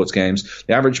successful esports games,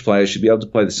 the average player should be able to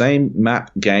play the same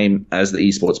map game as the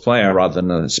esports player rather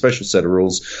than a special set of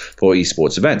rules for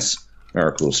esports events.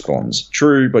 Miracle responds,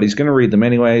 true, but he's going to read them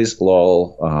anyways.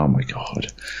 Lol. Oh my god.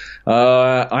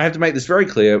 I have to make this very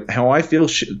clear. How I feel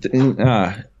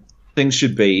things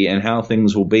should be and how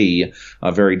things will be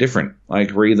are very different. I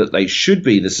agree that they should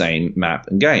be the same map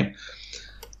and game.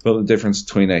 But the difference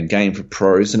between a game for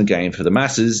pros and a game for the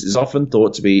masses is often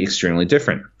thought to be extremely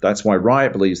different. That's why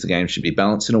Riot believes the game should be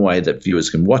balanced in a way that viewers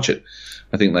can watch it.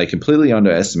 I think they completely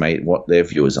underestimate what their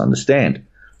viewers understand.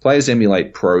 Players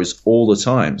emulate pros all the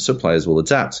time, so players will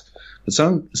adapt. But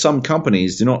some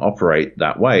companies do not operate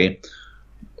that way,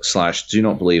 / do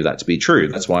not believe that to be true.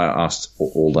 That's why I asked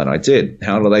all that I did.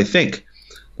 How do they think?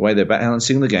 The way they're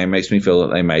balancing the game makes me feel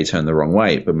that they may turn the wrong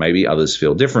way, but maybe others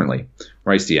feel differently.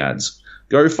 Race adds.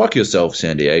 Go fuck yourself,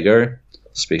 San Diego.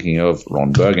 Speaking of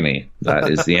Ron Burgundy,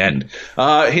 that is the end.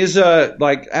 Here's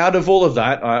out of all of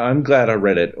that, I'm glad I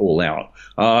read it all out.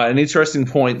 An interesting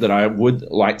point that I would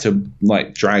like to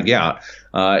drag out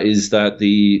is that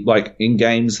in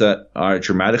games that are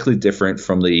dramatically different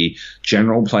from the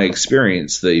general play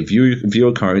experience, the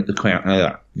viewer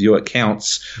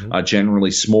counts are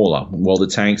generally smaller. While the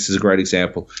Tanks is a great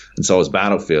example, and so is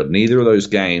Battlefield. Neither of those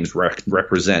games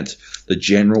represent the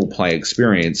general play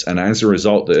experience, and as a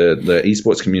result, the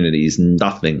esports community is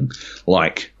nothing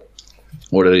like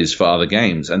what it is for other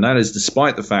games. And that is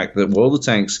despite the fact that World of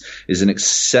Tanks is an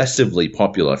excessively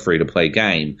popular free-to-play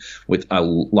game with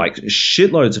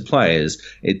shitloads of players.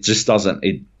 It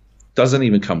doesn't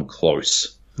even come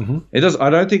close. Mm-hmm. It does. I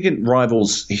don't think it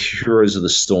rivals Heroes of the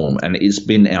Storm, and it's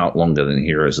been out longer than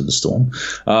Heroes of the Storm.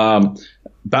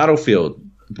 Battlefield,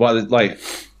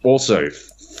 also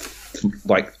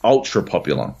ultra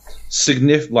popular,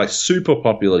 super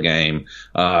popular game,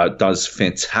 does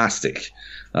fantastic.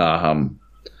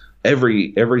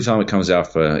 Every time it comes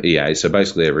out for EA, so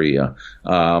basically every year,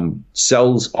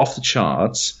 sells off the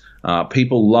charts.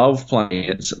 People love playing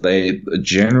it. They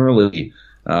generally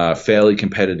fairly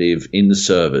competitive in the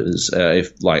servers,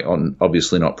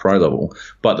 obviously not pro level,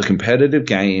 but the competitive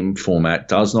game format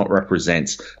does not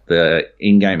represent the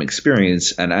in-game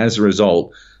experience, and as a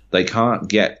result, they can't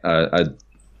get a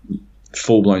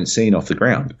full-blown scene off the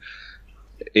ground.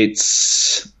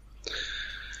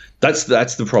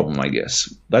 That's the problem, I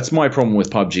guess. That's my problem with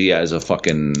PUBG as a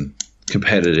fucking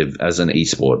competitive, as an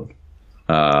esport,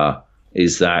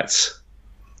 is that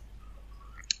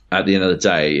at the end of the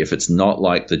day, if it's not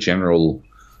like the general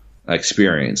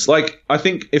experience, I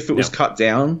think if it was cut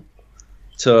down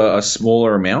to a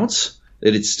smaller amount,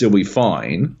 it'd still be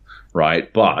fine,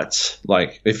 right? But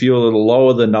if you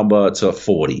lower the number to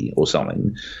 40 or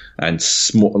something, and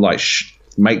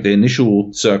make the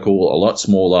initial circle a lot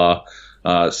smaller.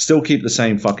 Still keep the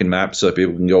same fucking map so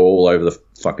people can go all over the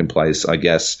fucking place, I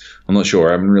guess. I'm not sure.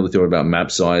 I haven't really thought about map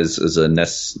size as a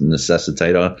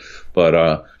necessitator.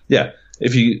 But,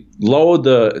 if you lower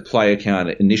the player count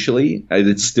initially,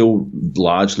 it'd still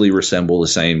largely resemble the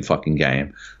same fucking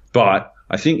game. But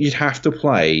I think it'd have to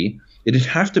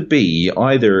be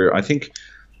either, I think,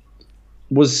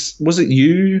 was it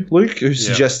you, Luke, who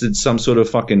suggested some sort of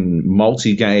fucking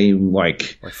multi-game,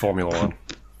 like Formula One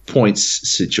points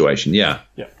situation? Yeah,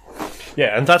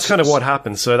 and that's kind of what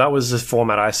happened. So that was the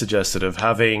format I suggested of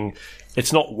having,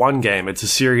 it's not one game, it's a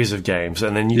series of games,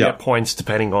 and then you get points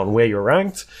depending on where you're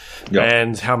ranked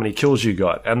and how many kills you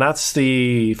got. And that's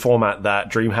the format that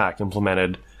DreamHack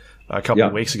implemented a couple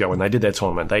of weeks ago when they did their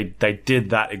tournament. They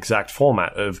did that exact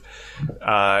format of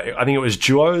I think it was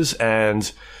duos, and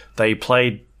they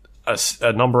played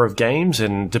a number of games,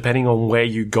 and depending on where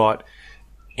you got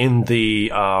in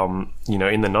the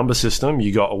in the number system,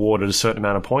 you got awarded a certain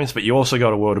amount of points, but you also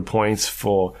got awarded points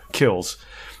for kills.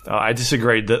 I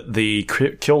disagreed that the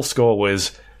kill score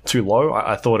was too low.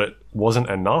 I thought it wasn't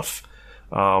enough.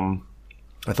 I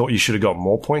thought you should have got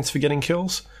more points for getting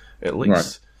kills, at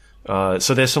least. Right.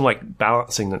 So there's some like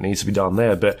balancing that needs to be done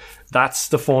there, but that's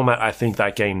the format I think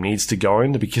that game needs to go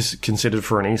in to be considered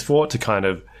for an esport, to kind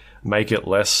of make it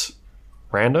less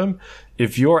random.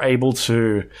 If you're able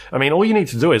to, I mean, all you need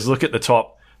to do is look at the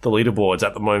leaderboards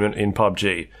at the moment in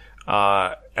PUBG,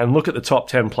 and look at the top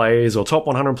 10 players or top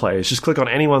 100 players. Just click on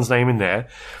anyone's name in there,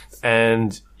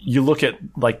 and you look at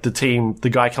like the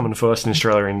guy coming first in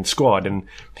Australia in squad, and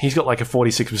he's got like a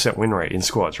 46% win rate in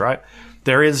squads, right?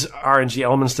 There is RNG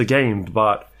elements to the game,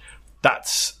 but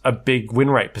that's a big win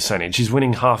rate percentage. He's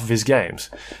winning half of his games.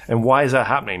 And why is that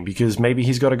happening? Because maybe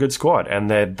he's got a good squad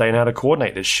and they know how to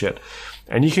coordinate this shit.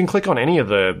 And you can click on any of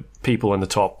the people in the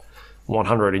top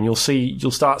 100 and you'll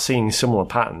start seeing similar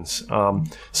patterns.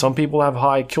 Some people have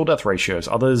high kill death ratios.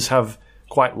 Others have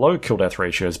quite low kill death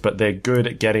ratios, but they're good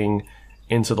at getting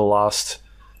into the last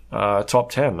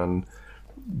top 10. And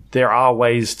there are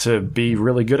ways to be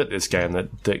really good at this game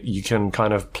that you can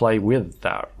kind of play with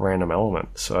that random element.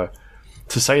 So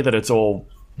to say that it's all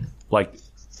like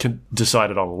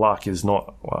decided on luck is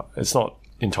not, it's not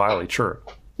entirely true.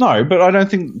 No, but I don't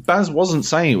think Baz wasn't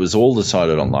saying it was all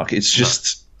decided on luck. It's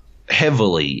just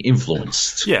heavily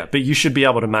influenced. Yeah, but you should be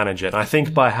able to manage it. I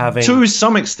think by having, to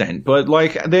some extent, but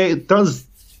like there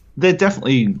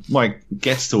definitely like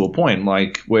gets to a point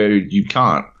like where you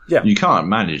can't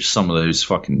manage some of those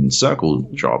fucking circle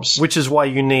jobs. Which is why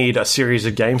you need a series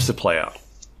of games to play out,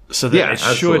 so that it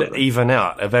should even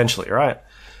out eventually, right?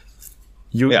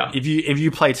 If you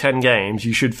play 10 games,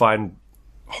 you should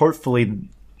hopefully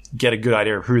get a good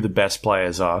idea of who the best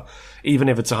players are, even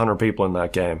if it's 100 people in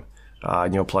that game,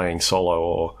 and you're playing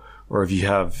solo, or if you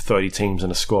have 30 teams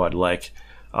in a squad. Like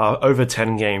over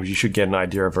 10 games, you should get an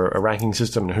idea of a ranking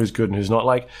system and who's good and who's not.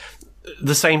 Like,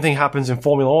 the same thing happens in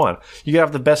Formula 1. You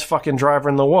have the best fucking driver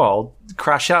in the world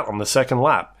crash out on the second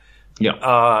lap.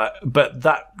 Yeah. But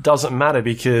that doesn't matter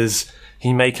because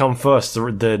he may come first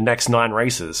the next 9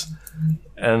 races.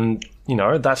 And,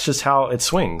 that's just how it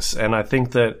swings. And I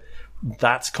think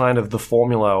that's kind of the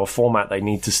formula or format they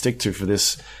need to stick to for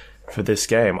this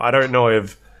game. I don't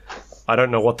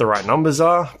know what the right numbers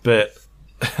are, but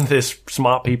there's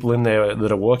smart people in there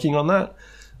that are working on that.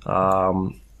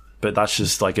 But that's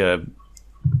just like a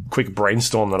quick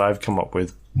brainstorm that I've come up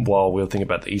with while we were thinking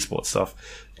about the esports stuff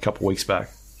a couple of weeks back.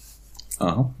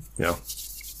 Yeah.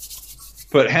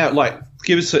 But how? Like,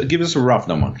 give us a rough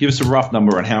number. Give us a rough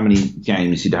number on how many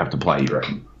games you'd have to play. You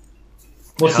reckon?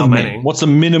 What's the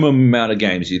minimum amount of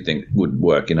games you think would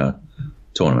work in a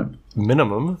tournament?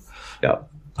 Minimum? Yeah.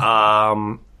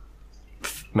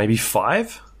 Maybe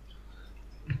 5.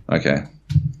 Okay.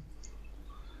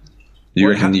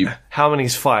 How many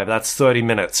is 5? That's 30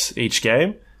 minutes each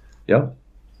game. Yep.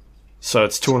 So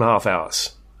it's 2.5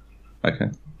 hours. Okay.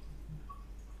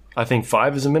 I think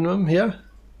 5 is a minimum here.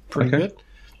 Pretty good.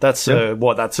 That's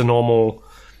that's a normal.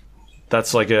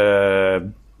 That's like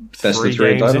a 3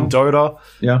 games in Dota.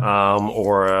 Yeah.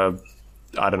 Or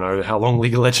I don't know how long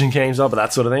League of Legends games are, but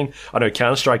that sort of thing. I know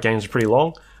Counter-Strike games are pretty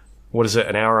long. What is it?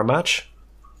 An hour a match?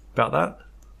 About that?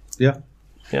 Yeah.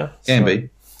 Yeah. Can be.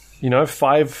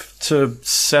 5 to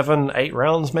 7, 8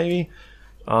 rounds maybe,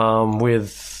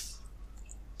 with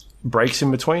breaks in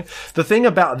between. The thing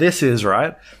about this is,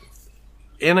 right,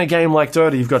 in a game like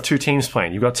Dota, you've got 2 teams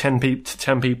playing. You've got 10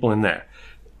 people in there.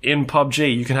 In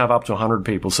PUBG, you can have up to 100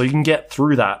 people. So you can get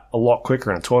through that a lot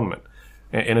quicker in a tournament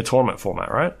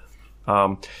format, right?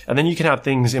 And then you can have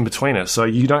things in between it. So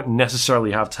you don't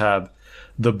necessarily have to have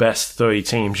the best 30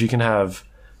 teams. You can have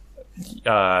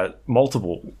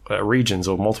multiple regions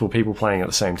or multiple people playing at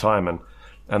the same time, and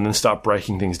then start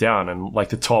breaking things down, and like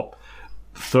the top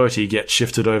 30 get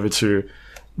shifted over to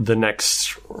the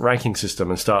next ranking system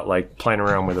and start like playing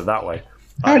around with it that way.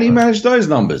 How do you manage those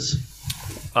numbers?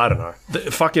 I don't know.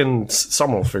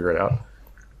 Someone will figure it out.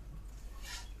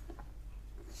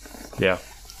 Yeah.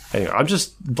 Anyway, I'm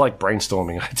just like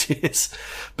brainstorming ideas,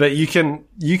 but you can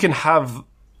have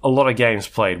a lot of games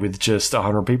played with just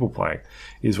 100 people playing,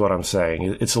 is what I'm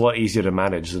saying. It's a lot easier to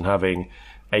manage than having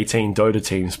 18 Dota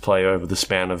teams play over the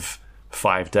span of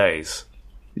 5 days.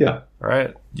 Yeah.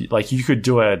 Right? Like, you could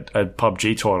do a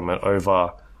PUBG tournament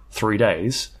over 3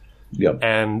 days. Yep.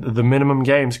 And the minimum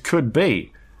games could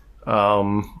be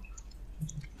 10,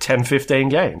 15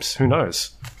 games. Who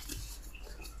knows?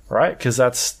 Right? Because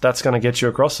that's going to get you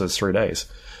across those 3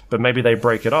 days. But maybe they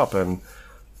break it up and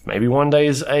maybe one day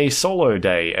is a solo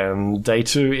day, and day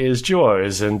 2 is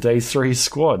duos, and day 3 is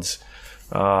squads.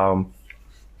 I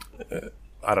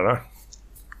don't know.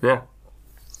 Yeah.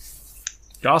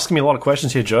 You're asking me a lot of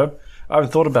questions here, Joab. I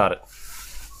haven't thought about it.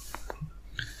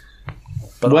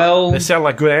 But they sound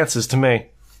like good answers to me.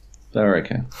 They're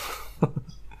okay.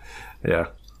 Yeah.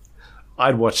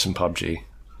 I'd watch some PUBG.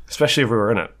 Especially if we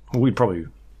were in it. We'd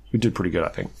do pretty good, I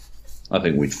think. I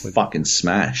think we'd fucking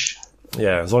smash.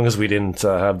 Yeah, as long as we didn't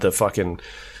have the fucking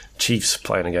Chiefs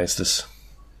playing against us.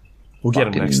 We'll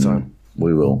get them next time.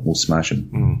 We will. We'll smash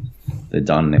them. They're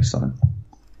done next time.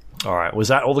 All right. Was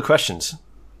that all the questions?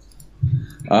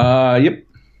 Yep.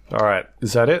 All right.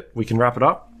 Is that it? We can wrap it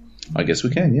up? I guess we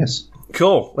can, yes.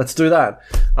 Cool. Let's do that.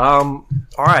 All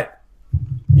right.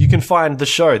 You can find the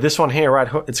show. This one here, right?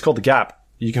 It's called The Gap.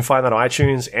 You can find that on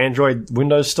iTunes, Android,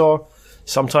 Windows Store.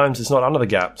 Sometimes it's not under The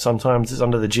Gap. Sometimes it's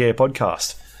under the GA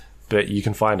Podcast. But you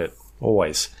can find it,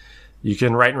 always. You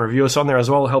can rate and review us on there as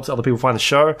well. It helps other people find the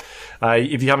show.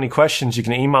 If you have any questions, you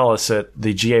can email us at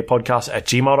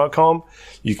thegapodcast@gmail.com.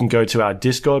 You can go to our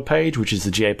Discord page, which is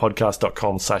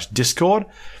thegapodcast.com/discord.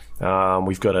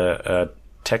 We've got a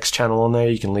text channel on there.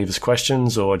 You can leave us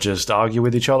questions or just argue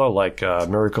with each other like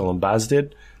Miracle and Baz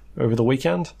did over the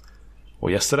weekend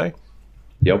or yesterday.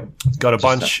 Yep. Got a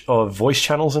bunch of voice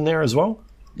channels in there as well.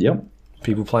 Yep.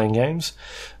 People playing games.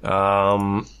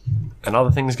 And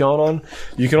other things going on.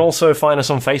 You can also find us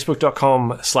on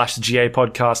Facebook.com/GA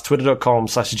Podcast,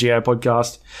 Twitter.com/GA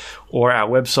Podcast, or our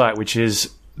website, which is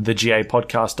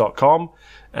thegapodcast.com.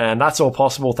 And that's all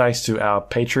possible thanks to our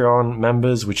Patreon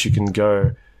members, which you can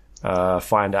go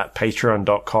find at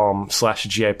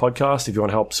patreon.com/GA Podcast. If you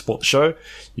want to help support the show,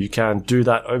 you can do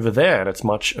that over there, and it's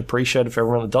much appreciated for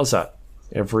everyone that does that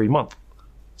every month.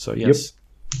 So, yes. Yep.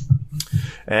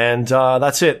 And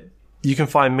that's it. You can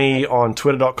find me on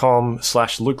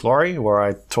twitter.com/Luke Lawrie, where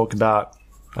I talk about,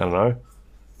 I don't know,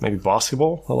 maybe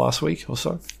basketball the last week or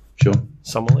so. Sure.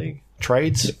 Summer League.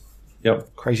 Trades.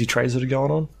 Yep. Crazy trades that are going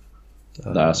on.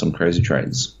 There are some crazy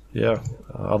trades. Yeah.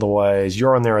 Otherwise,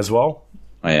 you're on there as well.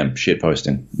 I am shit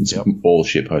posting. It's all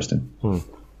shit posting.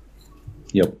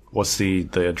 Yep. What's the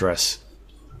address?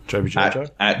 Joby Jojo?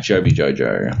 At Joby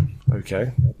Jojo.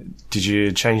 Okay. Did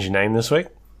you change your name this week?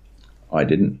 I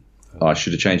didn't. I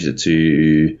should have changed it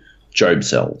to Joab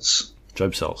Sells.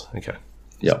 Joab Sells. Okay.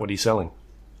 Yeah. So what are you selling?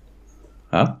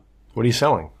 Huh? What are you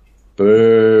selling?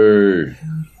 Boo.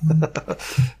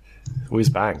 Whiz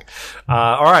bang.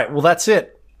 All right. Well, that's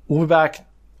it. We'll be back.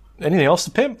 Anything else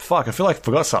to pimp? Fuck, I feel like I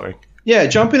forgot something. Yeah,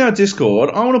 jump in our Discord.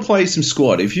 I want to play some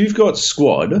squad. If you've got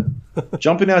squad,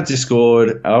 jump in our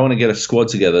Discord. I want to get a squad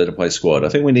together to play squad. I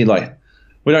think we need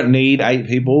we don't need 8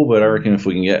 people, but I reckon if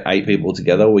we can get 8 people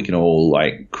together, we can all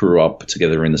crew up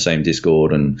together in the same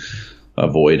Discord and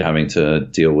avoid having to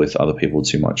deal with other people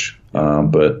too much.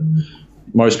 But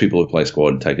most people who play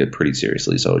squad take it pretty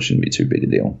seriously, so it shouldn't be too big a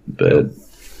deal. But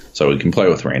so we can play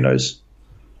with randos.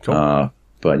 Cool.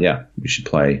 But yeah, we should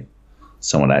play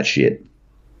some of that shit.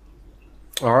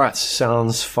 All right,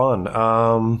 sounds fun.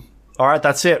 All right,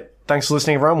 that's it. Thanks for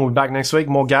listening, everyone. We'll be back next week.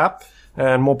 More Gap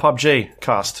and more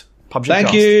PUBGcast.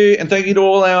 Thank you, and thank you to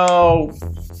all our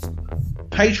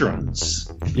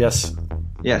patrons. Yes.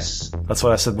 Yes. That's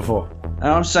what I said before. And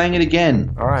I'm saying it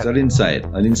again. All right. I didn't say it.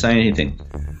 I didn't say anything.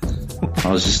 I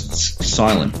was just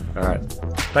silent. All right.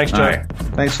 Thanks, Joe. Right.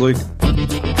 Thanks, Luke.